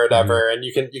it or whatever, and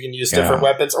you can use different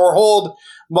weapons or hold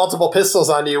multiple pistols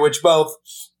on you, which both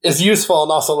is useful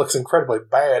and also looks incredibly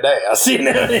badass. You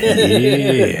know?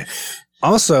 Yeah.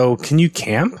 Also, can you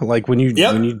camp? Like when you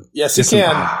yes, you can.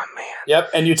 Oh man. Yep,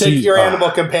 and you take your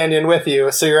animal companion with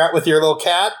you, so you're out with your little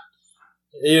cat.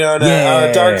 You know, on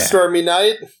a dark, stormy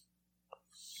night.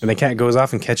 And the cat goes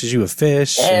off and catches you a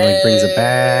fish and like brings it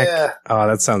back. Oh,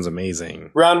 that sounds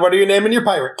amazing. Ron, what are you naming your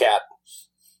pirate cat?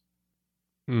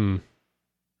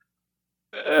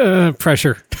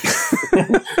 Pressure.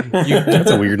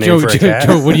 That's a weird name for a cat.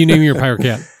 Joe, what do you name your pirate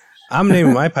cat? I'm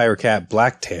naming my pirate cat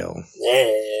Blacktail.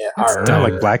 Yeah, It's dumb,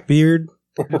 like Blackbeard.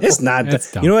 It's not.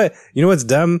 You know what? You know what's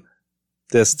dumb?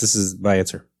 This is my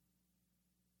answer.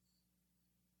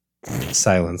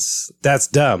 Silence. That's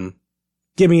dumb.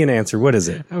 Give me an answer. What is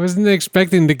it? I wasn't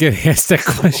expecting to get asked that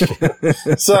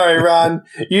question. Sorry, Ron.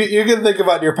 You can think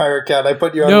about your pirate cat. I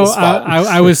put you on the spot.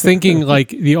 I was thinking like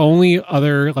the only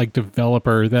other like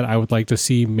developer that I would like to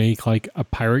see make like a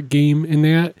pirate game in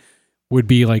that would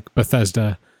be like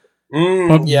Bethesda.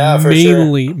 But yeah, for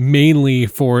sure. Mainly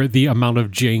for the amount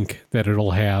of jank that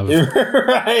it'll have.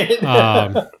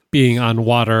 Right. Being on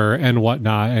water and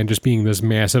whatnot, and just being this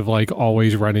massive, like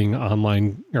always running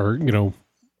online, or you know,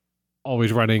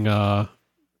 always running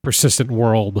persistent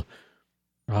world.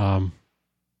 That'd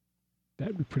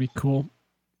be pretty cool.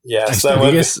 Yes, that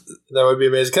would be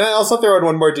amazing. Can I also throw in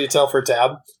one more detail for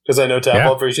Tab? Because I know Tab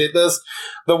will appreciate this.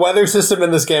 The weather system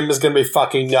in this game is going to be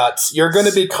fucking nuts. You're going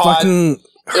to be caught... Fucking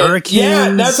hurricanes? Yeah,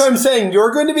 that's what I'm saying.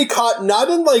 You're going to be caught not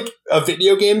in like a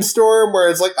video game storm where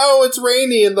it's like, oh, it's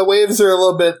rainy and the waves are a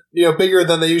little bit, you know, bigger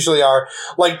than they usually are.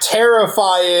 Like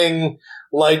terrifying...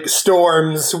 like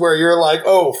storms where you're like,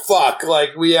 oh fuck,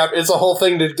 like it's a whole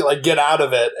thing to like get out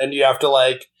of it, and you have to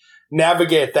like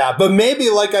navigate that. But maybe,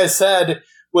 like I said,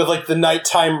 with like the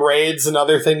nighttime raids and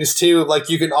other things too, like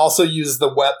you can also use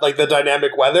the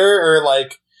dynamic weather, or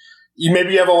like you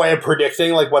have a way of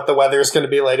predicting like what the weather is going to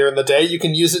be later in the day. You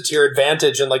can use it to your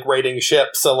advantage in like raiding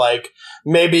ships. So like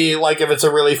maybe like if it's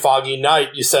a really foggy night,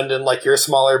 you send in like your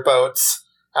smaller boats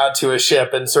out to a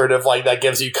ship, and sort of like that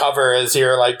gives you cover as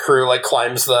your like crew like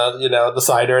climbs the, you know, the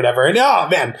side or whatever. And oh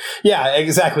man, yeah,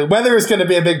 exactly. Weather is going to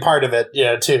be a big part of it,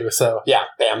 yeah, too. So yeah,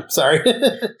 bam, sorry.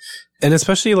 And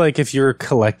especially like if you're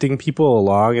collecting people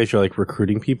along, as you're like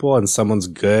recruiting people, and someone's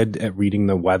good at reading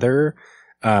the weather,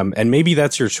 and maybe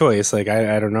that's your choice. Like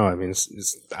I don't know. I mean,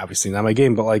 it's obviously not my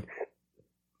game, but like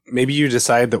maybe you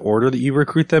decide the order that you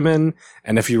recruit them in,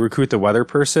 and if you recruit the weather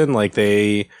person, like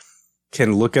they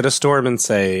can look at a storm and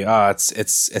say,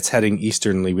 it's heading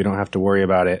easternly. We don't have to worry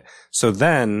about it. So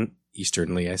then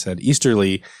easterly.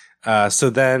 So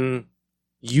then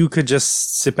you could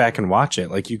just sit back and watch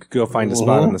it. Like you could go find a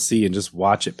spot on the sea and just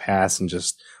watch it pass and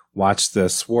just watch the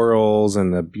swirls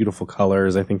and the beautiful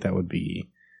colors. I think that would be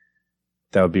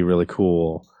really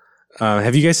cool.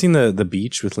 Have you guys seen the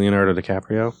Beach with Leonardo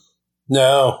DiCaprio?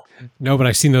 No, but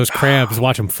I've seen those crabs.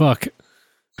 Watch them fuck.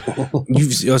 I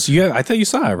thought you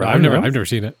saw it, right? I've never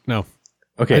seen it. No.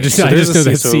 Okay. I just know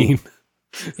that scene.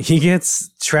 He gets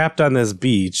trapped on this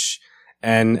beach,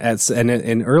 and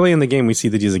early in the game we see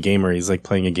that he's a gamer. He's like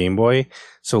playing a Game Boy.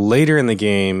 So later in the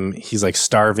game, he's like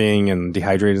starving and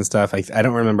dehydrated and stuff. I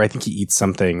don't remember. I think he eats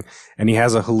something, and he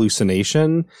has a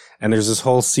hallucination. And there's this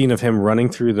whole scene of him running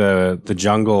through the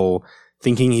jungle,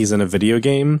 thinking he's in a video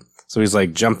game. So he's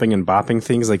like jumping and bopping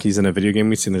things like he's in a video game.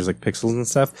 We've seen there's like pixels and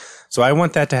stuff. So I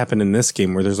want that to happen in this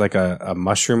game, where there's like a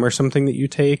mushroom or something that you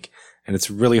take, and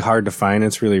it's really hard to find.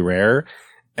 It's really rare.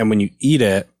 And when you eat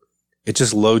it, it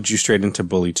just loads you straight into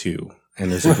Bully 2.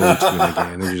 And there's a Bully 2 in the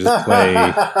game. And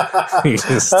you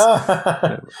just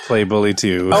play Bully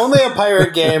 2. Only a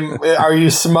pirate game are you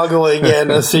smuggling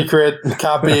in a secret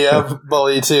copy of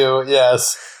Bully 2.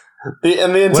 Yes. The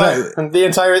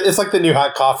entire it's like the new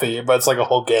hot coffee, but it's like a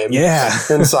whole game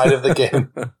inside of the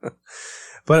game.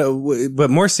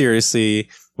 But more seriously,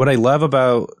 what I love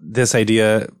about this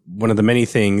idea, one of the many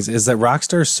things, is that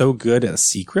Rockstar is so good at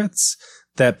secrets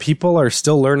that people are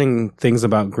still learning things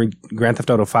about Grand Theft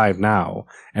Auto 5 now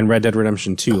and Red Dead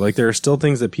Redemption 2. Like, there are still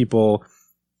things that people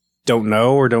don't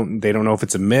know or they don't know if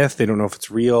it's a myth. They don't know if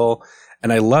it's real.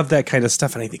 And I love that kind of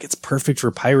stuff. And I think it's perfect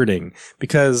for pirating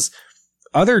because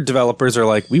other developers are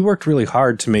like, we worked really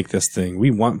hard to make this thing.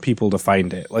 We want people to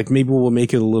find it. Like, maybe we'll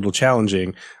make it a little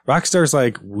challenging. Rockstar's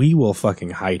like, we will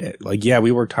fucking hide it. Like, yeah,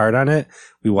 we worked hard on it.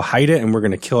 We will hide it and we're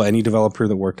going to kill any developer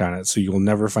that worked on it. So you'll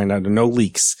never find out. No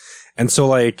leaks. And so,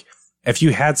 like, if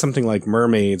you had something like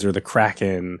mermaids or the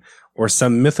Kraken or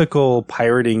some mythical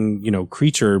pirating,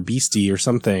 creature, beastie or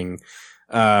something,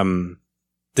 then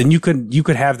you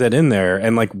could have that in there.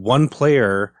 And like one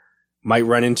player might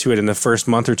run into it in the first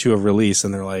month or two of release.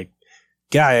 And they're like,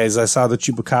 guys, I saw the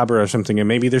Chupacabra or something. And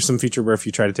maybe there's some feature where if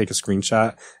you try to take a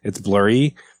screenshot, it's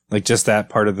blurry. Like just that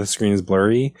part of the screen is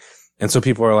blurry. And so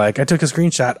people are like, I took a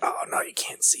screenshot. Oh no, you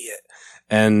can't see it.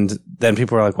 And then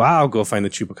people are like, wow, I'll go find the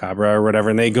Chupacabra or whatever.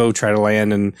 And they go try to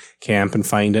land and camp and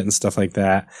find it and stuff like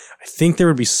that. I think there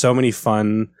would be so many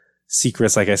fun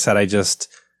secrets. Like I said, I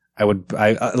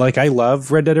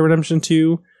love Red Dead Redemption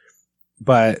 2,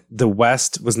 but the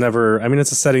West was never,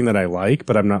 it's a setting that I like,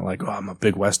 but I'm not like, oh, I'm a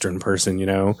big Western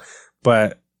person,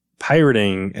 but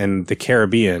pirating and the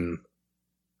Caribbean,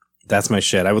 that's my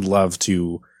shit. I would love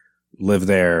to live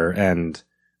there and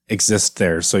exist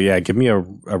there. So yeah, give me a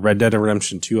Red Dead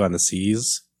Redemption 2 on the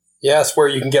seas. Yes, where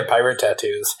you can get pirate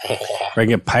tattoos. I can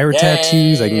get pirate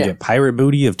tattoos. I can get pirate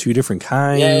booty of 2 different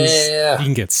kinds. Yeah. You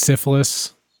can get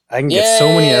syphilis. I can get so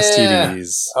many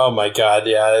STDs. Oh my god,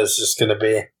 yeah, it's just gonna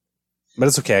be. But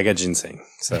it's okay, I got ginseng.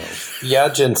 So yeah,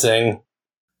 ginseng.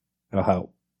 It'll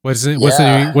help. What's the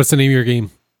name of your game?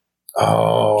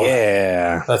 Oh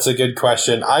yeah. That's a good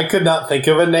question. I could not think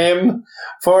of a name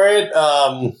for it.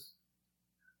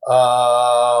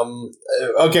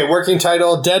 Okay, working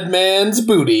title, Dead Man's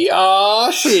Booty.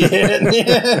 Aw, shit.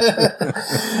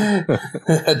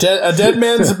 A dead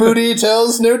man's booty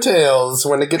tells no tales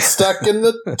when it gets stuck in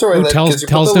the toilet.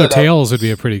 Tells no tales would be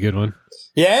a pretty good one.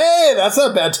 Yeah, that's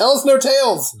not bad. Tells no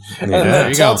tales. Yeah, and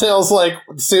then Telltale's like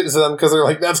suits them because they're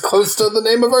like, that's close to the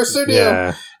name of our studio.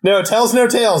 Yeah. No, Tells no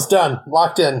tales. Done.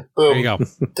 Locked in. Boom. There you go.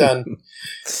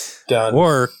 Done.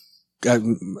 Or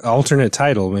alternate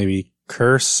title, maybe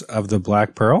Curse of the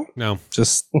Black Pearl? No.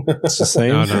 Just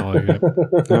saying? No, not like that.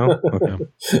 No? Okay.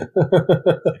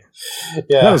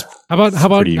 Yeah. How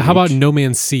about No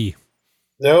Man's Sea?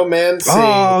 No Man's Sea.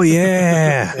 Oh,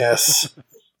 yeah. Yes.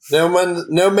 No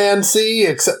man see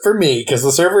except for me because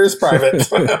the server is private.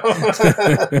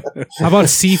 How about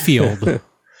Seafield?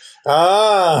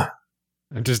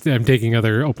 I'm taking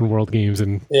other open world games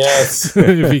and yes.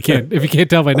 if you can't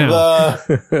tell by now.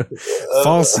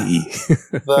 Falsey.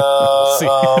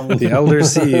 The Elder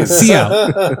Seas. Sea Out.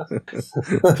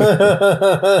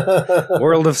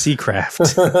 World of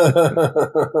Seacraft.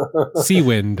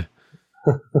 Seawind.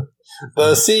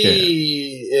 The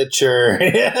Sea Itcher.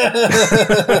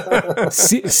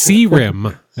 Sea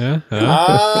Rim. Yeah.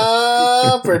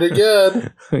 Pretty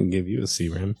good. I'll give you a sea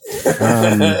rim.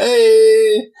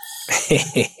 Hey.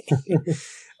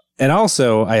 And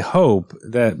also, I hope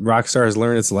that Rockstar has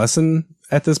learned its lesson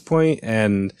at this point,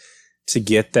 and to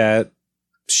get that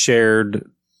shared,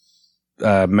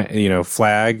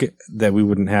 flag, that we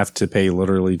wouldn't have to pay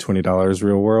literally $20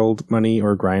 real world money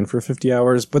or grind for 50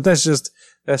 hours. But that's just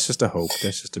a hope.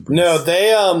 That's just a brief. No,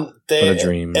 they a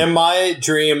dream. In my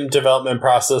dream development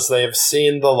process, they have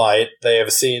seen the light. They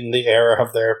have seen the error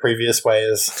of their previous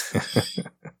ways.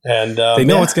 And they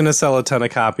know it's going to sell a ton of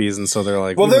copies, and so they're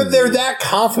like, well, they're that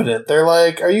confident. They're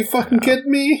like, are you fucking kidding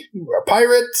me? We're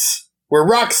pirates. We're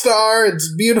Rockstar.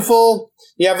 It's beautiful.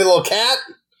 You have a little cat.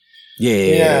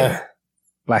 Yeah.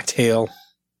 Blacktail.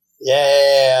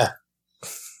 Yeah.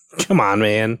 Come on,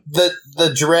 man.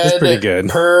 The dread pretty good.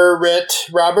 Perrit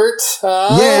Roberts.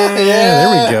 Yeah,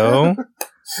 there we go.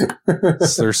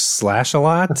 Is there slash a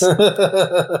lot?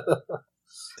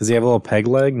 Does he have a little peg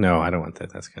leg? No, I don't want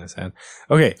that. That's kind of sad.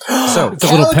 Okay, so it's a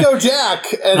little Calico Jack,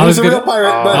 and he's a real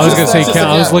pirate. But I was going to say,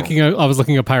 I was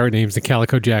looking at pirate names, and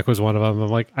Calico Jack was one of them. I'm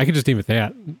like, I could just name it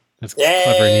that. That's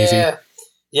clever and easy.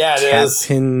 Yeah, it is.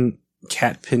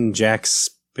 Catpin Jack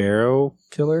Sparrow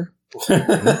Killer.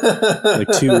 Like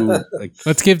two. Like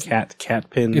let's give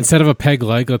catpin instead of a peg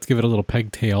leg. Let's give it a little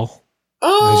peg tail.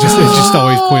 Oh, it's just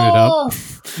always pointed up.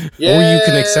 Yeah. Or you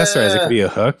can accessorize. It could be a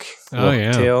hook. Oh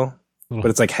yeah, tail. But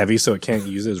it's like heavy, so it can't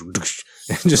use it.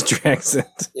 It just drags it.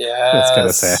 Yeah, that's kind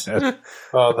of sad.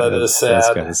 Oh, that is sad.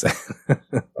 That's kind of sad.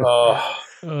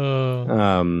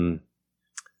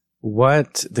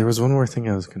 What? There was one more thing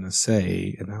I was going to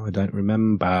say, and now I don't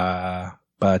remember.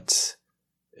 But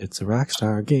It's a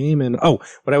Rockstar game. And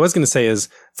what I was going to say is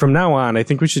from now on, I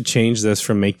think we should change this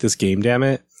from Make This Game, Damn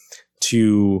It,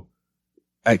 to,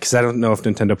 because I don't know if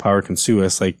Nintendo Power can sue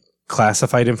us, like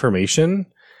classified information.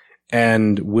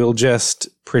 And we'll just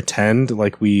pretend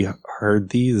like we heard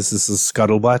this is a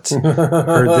scuttlebutt,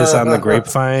 heard this on the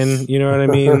grapevine. You know what I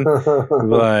mean?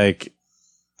 Like,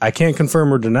 I can't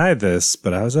confirm or deny this,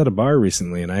 but I was at a bar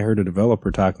recently and I heard a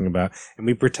developer talking about, and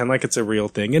we pretend like it's a real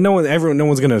thing. And no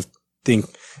one's going to think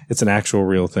it's an actual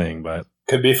real thing, but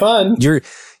could be fun.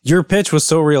 Your pitch was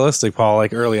so realistic, Paul,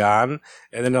 like early on.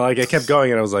 And then like I kept going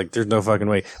and I was like, there's no fucking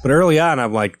way. But early on,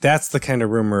 I'm like, that's the kind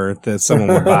of rumor that someone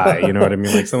would buy. You know what I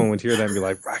mean? Like someone would hear that and be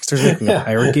like, Rockstar's making a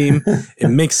pirate game. It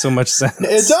makes so much sense.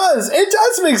 It does. It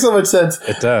does make so much sense.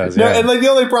 It does. No, yeah. and like the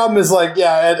only problem is like,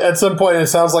 at some point it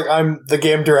sounds like I'm the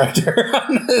game director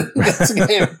on this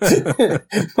game.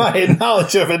 My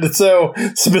knowledge of it is so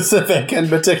specific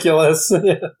and meticulous.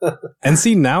 And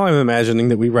see, now I'm imagining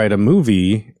that we write a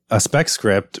movie, a spec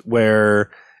script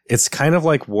where it's kind of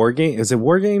like War Game. Is it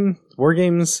War Game? War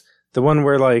Games? The one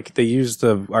where like they use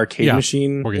the arcade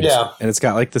machine. Yeah. And it's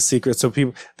got like the secret. So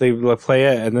people, they play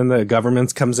it and then the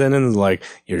government comes in and is like,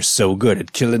 you're so good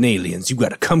at killing aliens. You got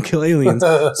to come kill aliens.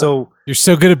 So you're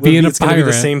so good at being a it's gonna pirate.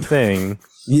 be the same thing.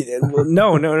 Yeah, well,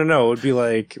 no. It would be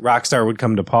like Rockstar would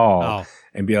come to Paul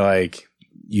and be like,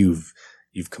 you've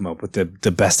come up with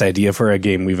the best idea for a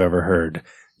game we've ever heard.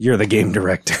 You're the game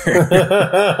director.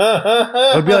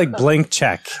 It would be like Blank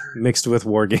Check mixed with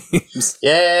War Games.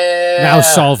 Yeah. Now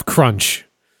solve Crunch.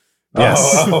 Yes.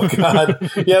 Oh, God.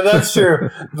 Yeah, that's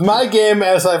true. My game,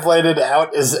 as I've laid it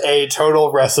out, is a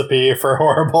total recipe for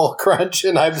horrible crunch,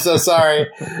 and I'm so sorry,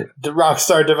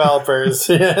 Rockstar developers.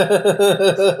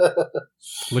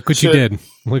 Look what you did.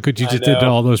 Look what you just did to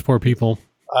all those poor people.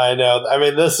 I know. I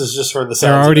mean, this is just for the sounds.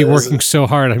 They're already working so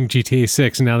hard on GTA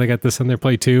 6, and now they got this on their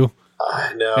plate too.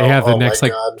 I know. They have the next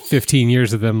 15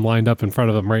 years of them lined up in front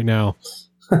of them right now.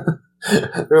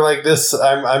 They're like this.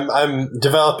 I'm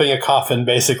developing a coffin.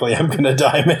 Basically, I'm going to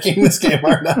die making this game,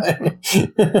 aren't I?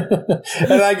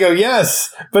 And I go,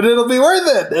 yes, but it'll be worth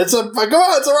it. It's a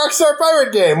Rockstar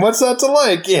pirate game. What's not to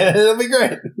like? Yeah, it'll be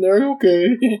great. They're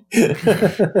okay.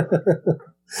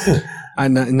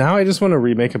 Now I just want to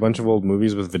remake a bunch of old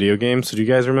movies with video games. So do you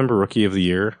guys remember Rookie of the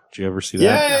Year? Did you ever see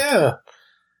that? Yeah.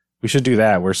 We should do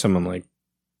that where someone like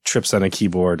trips on a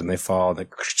keyboard and they fall and they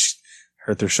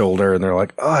hurt their shoulder and they're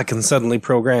like, oh, I can suddenly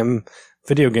program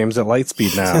video games at light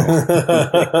speed now.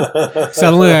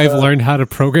 Suddenly I've learned how to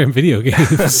program video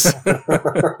games.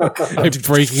 I'm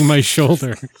breaking my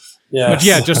shoulder. Yes. But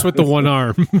yeah, just with the one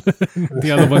arm.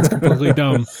 The other one's completely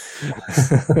dumb.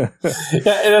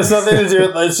 Yeah, it has nothing to do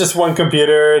with, it's just one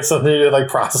computer. It's nothing to do with like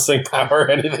processing power or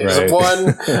anything. Right. It's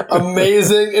one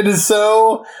amazing. It is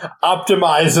so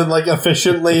optimized and like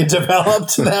efficiently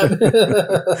developed that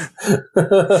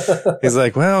He's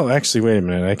like, well, actually, wait a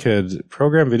minute. I could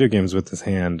program video games with this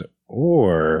hand,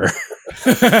 or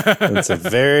it's a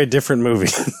very different movie.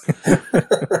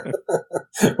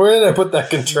 Where did I put that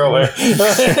controller?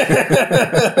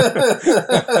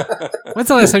 When's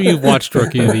the last time you watched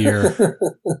Rookie of the Year?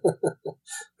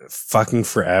 Fucking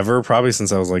forever, probably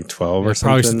since I was like 12 or something.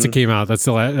 Probably since it came out. That's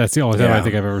the only time I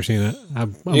think I've ever seen it.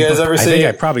 You guys ever I see? think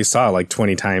I probably saw it like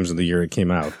 20 times in the year it came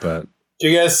out, but Do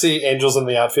you guys see Angels in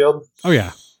the Outfield? Oh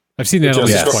yeah, I've seen that at least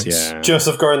Yes, twice. yeah.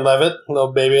 Joseph Gordon-Levitt,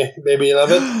 little baby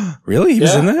Levitt. Really? He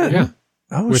was in that? Yeah,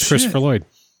 Oh, with shit. Christopher Lloyd.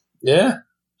 Yeah.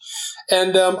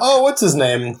 And what's his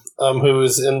name?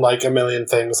 Who's in like a million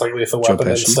things, like Lethal Joe Weapon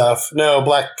and Pesci? stuff. No,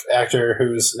 black actor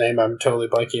whose name I'm totally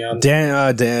blanking on.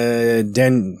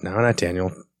 No, not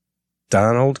Daniel.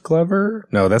 Donald Glover?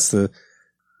 No, that's the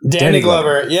Danny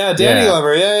Glover. Yeah, Danny Yeah.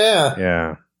 Glover. Yeah.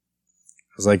 yeah.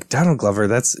 I was like, Donald Glover,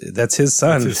 that's his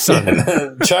son. That's his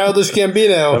son. Childish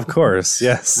Gambino. Of course,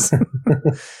 yes.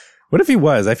 What if he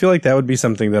was? I feel like that would be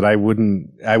something that I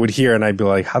would hear and I'd be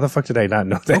like, how the fuck did I not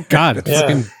know that? Oh God, Yeah.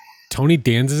 fucking Tony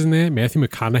Danza's in that. Matthew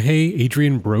McConaughey,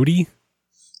 Adrian Brody.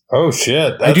 Oh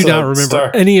shit! I do not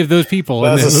remember any of those people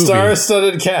in That's that a movie.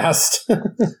 star-studded cast.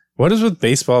 What is with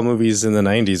baseball movies in the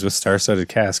 90s with star-studded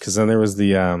cast? Because then there was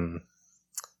the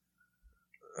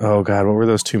oh god, what were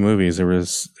those two movies? There were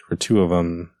two of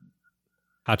them.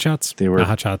 Hot Shots. They were- Not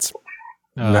Hot Shots.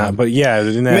 But yeah,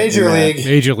 in that, Major in that- League.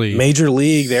 Major League. Major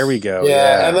League. There we go.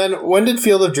 Yeah, and then when did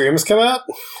Field of Dreams come out?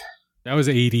 That was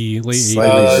 80, late 80s.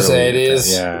 Slightly Oh, those early,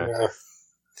 80s. yeah.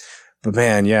 But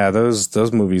man, yeah,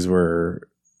 those movies were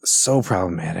so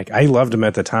problematic. I loved him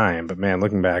at the time, but man,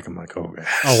 looking back, I'm like, oh, God.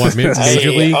 Oh, what,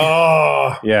 Major League?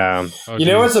 Oh. Yeah. Oh, You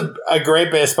know what's a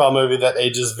great baseball movie that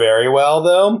ages very well,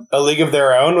 though? A League of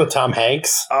Their Own with Tom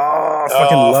Hanks. Oh, I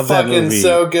fucking love that movie. Fucking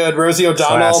so good. Rosie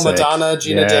O'Donnell, Classic. Madonna,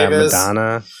 Gina Davis.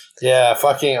 Madonna. Yeah,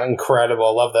 fucking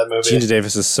incredible. Love that movie. Gina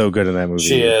Davis is so good in that movie.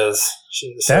 She is.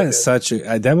 That is such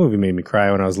a that movie made me cry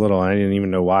when I was little, and I didn't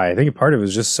even know why. I think part of it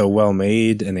was just so well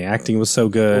made, and the acting was so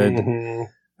good.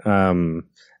 Mm-hmm.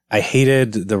 I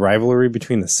hated the rivalry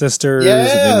between the sisters. Yeah,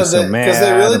 it made me so mad. because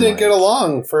they really I'm didn't like- get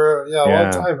along for a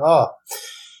long time. Oh,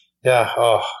 yeah.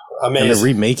 Oh, And amazing.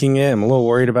 they're remaking it. I'm a little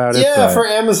worried about it. Yeah, but for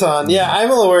Amazon. Yeah, I'm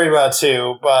a little worried about it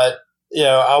too, but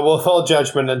I will withhold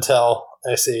judgment until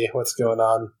I see what's going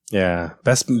on. yeah,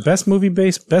 best movie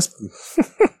best.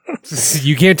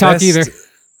 You can't talk Best- either.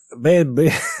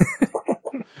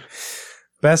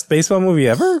 Best baseball movie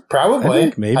ever? Probably. I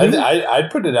think maybe. I'd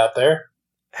put it out there.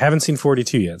 Haven't seen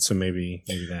 42 yet, so maybe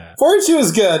that. 42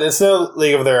 is good. It's no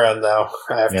League of Their Own, though,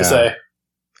 I have Yeah. to say.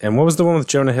 And what was the one with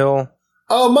Jonah Hill?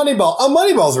 Oh, Moneyball. Oh,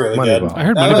 Moneyball's really good. Moneyball. I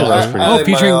heard I Moneyball. like Oh,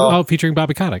 Moneyball. featuring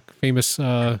Bobby Kotick, famous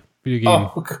video game.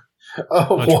 Oh,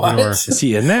 Entrepreneur. what? Is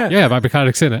he in that? Yeah, Bobby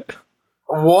Kotick's in it.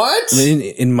 What?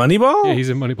 In Moneyball? Yeah, he's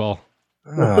in Moneyball.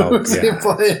 Oh, Who's he God.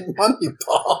 playing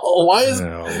Moneyball?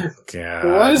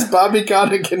 Why is Bobby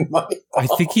Kotick in Moneyball? I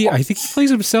think he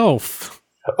plays himself.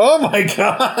 Oh my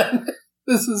god.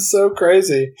 This is so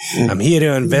crazy. I'm here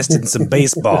to invest in some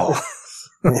baseball.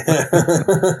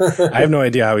 I have no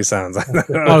idea how he sounds.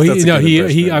 Oh,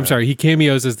 I'm sorry. He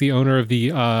cameos as the owner of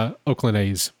the Oakland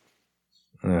A's.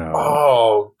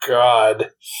 Oh god.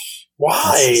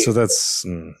 Why? So that's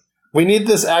We need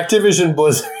this Activision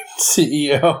Blizzard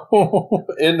CEO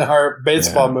in our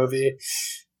baseball movie.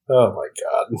 Oh my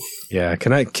god. yeah.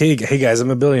 Can I? Hey guys, I'm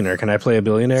a billionaire. Can I play a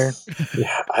billionaire?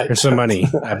 Yeah, Here's some money.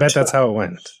 I bet that's how it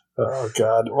went. Oh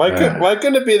god. Why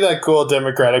couldn't it be that cool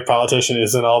Democratic politician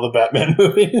who's in all the Batman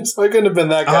movies? Why couldn't it have been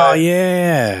that guy? Oh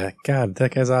yeah. God,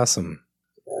 that guy's awesome.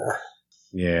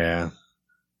 Yeah.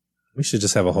 We should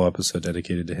just have a whole episode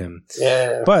dedicated to him.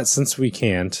 Yeah. But since we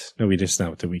can't, no, we just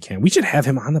not that we can't. We should have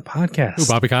him on the podcast. Who,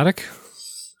 Bobby Kotick?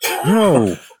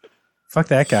 No. Fuck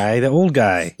that guy, the old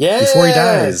guy. Yeah, Before he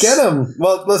dies. get him.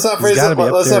 Well, let's not phrase gotta it. be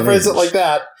up Let's there not in phrase it age. like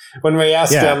that when we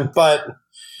ask Yeah. him. But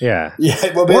Yeah.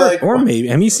 yeah, we'll be like, Or maybe.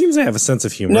 I mean, he seems to have a sense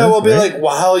of humor. no, we'll be right? like,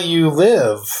 while you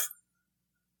live,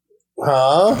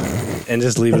 huh? And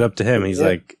just leave it up to him. He's Yeah.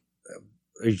 like,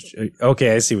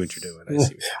 okay, I see what you're doing. I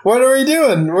see. What are we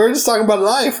doing? We're just talking about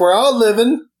life. We're all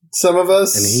living. Some of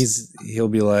us, And he'll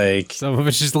be like, Some of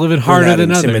us just living "We're harder not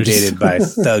than others. intimidated by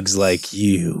thugs like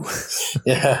you.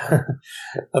 yeah.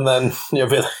 And then you'll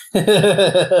be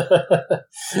like,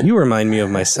 You remind me of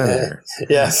my senator.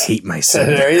 yes. I hate my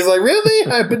Senator. senator. He's like, really?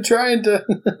 I've been trying to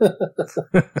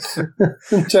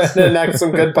enact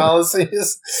some good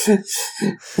policies.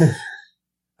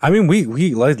 I mean,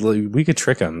 we could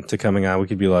trick him to coming on. We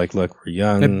could be like, look, we're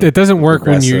young. It doesn't work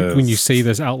when you progressive. say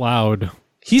this out loud.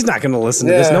 He's not going to listen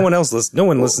to this. Yeah. No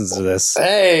one listens to this.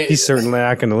 Hey, He's certainly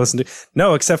not going to listen to.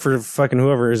 No, except for fucking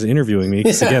whoever is interviewing me.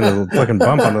 Because again, the fucking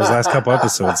bump on those last couple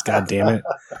episodes. God damn it.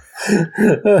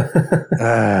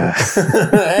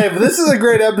 hey, but this is a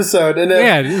great episode. And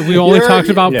Yeah, we only you're- talked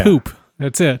about yeah. poop.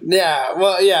 That's it. yeah,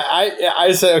 well, yeah.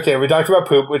 I say okay. We talked about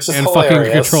poop, which is And hilarious.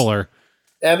 fucking controller.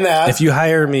 And that If you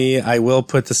hire me, I will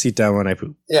put the seat down when I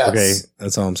poop. yes, Okay,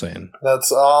 that's all I'm saying.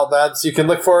 that's all. That's you can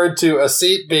look forward to a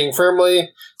seat being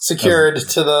firmly secured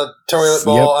to the toilet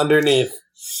bowl Yep. underneath.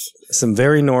 Some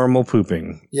very normal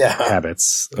pooping Yeah,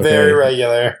 habits. Okay? very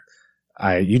regular.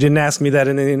 You didn't ask me that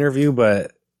in the interview,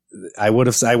 but I would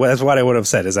have. That's what I would have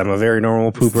said. Is I'm a very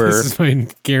normal pooper. This is my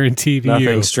guarantee to Nothing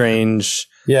you. strange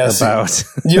Yes, about.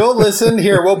 you'll listen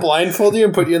here. We'll blindfold you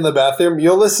and put you in the bathroom.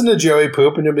 You'll listen to Joey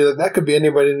poop, and you'll be like, "That could be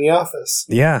anybody in the office."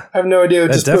 Yeah, I have no idea. What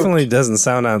that just definitely pooped. doesn't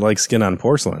sound like skin on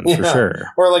porcelain for Yeah. sure.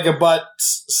 Or like a butt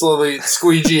slowly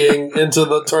squeegeeing into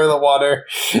the toilet water.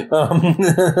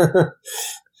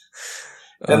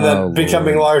 And then Oh,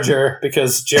 becoming Lord. larger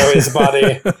because Joey's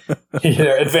body,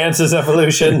 advances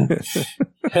evolution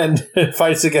and it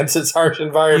fights against its harsh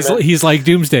environment. He's like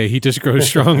Doomsday. He just grows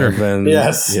stronger. And then-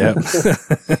 Yes. Yep.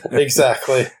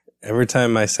 Exactly. Every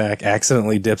time my sack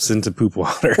accidentally dips into poop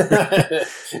water,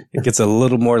 it gets a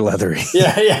little more leathery.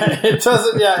 Yeah. It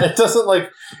doesn't like,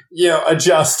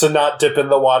 adjust to not dip in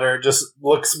the water. It just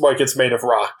looks like it's made of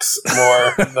rocks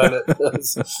more than it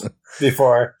is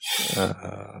before. All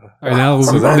right, now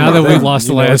So that we've lost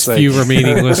the you know, last it's like- few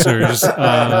remaining listeners,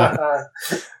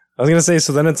 I was gonna say,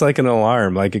 so then it's like an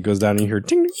alarm, like it goes down and you hear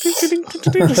ding, ding, ding, ding,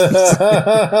 ding, ding, ding.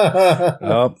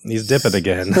 Oh, he's dipping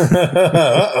again.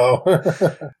 Uh-oh.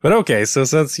 But okay, so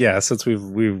since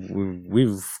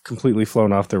we've completely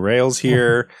flown off the rails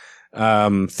here,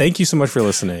 thank you so much for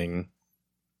listening.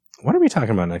 What are we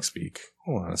talking about next week?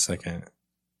 Hold on a second.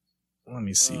 Let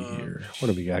me see here. What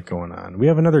do we got going on? We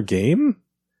have another game?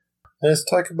 Let's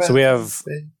talk about. So we have.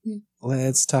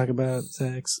 Let's talk about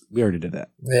sex. We already did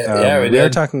that. Yeah, we are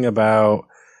talking about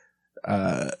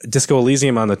Disco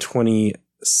Elysium on the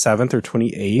 27th or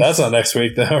 28th. That's not next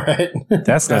week, though, right?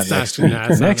 That's not next week.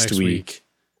 Next week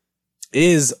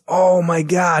is, oh my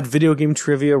God, Video Game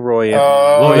Trivia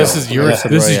Royale. Oh, this is your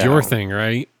thing,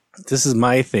 right? This is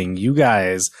my thing. You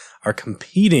guys are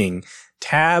competing.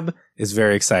 Tab is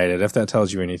very excited, if that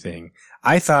tells you anything.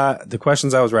 I thought the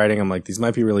questions I was writing, I'm like, these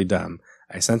might be really dumb.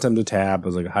 I sent them to Tab. I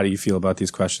was like, how do you feel about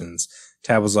these questions?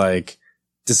 Tab was like,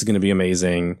 this is going to be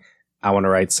amazing. I want to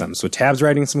write some. So Tab's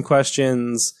writing some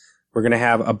questions. We're going to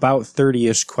have about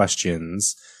 30-ish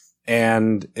questions.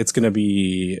 And it's going to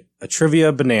be a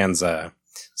trivia bonanza.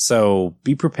 So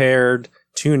be prepared.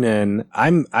 Tune in.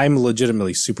 I'm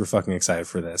legitimately super fucking excited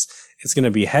for this. It's going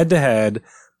to be head-to-head.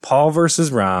 Paul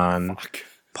versus Ron. Fuck.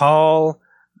 Paul...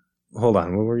 Hold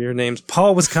on, what were your names?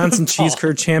 Paul, Wisconsin Cheese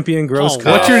Curd Champion, Gross Cough.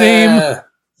 What's your name?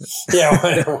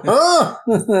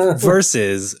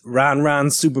 Versus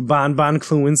Ron Super Bon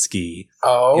Klewinski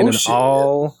in an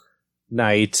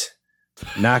all-night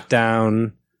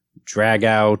knockdown, drag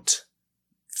out,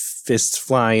 fists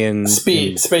flying,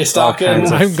 space docking.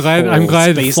 I'm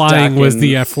glad flying was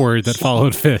the F word that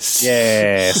followed fists.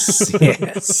 Yes.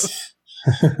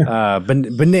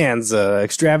 Bonanza,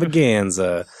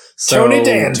 extravaganza. So Tony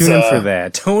Danza. Tune in for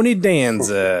that. Tony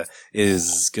Danza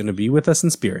is going to be with us in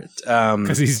spirit.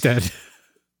 Because he's dead.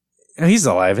 He's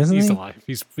alive, isn't he? He's alive.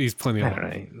 He's plenty alive.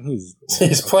 Right.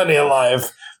 He's plenty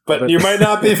alive. But you might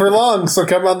not be for long, so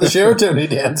come on the show, Tony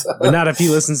Danza. But not if he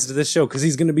listens to this show, because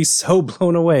he's going to be so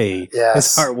blown away. Yes.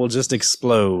 His heart will just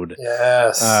explode.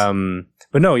 Yes.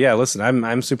 But no, yeah, listen,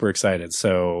 I'm super excited.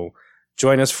 So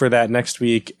join us for that next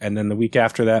week. And then the week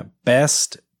after that,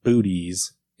 best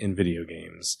booties in video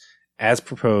games, as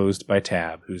proposed by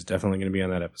Tab, who's definitely going to be on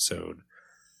that episode.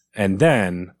 And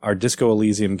then our Disco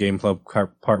Elysium Game Club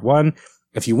Part 1.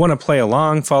 If you want to play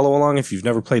along, follow along. If you've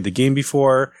never played the game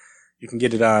before, you can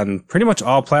get it on pretty much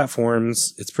all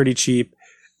platforms. It's pretty cheap.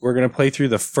 We're going to play through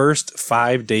the first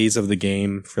 5 days of the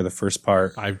game for the first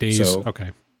part. 5 days? So,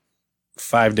 okay.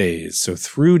 5 days. So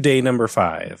through day number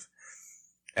 5.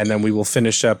 And then we will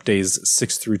finish up days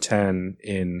 6 through 10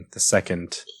 in the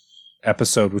second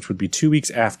episode, which would be 2 weeks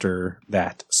after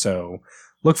that. So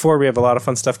look forward. We have a lot of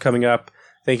fun stuff coming up.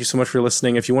 Thank you so much for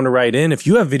listening. If you want to write in, if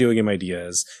you have video game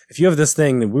ideas, if you have this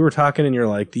thing that we were talking and you're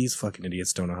like, these fucking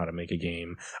idiots don't know how to make a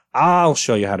game, I'll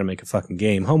show you how to make a fucking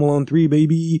game. Home Alone 3,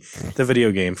 baby. The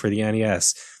video game for the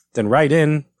NES. Then write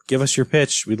in, give us your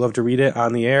pitch. We'd love to read it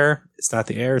on the air. It's not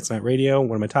the air. It's not radio.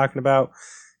 What am I talking about?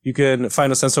 You can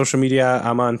find us on social media.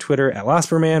 I'm on Twitter at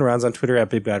Losperman. Ron's on Twitter at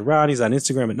Big Bad Ron. He's on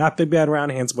Instagram at Not Big Bad Ron.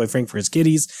 Handsome Boy Frank for his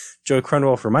kitties. Joey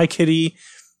Crunwell for my kitty.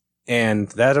 And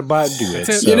that about do it. That's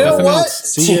it. So, You know what?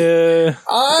 see ya.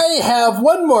 I have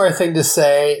one more thing to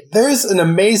say. There's an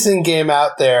amazing game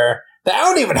out there that I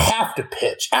don't even have to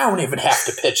pitch. I don't even have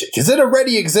to pitch it because it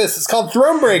already exists. It's called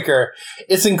Thronebreaker.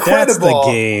 It's incredible. That's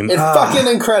the game. It's fucking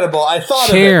incredible. I thought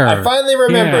of it. I finally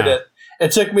remembered it.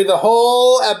 It took me the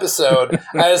whole episode.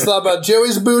 I just thought about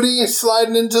Joey's booty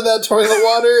sliding into that toilet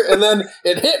water, and then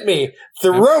it hit me.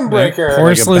 Thronebreaker.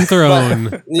 Porcelain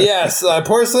throne. Yes,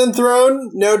 porcelain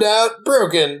throne, no doubt,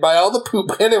 broken by all the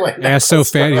poop. Anyway. Ass so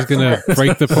fat he's going to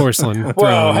break the porcelain throne.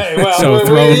 Well, hey, so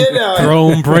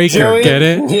throne breaker. Joey, get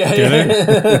it? Yeah, get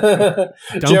it?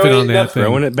 Dumping on that thing.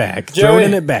 Throwing it back. Joey,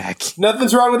 throwing it back.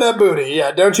 Nothing's wrong with that booty.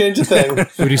 Yeah, don't change a thing.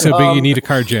 Booty so big you need a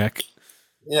car jack.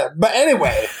 Yeah, but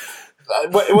anyway...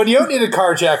 What you don't need a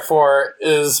car jack for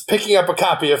is picking up a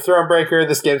copy of Thronebreaker.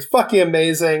 This game's fucking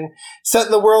amazing. Set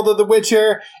in the world of The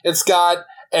Witcher. It's got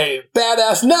a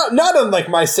badass, not unlike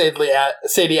my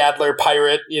Sadie Adler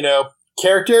pirate,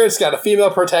 character. It's got a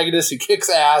female protagonist who kicks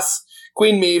ass.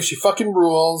 Queen Maeve, she fucking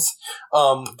rules.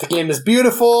 The game is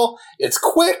beautiful. It's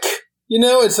quick.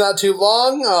 It's not too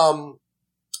long.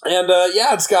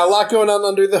 It's got a lot going on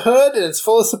under the hood, and it's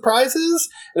full of surprises.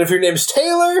 And if your name's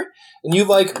Taylor, and you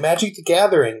like Magic the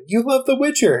Gathering, you love The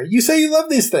Witcher, you say you love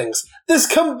these things, this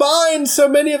combines so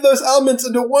many of those elements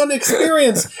into one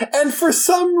experience, and for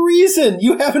some reason,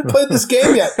 you haven't played this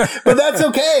game yet. But that's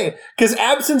okay, because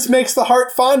absence makes the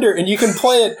heart fonder, and you can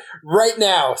play it right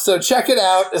now. So check it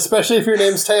out, especially if your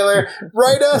name's Taylor.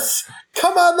 Write us.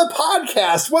 Come on the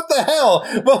podcast. What the hell?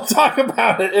 We'll talk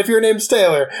about it if your name's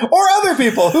Taylor. Or other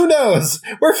people. Who knows?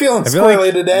 We're feeling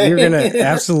squirrely today. You're going to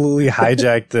absolutely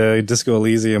hijack the Disco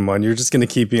Elysium one. You're just going to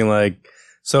keep being like,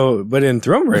 so, but in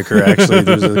Thronebreaker, actually,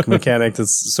 there's a mechanic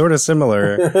that's sort of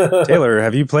similar. Taylor,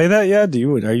 have you played that yet?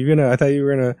 I thought you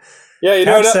were going to. Yeah, you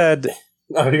know what? Said,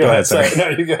 no, you go ahead. Sorry. No,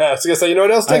 you go ahead. I was going to say, you know what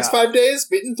else takes 5 days?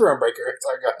 Beating Thronebreaker.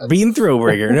 Sorry, go ahead. Beating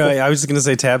Thronebreaker. No, I was just going to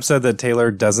say, Tab said that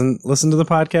Taylor doesn't listen to the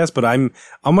podcast, but I'm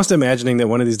almost imagining that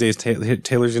one of these days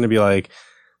Taylor's going to be like,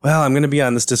 well, I'm going to be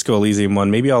on this Disco Elysium one.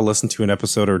 Maybe I'll listen to an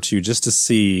episode or two just to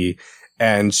see.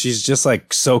 And she's just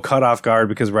like so caught off guard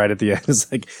because right at the end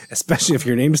it's like, especially if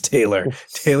your name's Taylor.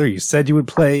 Taylor, you said you would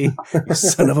play, you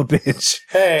son of a bitch.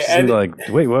 Hey, she's and like,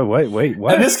 wait,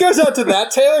 what? And this goes out to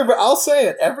that Taylor, but I'll say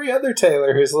it. Every other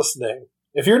Taylor who's listening.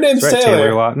 If your name's right,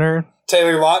 Taylor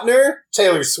Taylor Lautner,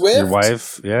 Taylor Swift. Your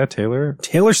wife, yeah, Taylor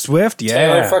Swift, yeah.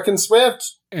 Taylor fucking Swift.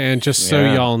 And just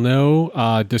so y'all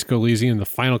know, Disco Elysium, the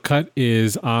final cut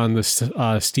is on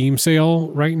the Steam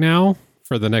sale right now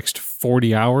for the next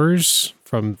 40 hours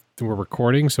from we're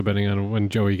recording. So depending on when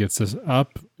Joey gets this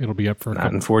up, it'll be up for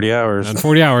not in 40 hours. Not in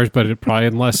 40 hours, but it probably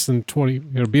in less than 20.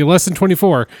 It'll be less than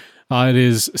 24. It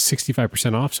is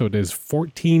 65% off, so it is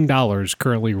 $14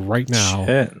 currently right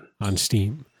now on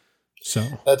Steam. So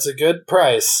that's a good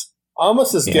price.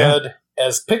 Almost as good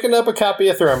as picking up a copy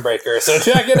of Thronebreaker. So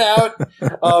check it out.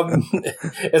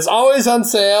 It's always on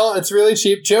sale. It's really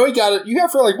cheap. Joey got it. You got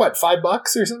it for like what, $5 or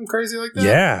something crazy like that?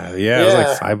 Yeah. It was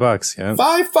like $5. Yeah,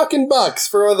 $5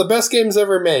 for one of the best games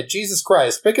ever made. Jesus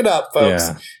Christ, pick it up, folks.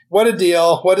 Yeah. What a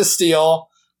deal! What a steal!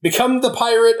 Become the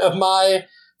pirate of my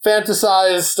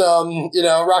fantasized,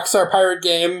 Rockstar pirate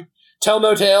game. Tell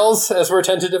no tales, as we're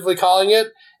tentatively calling it,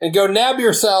 and go nab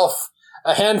yourself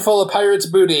a handful of pirate's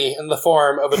booty in the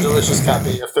form of a delicious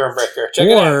copy of Thronebreaker. Check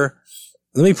it out. Or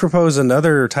let me propose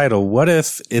another title. What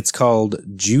if it's called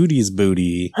Judy's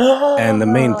Booty and the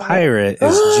main pirate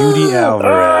is Judy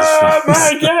Alvarez? Oh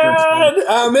my God!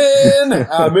 I'm in.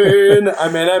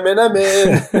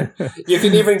 You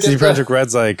can even get Project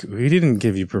Red's like, we didn't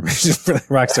give you permission for that.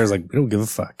 Rockstar's like, we don't give a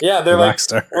fuck. Yeah, they're like,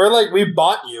 Rockstar. We're like, we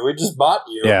bought you. We just bought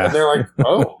you. Yeah. And they're like,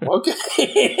 oh,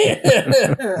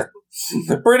 okay.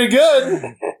 Pretty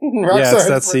good. It's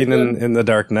that scene in The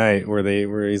Dark Knight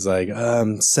where he's like,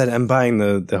 I'm buying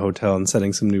the hotel and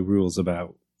setting some new rules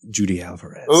about Judy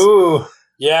Alvarez. Ooh,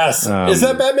 yes. Is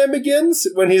that Batman Begins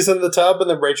when he's in the tub and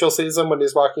then Rachel sees him when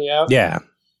he's walking out? Yeah.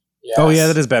 Yes. Oh yeah,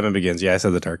 that is Batman Begins. Yeah, I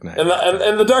said The Dark Knight. And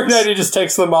The Dark Knight, he just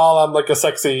takes them all on like a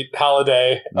sexy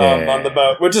holiday on the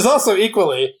boat, which is also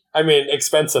equally,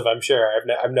 expensive. I'm sure.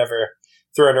 I've never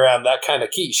thrown around that kind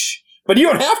of quiche. But you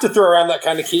don't have to throw around that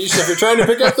kind of quiche if you're trying to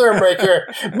pick up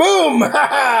Thronebreaker. Boom!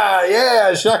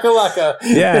 Yeah, shakalaka.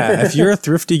 Yeah, if you're a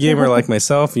thrifty gamer like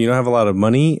myself and you don't have a lot of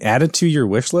money, add it to your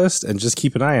wish list and just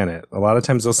keep an eye on it. A lot of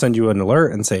times they'll send you an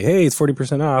alert and say, hey, it's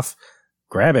 40% off.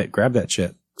 Grab that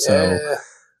shit. So,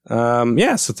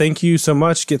 so thank you so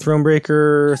much. Get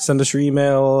Thronebreaker. Send us your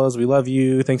emails. We love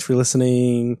you. Thanks for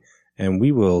listening. And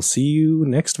we will see you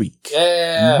next week.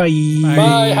 Yeah.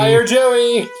 Bye. Hire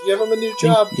Joey. Give him a new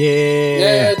job.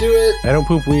 Yeah, do it. I don't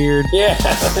poop weird. Yeah.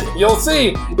 You'll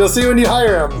see. You'll see when you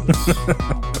hire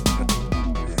him.